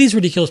 Well, it is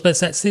ridiculous, but it's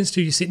that sense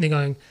to you sitting there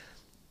going,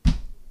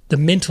 the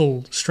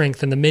mental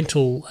strength and the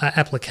mental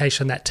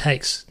application that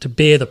takes to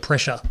bear the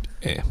pressure.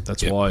 Yeah,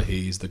 that's why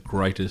he's the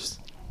greatest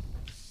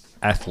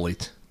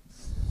athlete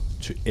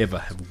to ever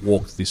have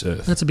walked this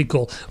earth. That's a big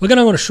call. We're going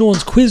to go to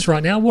Sean's quiz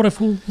right now. What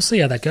if we'll see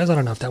how that goes? I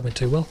don't know if that went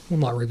too well. We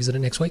might revisit it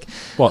next week.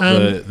 What,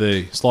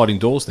 the sliding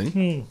doors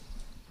thing?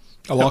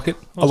 I like it.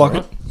 I like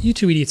it. You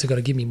two idiots have got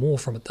to give me more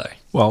from it, though.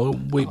 Well,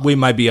 we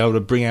may be able to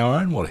bring our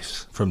own what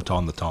ifs from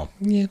time to time.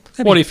 Yeah.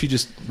 What if you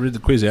just read the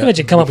quiz out? How about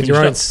you come up with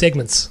your own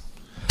segments?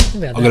 I'm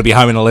going to be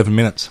home in 11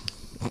 minutes.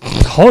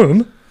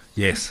 Home?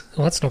 Yes.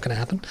 Well, that's not going to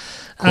happen.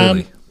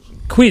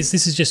 Quiz.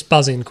 This is just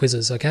buzz-in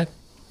quizzes, okay?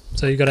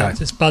 So you've got to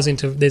just buzz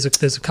into... There's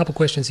a couple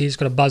questions here. You've just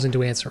got to buzz in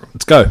to answer them.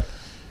 Let's go.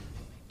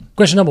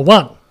 Question number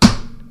 1.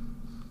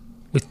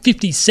 With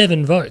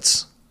 57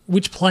 votes,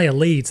 Which player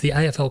leads the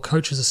AFL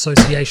Coaches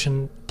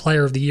Association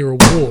Player of the Year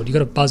award? You got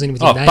to buzz in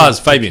with your name.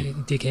 Buzz,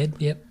 Fabian. Dickhead,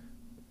 yep.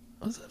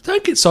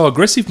 Don't get so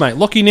aggressive, mate.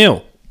 Lockie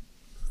Neal.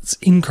 It's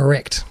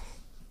incorrect.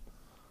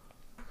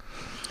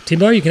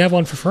 Timbo, you can have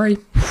one for free.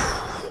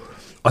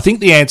 I think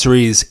the answer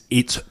is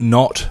it's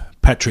not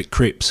Patrick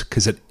Cripps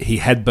because he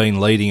had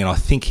been leading and I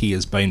think he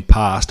has been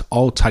passed.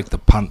 I'll take the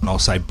punt and I'll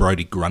say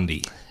Brodie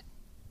Grundy.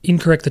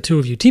 Incorrect, the two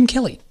of you. Tim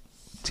Kelly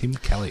Tim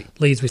Kelly.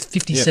 leads with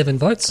 57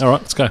 votes. All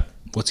right, let's go.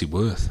 What's he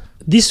worth?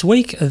 This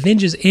week,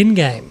 Avengers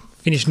Endgame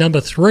finished number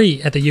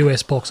 3 at the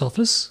US box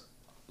office.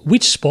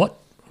 Which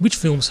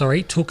film,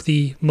 took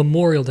the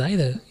Memorial Day,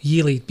 the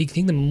yearly big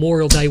thing, the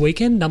Memorial Day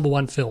weekend, number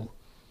 1 film?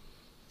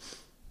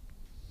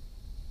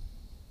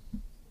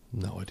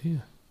 No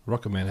idea.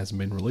 Rocket Man hasn't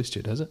been released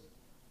yet, has it?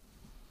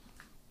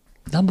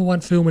 Number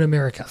 1 film in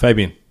America.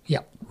 Fabian.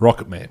 Yep.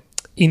 Rocket Man.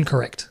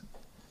 Incorrect.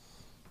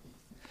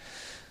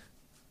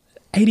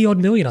 80-odd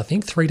million, I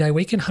think, 3-day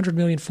weekend, 100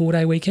 million,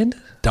 4-day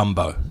weekend.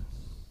 Dumbo.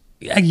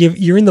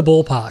 You're in the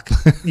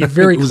ballpark. You're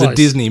very close. It was a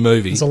Disney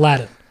movie. It's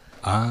Aladdin.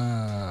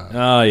 Ah.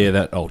 Oh, yeah,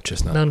 that old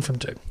chestnut. None from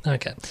 2.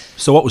 Okay.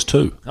 So what was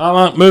 2?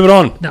 Moving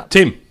on. No.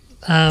 Tim.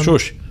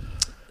 Shush.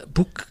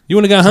 Book. You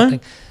want to go something.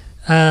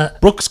 home?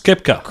 Brooks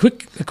Koepka.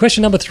 Quick.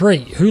 Question number 3.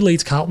 Who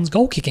leads Carlton's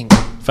goal kicking?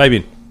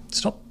 Fabian.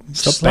 Stop banging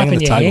slapping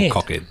the your table, hand.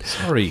 cockhead.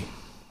 Sorry.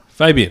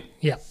 Fabian.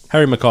 Yeah.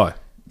 Harry Mackay.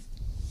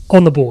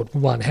 On the board,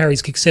 1.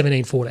 Harry's kicked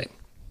 17-14.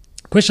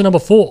 Question number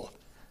 4.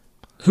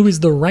 Who is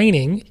the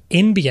reigning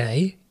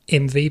NBA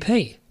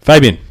MVP?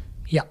 Fabian.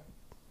 Yeah.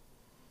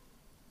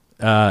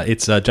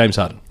 It's James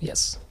Harden.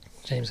 Yes.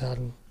 James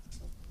Harden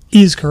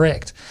is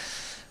correct.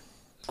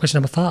 Question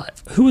number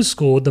 5. Who has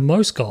scored the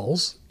most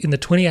goals in the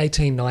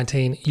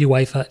 2018-19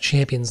 UEFA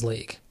Champions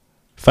League?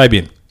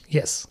 Fabian.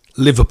 Yes.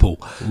 Liverpool.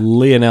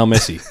 Lionel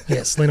Messi.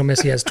 Yes. Lionel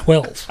Messi has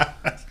 12.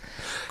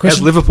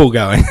 How's Liverpool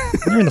going?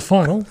 They're in the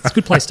final. It's a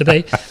good place to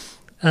be.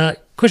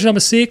 Question number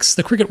 6.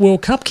 The Cricket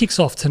World Cup kicks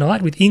off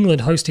tonight with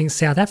England hosting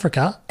South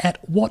Africa at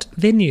what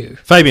venue?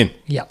 Fabian.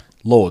 Yep.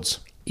 Lords.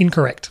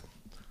 Incorrect.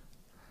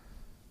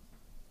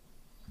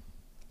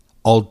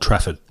 Old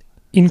Trafford.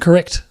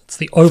 Incorrect. It's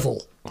the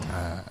Oval.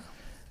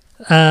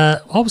 I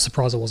was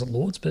surprised it wasn't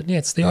Lords, but yeah,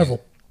 it's the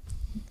Oval.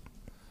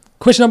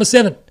 Question number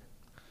 7.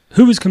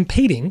 Who is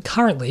competing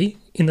currently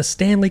in the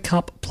Stanley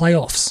Cup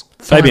playoffs?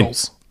 Fabian.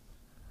 Finals?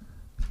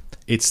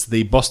 It's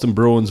the Boston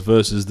Bruins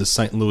versus the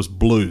St. Louis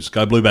Blues.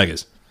 Go Blue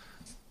Baggers.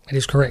 It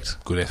is correct.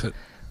 Good effort.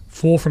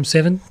 4 from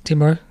 7.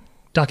 Timo.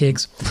 Duck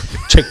eggs.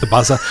 Check the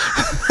buzzer.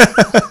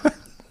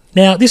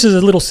 Now, this is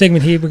a little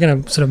segment here. We're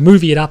going to sort of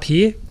movie it up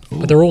here,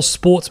 but they're all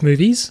sports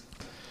movies.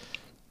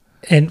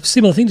 And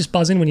similar thing, just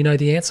buzz in when you know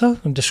the answer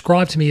and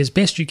describe to me as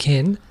best you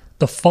can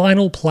the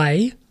final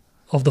play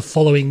of the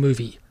following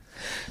movie.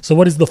 So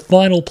what is the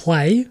final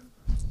play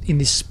in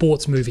this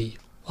sports movie?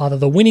 Either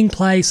the winning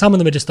play, some of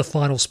them are just the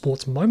final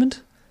sports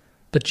moment,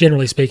 but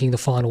generally speaking, the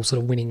final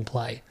sort of winning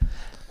play.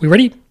 We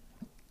ready?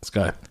 Let's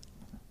go.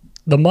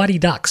 The Mighty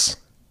Ducks.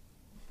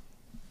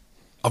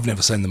 I've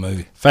never seen the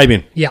movie.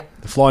 Fabian. Yeah.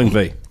 The Flying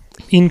V.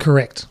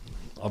 Incorrect.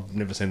 I've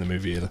never seen the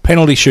movie either.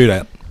 Penalty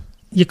shootout.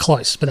 You're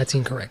close, but that's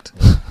incorrect.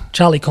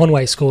 Charlie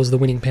Conway scores the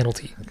winning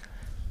penalty.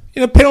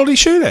 In a penalty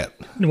shootout.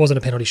 It wasn't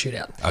a penalty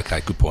shootout.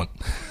 Okay, good point.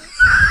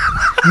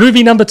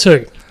 Movie number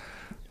 2.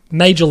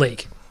 Major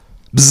League.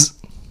 Bzz.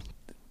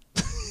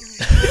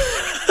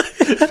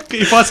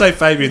 If I say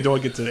Fabian, do I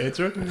get to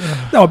answer it?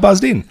 No, I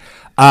buzzed in.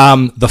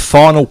 The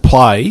final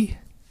play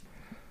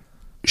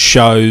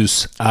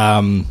shows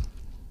Wow,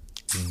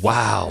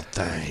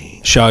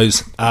 dang.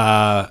 shows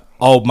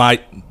old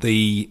mate,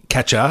 the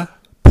catcher,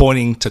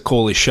 pointing to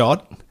call his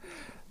shot.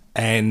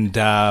 And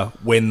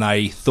when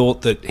they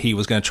thought that he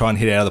was going to try and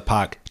hit it out of the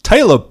park,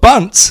 Taylor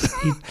bunts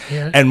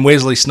Yeah. and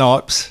Wesley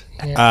Snipes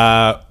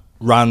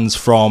runs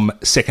from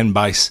second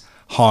base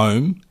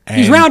home. And,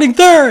 He's rounding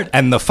third.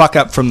 And the fuck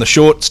up from the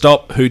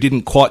shortstop who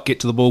didn't quite get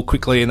to the ball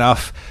quickly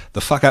enough.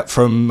 The fuck up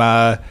from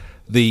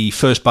the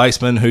first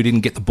baseman who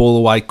didn't get the ball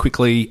away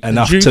quickly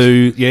enough Duke.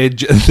 to... Yeah,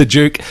 the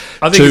Duke.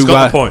 I think he's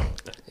got the point.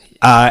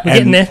 We're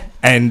getting there.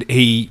 And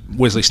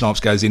Wesley Snipes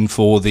goes in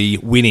for the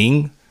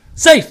winning...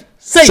 Safe.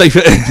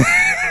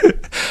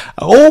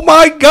 Oh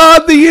my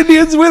God, the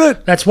Indians with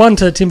it. That's one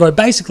to Timbo.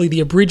 Basically, the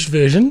abridged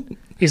version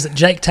is that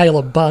Jake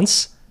Taylor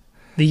bunts.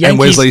 The Yankees, And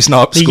Wesley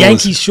Snipes The scores.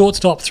 Yankees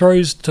shortstop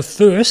throws to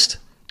first.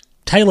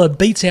 Taylor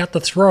beats out the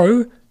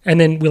throw, and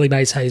then Willie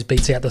Mays Hayes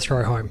beats out the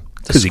throw home. to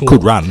Because he score.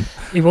 could run.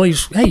 Well,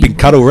 hey, Big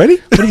cut already?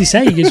 what did he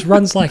say? He just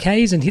runs like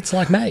Hayes and hits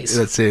like Mays.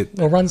 That's it.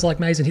 Or runs like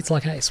Mays and hits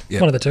like Hayes.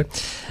 Yep. One of the two.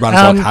 Runs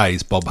like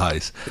Hayes, Bob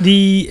Hayes.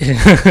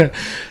 The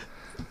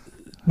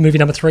movie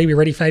number 3, we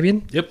ready,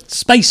 Fabian? Yep.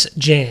 Space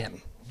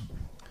Jam.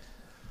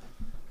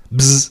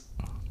 Bzz.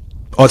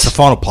 Oh, it's the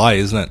final play,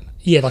 isn't it?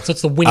 Yeah, like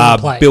that's the winning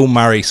play. Bill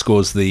Murray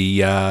scores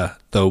the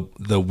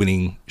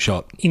winning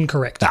shot.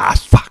 Incorrect. Ah,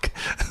 fuck.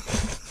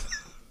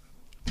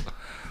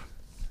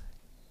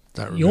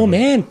 Your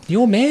man.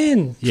 Yeah,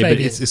 Fabian.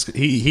 but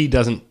he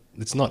doesn't.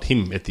 It's not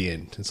him at the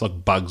end. It's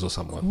like Bugs or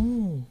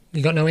someone.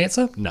 You got no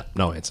answer?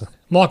 No answer.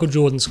 Michael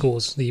Jordan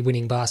scores the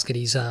winning basket.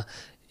 He's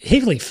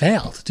heavily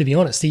fouled, to be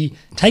honest. He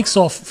takes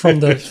off from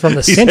the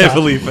He's centre.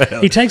 heavily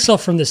fouled. He takes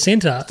off from the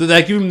centre. Did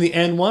they give him the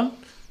and one?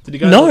 Did he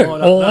go? No, to the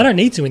line up? well, I don't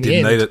need to in the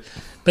Didn't end. need it.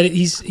 But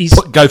he's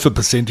Go for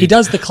percentage. he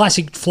does the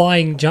classic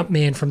flying jump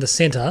man from the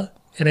centre,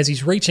 and as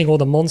he's reaching, all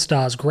the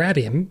Monstars grab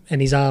him,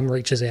 and his arm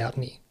reaches out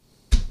and he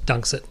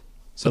dunks it.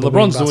 So for the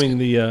LeBron's winning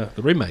doing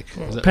the remake.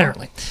 Is that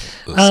apparently.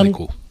 The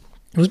sequel.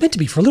 It was meant to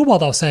be, for a little while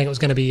they were saying it was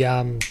going to be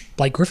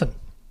Blake Griffin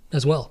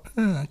as well.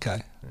 Oh,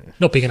 okay.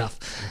 Not big enough.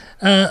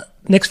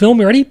 Next film,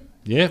 we ready?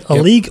 Yeah. A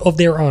League of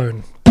Their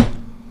Own.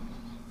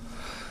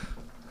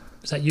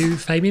 Is that you,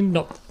 Fabian?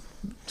 Not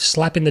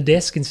slapping the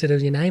desk instead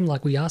of your name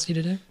like we asked you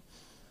to do?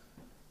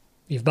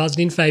 You've buzzed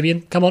in,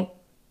 Fabian. Come on.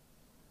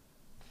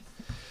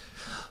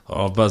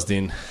 Oh, I've buzzed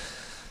in.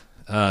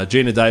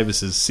 Gina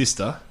Davis's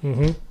sister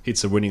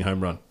hits a winning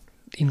home run.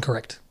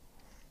 Incorrect.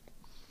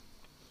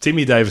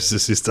 Timmy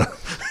Davis's sister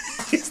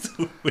hits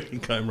the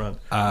winning home run.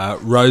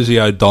 Rosie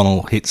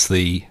O'Donnell hits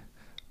the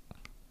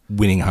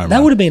winning home That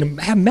run. would have been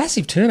a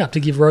massive turn up to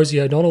give Rosie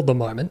O'Donnell the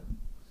moment.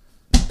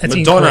 That's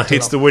Madonna incorrect,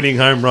 hits the Rob. winning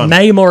home run.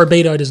 May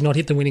Morabito does not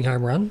hit the winning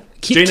home run.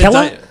 Kit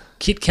Gina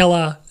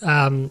Keller,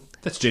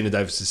 That's Gina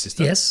Davis's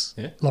sister. yes,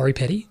 Yeah. Laurie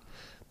Petty.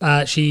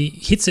 She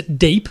hits it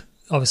deep,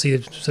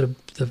 obviously sort of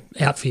the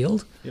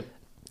outfield. Yep.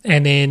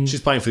 And then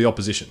She's playing for the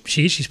opposition.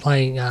 she's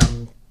playing...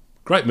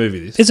 Great movie,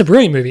 this. it's a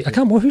brilliant movie. I can't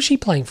remember who's she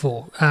playing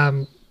for.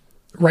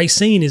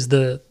 Racine is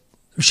the...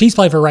 She's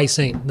playing for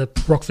Racine, the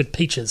Rockford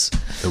Peaches.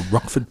 The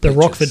Rockford The Peaches.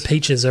 Rockford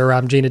Peaches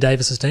are Gina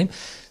Davis's team.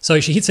 So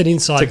she hits it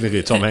inside.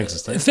 Technically Tom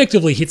Hanks' team.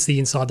 Effectively hits the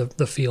inside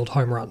the field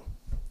home run.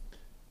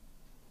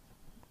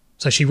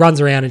 So she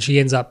runs around and she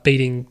ends up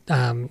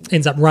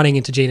running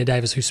into Gina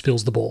Davis, who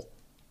spills the ball.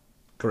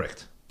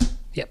 Correct.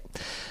 Yep.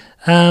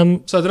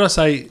 So did I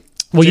say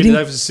Well, you Gina didn't-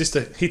 Davis's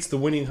sister hits the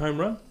winning home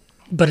run?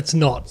 But it's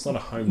not. It's not a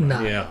home run.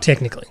 No, Yeah.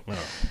 technically.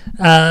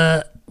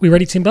 Wow. We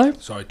ready, Timbo?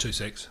 Sorry, 2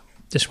 secs.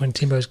 Just when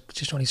Timbo's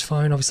just on his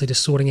phone, obviously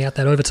just sorting out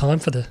that overtime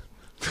for the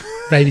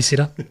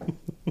babysitter.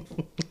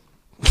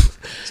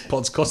 This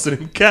pod's costing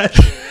him cash.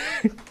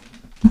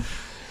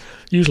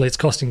 Usually it's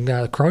costing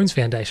Crohn's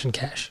Foundation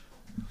cash.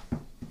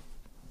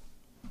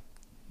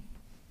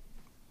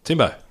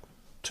 Timbo.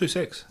 2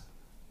 secs.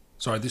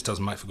 Sorry, this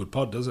doesn't make for good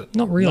pod, does it?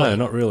 Not really. No,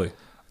 not really.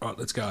 Right,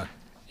 let's go.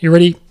 You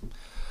ready?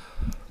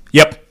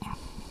 Yep.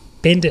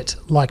 Bend it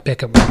like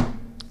Beckham.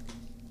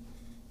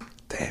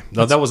 Damn.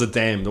 No, that was a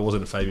damn. That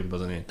wasn't a Fabian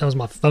buzzing in. That was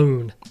my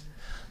phone.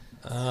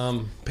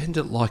 Bend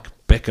it like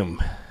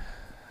Beckham.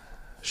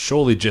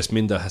 Surely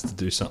Jasminda has to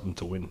do something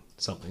to win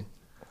something.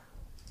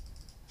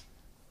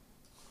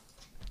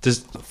 Does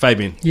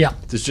Fabian? Yeah,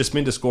 Does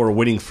Jasminda score a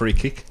winning free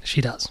kick?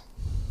 she does.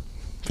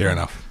 Fair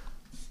enough.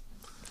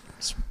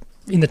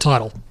 In the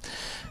title.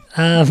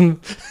 Does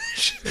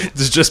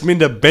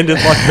Jasminda bend it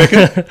like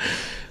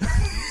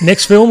Beckham?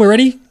 Next film, we're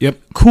ready? Yep.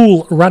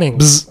 Cool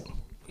Runnings.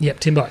 Yep,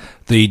 Timbo.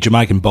 The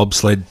Jamaican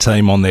bobsled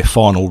team on their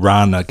final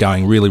run are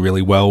going really,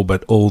 really well,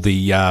 but all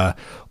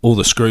the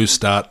screws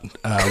start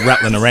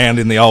rattling around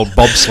in the old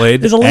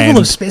bobsled. There's a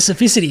level of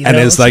specificity. And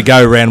though. as they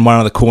go around one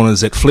of the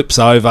corners, it flips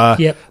over.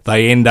 Yep.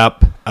 They end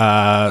up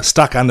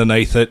stuck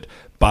underneath it.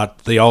 But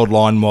the old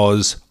line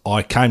was,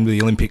 I came to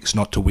the Olympics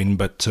not to win,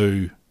 but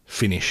to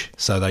finish.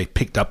 So they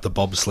picked up the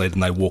bobsled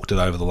and they walked it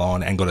over the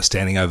line and got a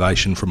standing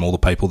ovation from all the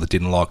people that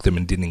didn't like them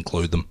and didn't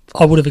include them.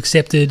 I would have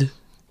accepted...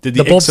 Did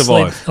the egg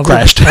bobsled. survive?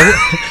 Crashed.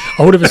 I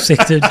would have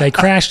accepted they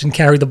crashed and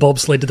carried the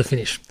bobsled to the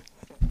finish.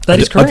 That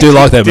is correct. I do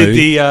like that Did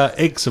movie. the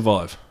egg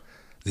survive?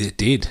 It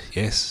did,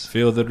 yes.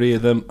 Feel the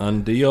rhythm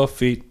under your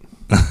feet.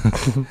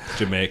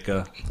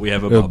 Jamaica, we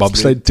have a A bobsled.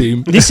 bobsled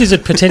team. This is a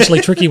potentially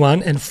tricky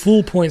one, and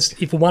full points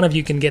if one of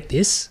you can get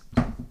this.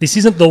 This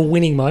isn't the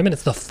winning moment,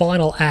 it's the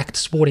final act,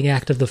 sporting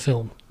act of the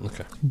film.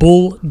 Okay,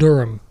 Bull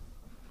Durham.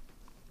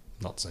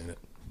 not seen it.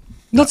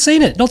 Not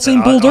seen it. Not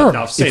seen Bull Durham.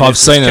 If I've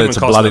seen it, it's a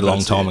bloody long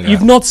time ago.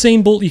 You've not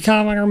seen Bull... You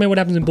can't remember what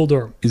happens in Bull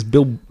Durham. Is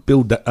Bill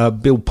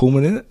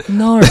Pullman in it?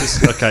 No.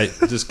 Okay,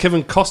 does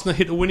Kevin Costner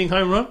hit a winning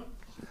home run?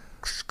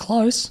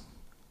 Close.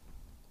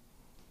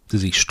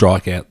 Does he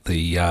strike out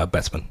the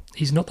batsman?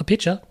 He's not the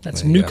pitcher.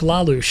 That's There you Nuke go.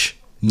 Lalouche.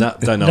 No,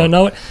 don't know. Don't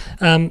know it.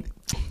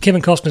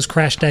 Kevin Costner's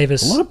Crash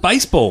Davis... A lot of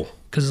baseball.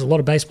 Because there's a lot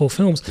of baseball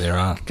films. There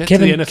are. Get to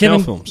the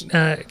NFL films.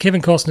 Kevin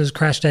Costner's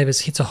Crash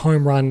Davis hits a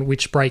home run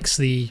which breaks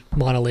the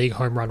minor league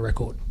home run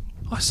record.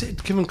 I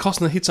said Kevin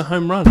Costner hits a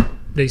home run.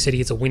 But he said he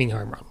hits a winning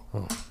home run.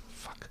 Oh,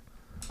 fuck.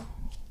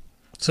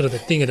 Sort of the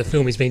thing of the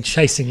film, he's been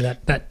chasing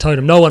that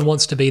totem. No one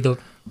wants to be the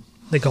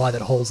guy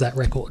that holds that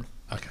record.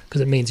 Okay.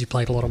 Because it means you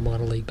played a lot of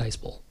minor league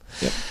baseball.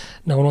 Yep.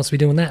 No one wants to be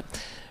doing that.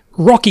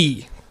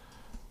 Rocky.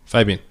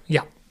 Fabian.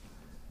 Yeah.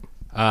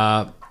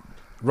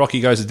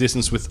 Rocky goes the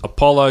distance with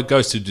Apollo,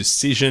 goes to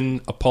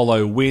decision.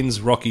 Apollo wins.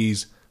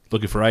 Rocky's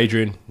looking for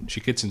Adrian. She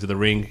gets into the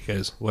ring. He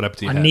goes, what happened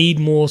to your I hat? need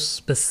more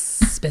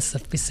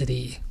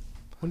specificity.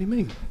 What do you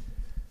mean?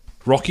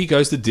 Rocky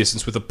goes the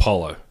distance with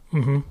Apollo.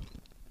 Mm-hmm.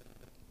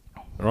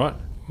 All right?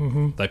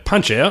 Mm-hmm. They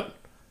punch out.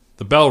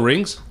 The bell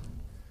rings.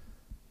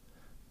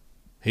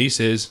 He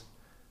says,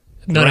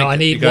 No, I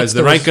need... He goes, what's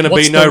there the ain't going to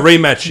what's be no the-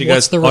 rematch. He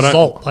What's goes, the I don't-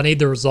 result? I need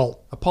the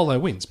result. Apollo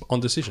wins on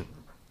decision.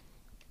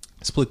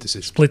 Split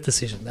decision. Split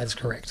decision. That's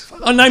correct.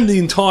 I named the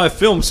entire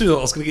film as soon as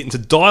I was going to get into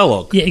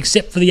dialogue. Yeah,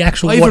 except for the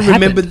actual I what even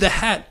happened. remembered the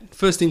hat.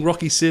 First thing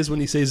Rocky says when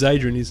he sees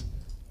Adrian is,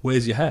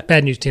 "Where's your hat?"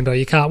 Bad news, Timbo.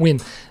 You can't win.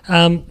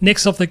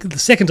 Next off, the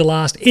second to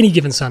last, any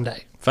given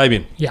Sunday.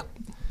 Fabian. Yeah.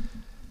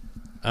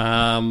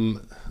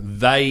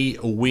 They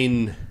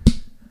win.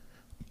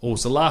 What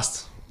was the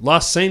last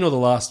scene or the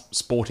last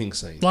sporting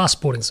scene? Last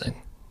sporting scene.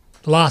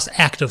 The last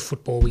act of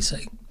football we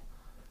see.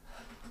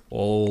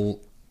 Well,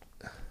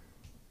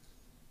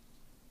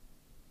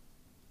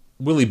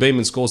 Willie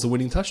Beeman scores the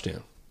winning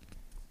touchdown.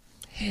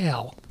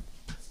 How?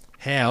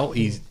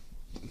 He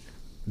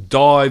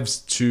dives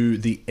to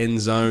the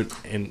end zone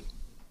and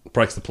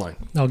breaks the plane.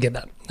 I'll get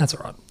that. That's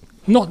all right.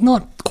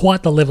 Not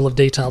quite the level of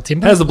detail,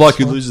 Timbo. How's the bloke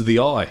who loses the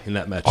eye in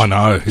that match? I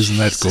know, isn't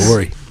that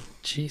gory?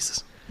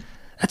 Jesus.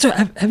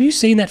 Have you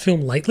seen that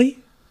film lately?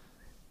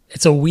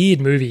 It's a weird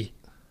movie.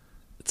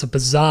 It's a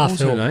bizarre What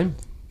was film. her name?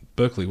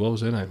 Berkeley. What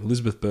was her name?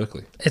 Elizabeth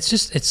Berkeley.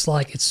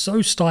 It's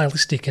so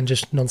stylistic and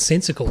just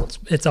nonsensical.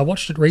 I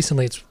watched it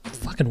recently. It's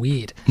fucking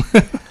weird.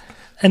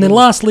 And then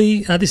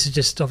lastly, this is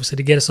just obviously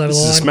to get us over This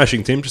the is a line.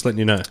 smashing, Tim. Just letting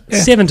you know.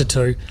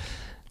 7-2.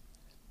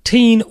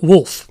 Teen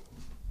Wolf.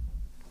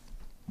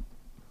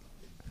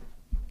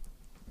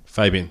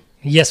 Fabian.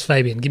 Yes,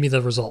 Fabian. Give me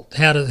the result.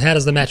 How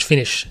does the match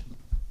finish?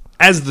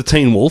 As the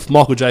Teen Wolf,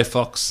 Michael J.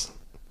 Fox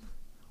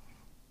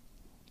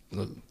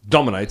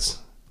dominates,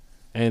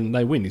 and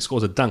they win. He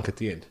scores a dunk at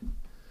the end.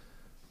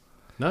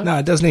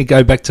 No, doesn't he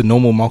go back to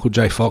normal Michael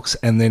J. Fox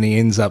and then he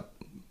ends up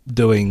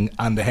doing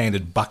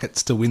underhanded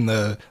buckets to win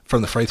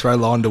from the free throw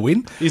line to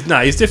win? He's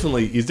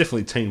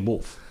definitely Teen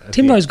Wolf.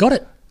 Timbo's got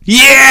it.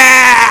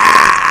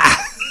 Yeah!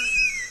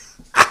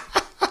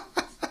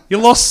 You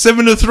lost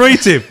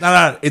 7-3, Tim.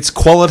 No, it's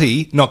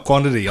quality, not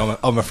quantity,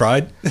 I'm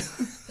afraid.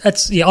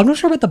 I'm not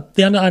sure about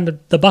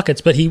the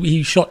buckets, but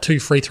he shot 2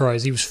 free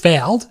throws. He was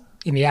fouled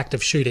in the act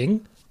of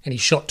shooting, and he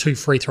shot 2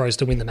 free throws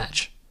to win the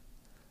match.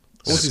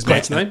 What's his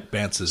mate's name?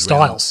 Bounces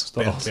Styles.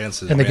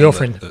 Bounces And the around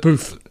girlfriend,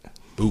 Boof.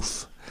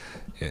 Boof.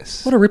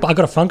 Yes. What a rip! I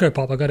got a Funko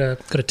Pop. I got a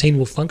Teen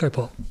Wolf Funko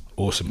Pop.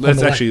 Awesome. That's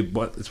the way. actually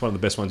it's one of the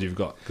best ones you've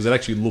got because it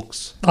actually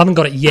looks. I haven't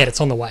got it yet. It's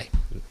on the way.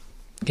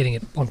 Getting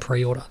it on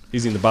pre-order.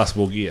 He's in the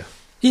basketball gear.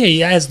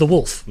 Yeah, as the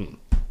Wolf.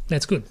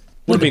 That's good.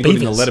 Would have Look been at good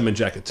in the Beavers. Letterman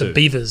jacket too. The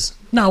Beavers.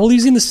 No, well,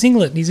 he's in the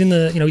singlet. He's in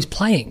the, he's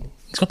playing.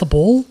 He's got the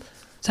ball.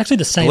 It's actually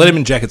the same.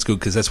 Letterman jacket's good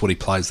because that's what he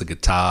plays the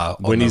guitar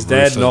on When the his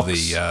dad roof knocks of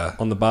the...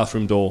 on the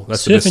bathroom door,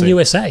 that's the best Surfing scene.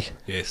 USA.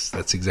 yes,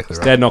 that's exactly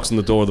right. Dad knocks on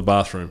the door of the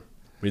bathroom.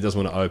 He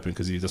doesn't want to open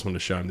because he just want to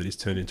show him that he's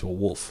turned into a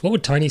wolf. What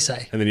would Tony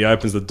say? And then he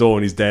opens the door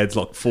and his dad's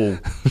like full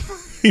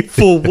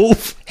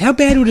wolf. How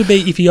bad would it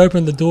be if he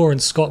opened the door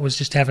and Scott was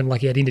just having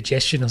he had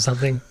indigestion or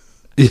something?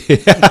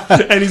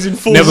 And he's in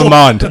full Never wolf.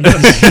 mind.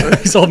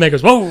 His old man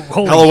goes, "Whoa,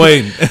 holy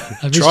Halloween.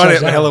 I missed Trying those out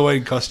the out.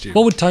 Halloween costume.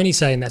 What would Tony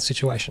say in that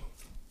situation?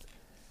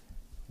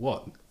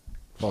 What?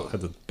 Well,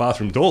 had the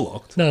bathroom door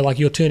locked. No,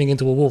 you're turning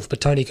into a wolf,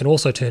 but Tony can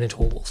also turn into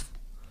a wolf.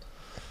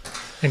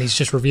 And he's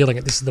just revealing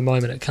it. This is the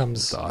moment it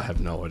comes. I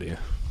have no idea.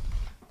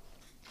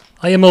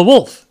 I am a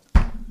wolf.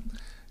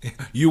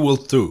 You will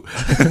too.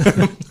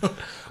 I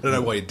don't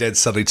know why your dad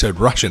suddenly turned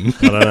Russian.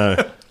 I don't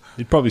know.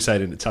 You'd probably say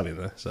it in Italian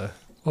though. So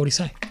What would he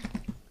say?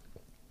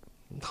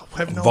 I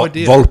have no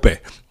idea. Volpe.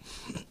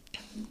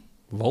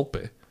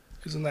 Volpe.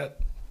 Isn't that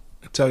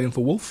Italian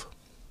for wolf?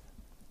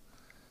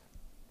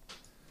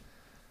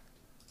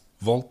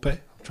 Volpe?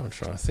 I'm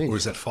trying to think. Or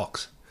is that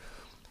fox?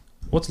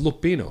 What's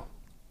Lupino?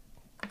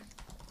 I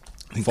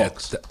think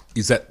Fox.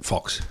 Is that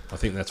fox? I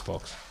think that's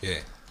Fox. Yeah.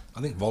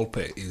 I think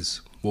Volpe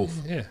is wolf.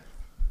 Yeah.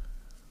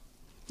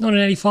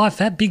 1985,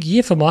 Fab, big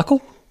year for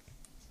Michael.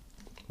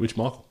 Which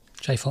Michael?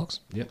 J. Fox.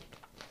 Yep.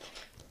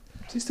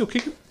 Is he still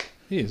kicking?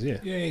 He is, yeah.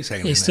 Yeah, he's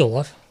hanging He's in still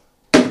alive.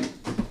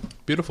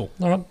 Beautiful.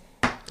 All right.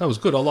 That was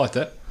good. I like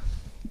that.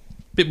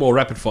 Bit more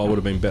rapid fire would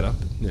have been better.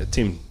 Yeah,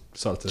 Tim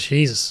decided to.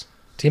 Jesus.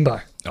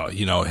 Timbo. there. Oh,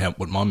 you know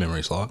what my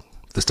memory's like.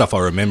 The stuff I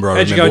remember,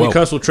 How'd you go remember on your well.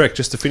 coastal trek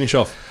just to finish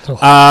off?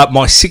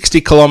 My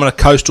 60-kilometre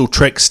coastal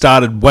trek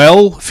started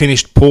well,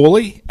 finished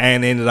poorly,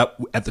 and ended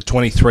up at the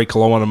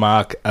 23-kilometre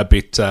mark a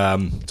bit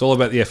It's all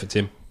about the effort,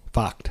 Tim.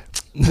 fucked.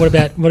 What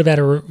about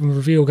a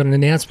review? We've got an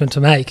announcement to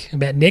make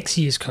about next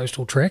year's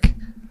coastal trek.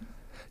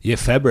 Yeah,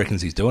 Fab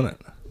reckons he's doing it.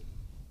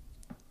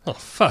 Oh,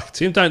 fuck,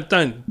 Tim.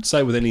 Don't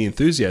say with any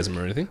enthusiasm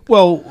or anything.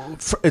 Well,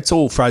 it's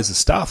all Fraser's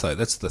staff, though.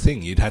 That's the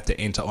thing. You'd have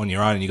to enter on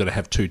your own, and you've got to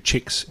have 2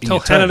 chicks in Tell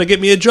your team. Hannah to get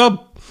me a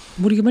job.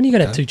 When are you going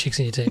to have 2 chicks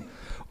in your team?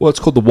 Well, it's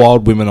called the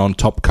Wild Women on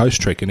Top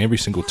Coast Trek, and every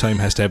single team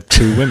has to have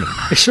 2 women.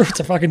 Are you sure it's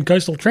a fucking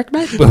coastal trek,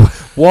 mate?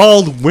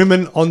 Wild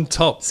women on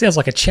top. Sounds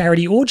like a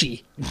charity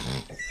orgy.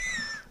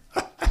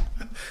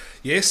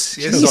 Yes,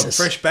 Jesus. I'm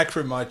fresh back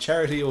from my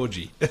charity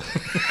orgy.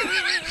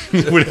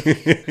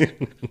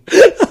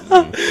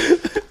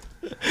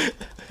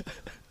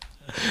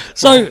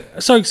 So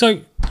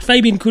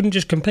Fabian couldn't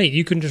just compete.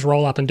 You couldn't just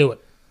roll up and do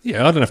it.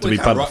 Yeah, I don't have to be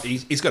part of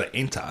He's got to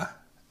enter.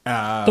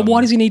 But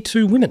why does he need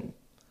 2 women?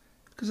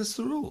 Because it's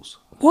the rules.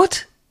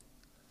 What?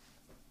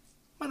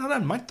 Man, I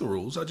don't make the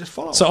rules. I just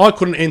follow. So I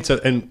couldn't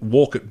enter and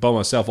walk it by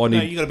myself. I no,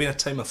 need you got to be in a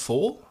team of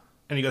 4,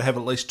 and you got to have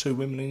at least 2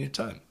 women in your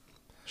team.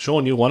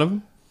 Sean. You're one of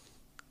them.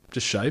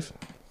 Just shave.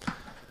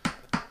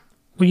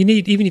 Well, you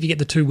need, even if you get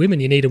the 2 women,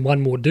 you need one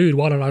more dude.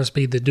 Why don't I just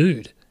be the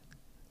dude?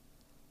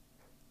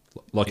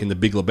 Like in the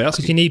Big Because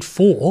Lebowski. you need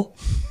 4.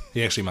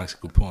 He actually makes a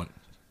good point,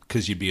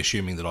 because you'd be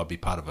assuming that I'd be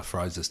part of a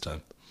Fraser's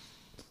team.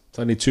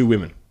 So I need 2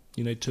 women.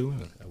 You need 2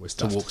 women we're to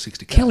stuffed. walk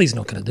 60 k. Kelly's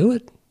not going to do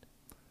it.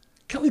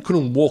 Kelly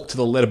couldn't walk to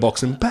the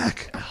letterbox and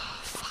back.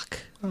 Fuck.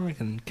 I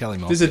reckon Kelly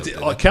might. There's be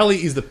able to.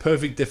 Kelly is the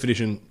perfect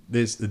definition.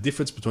 There's the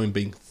difference between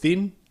being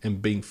thin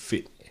and being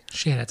fit.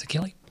 Shout out to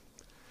Kelly.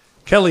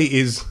 Kelly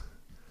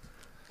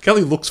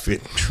looks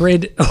fit.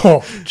 Tread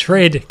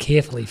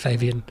carefully,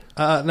 Fabian.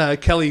 No,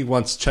 Kelly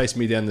once chased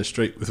me down the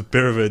street with a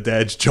pair of her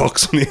dad's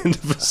jocks on the end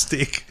of a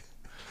stick.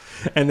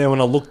 And then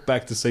when I looked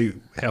back to see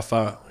how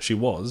far she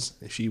was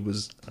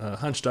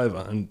hunched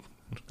over and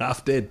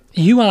half dead.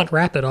 You aren't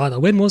rapid either.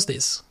 When was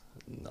this?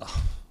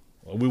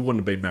 Well, we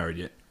wouldn't have been married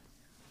yet.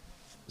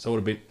 So it would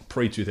have been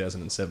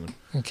pre-2007.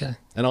 Okay.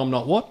 And I'm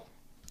not what?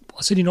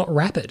 I said you're not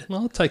rapid.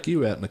 Well, I'll take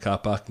you out in the car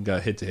park and go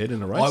head-to-head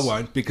in a race. I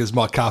won't, because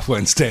my calf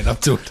won't stand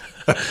up to it.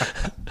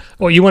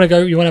 Or you want to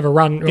go? You want to have a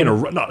run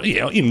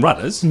in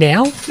runners.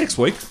 now? Next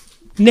week.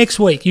 Next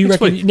week? You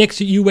Next reckon? week.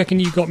 You reckon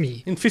you got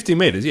me? In 50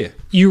 metres, yeah.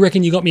 You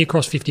reckon you got me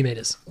across 50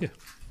 metres? Yeah.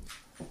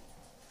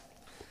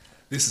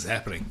 This is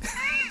happening.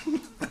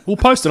 We'll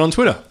post it on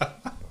Twitter.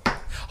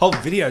 I'll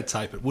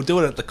videotape it. We'll do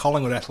it at the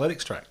Collingwood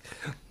Athletics track.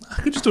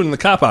 I could just do it in the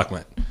car park,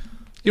 mate.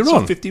 You're It's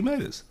on. 50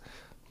 metres.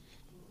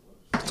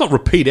 It's not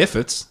repeat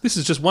efforts. This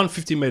is just one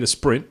 50-metre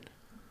sprint.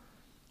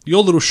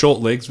 Your little short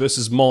legs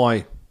versus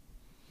my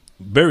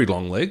very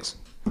long legs.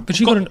 But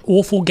you've got an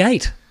awful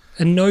gait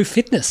and no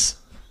fitness.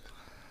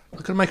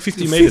 I can make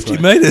 50 metres.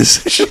 50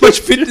 metres. How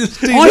much fitness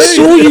do you I need?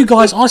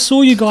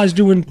 saw you guys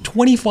doing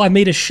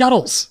 25-metre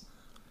shuttles.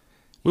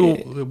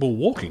 We were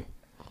walking.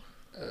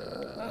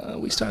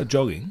 We started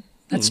jogging.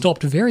 That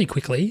stopped very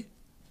quickly.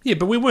 Yeah,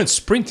 but we weren't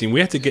sprinting. We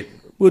had to get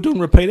We were doing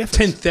repeat efforts.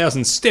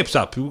 10,000 steps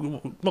up.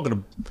 We're not going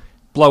to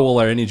blow all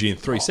our energy in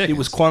 3 seconds. It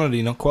was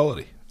quantity, not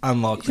quality.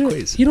 Unlike the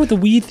quiz. You know what the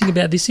weird thing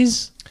about this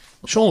is?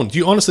 Sean, do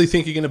you honestly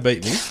think you're going to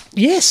beat me?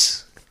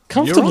 Yes,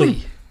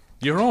 comfortably.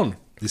 You're on.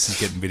 This is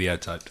getting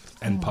videotaped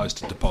and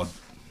posted to pod.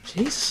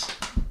 Jeez,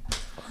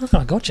 I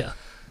reckon I gotcha.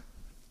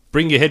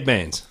 Bring your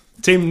headbands.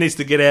 Tim needs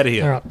to get out of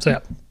here. All right, so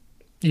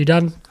you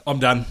done? I'm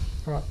done.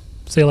 All right,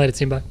 see you later,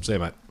 Timbo. See you,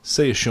 mate.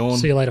 See you, Sean.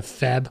 See you later,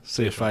 Fab.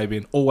 See you,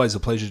 Fabian. Always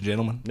a pleasure,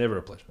 gentlemen. Never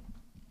a pleasure.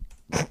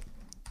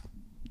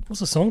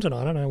 What's the song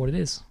tonight? I don't know what it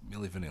is.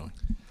 Milli Vanilli.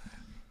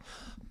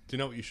 Do you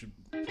know what you should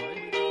play?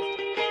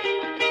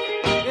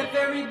 If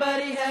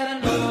everybody had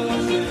an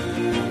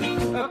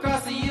ocean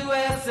across the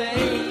USA,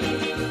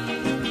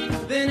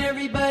 then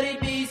everybody'd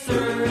be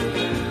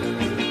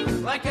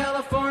served like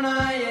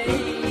California.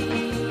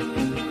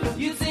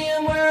 You'd see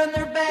them wearing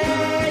their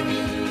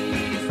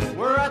baggies,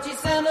 Warachi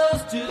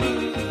sandals too,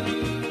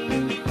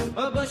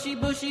 a bushy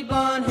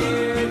blonde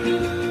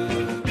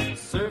hair,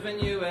 serving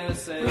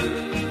USA.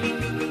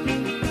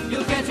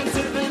 You'll catch them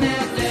surfing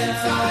at Del,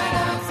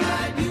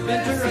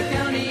 Ventura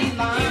County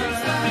line.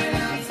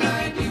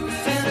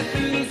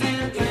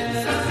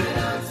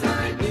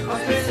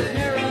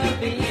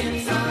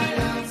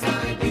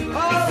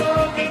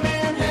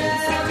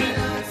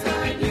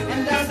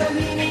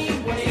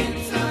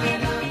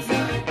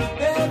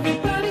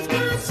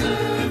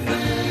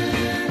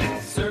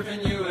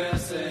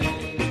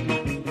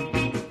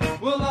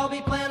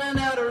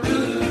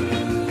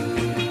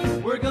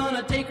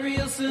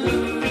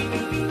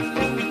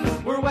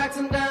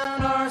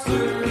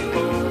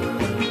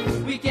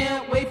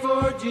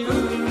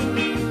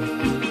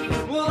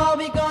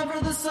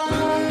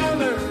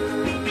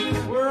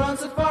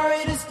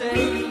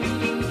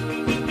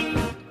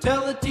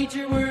 Tell the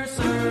teacher we're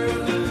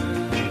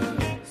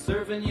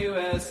serving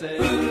USA.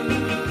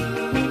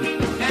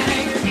 And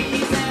Anchor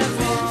Keys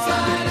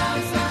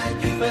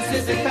and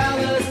Pacific Palace.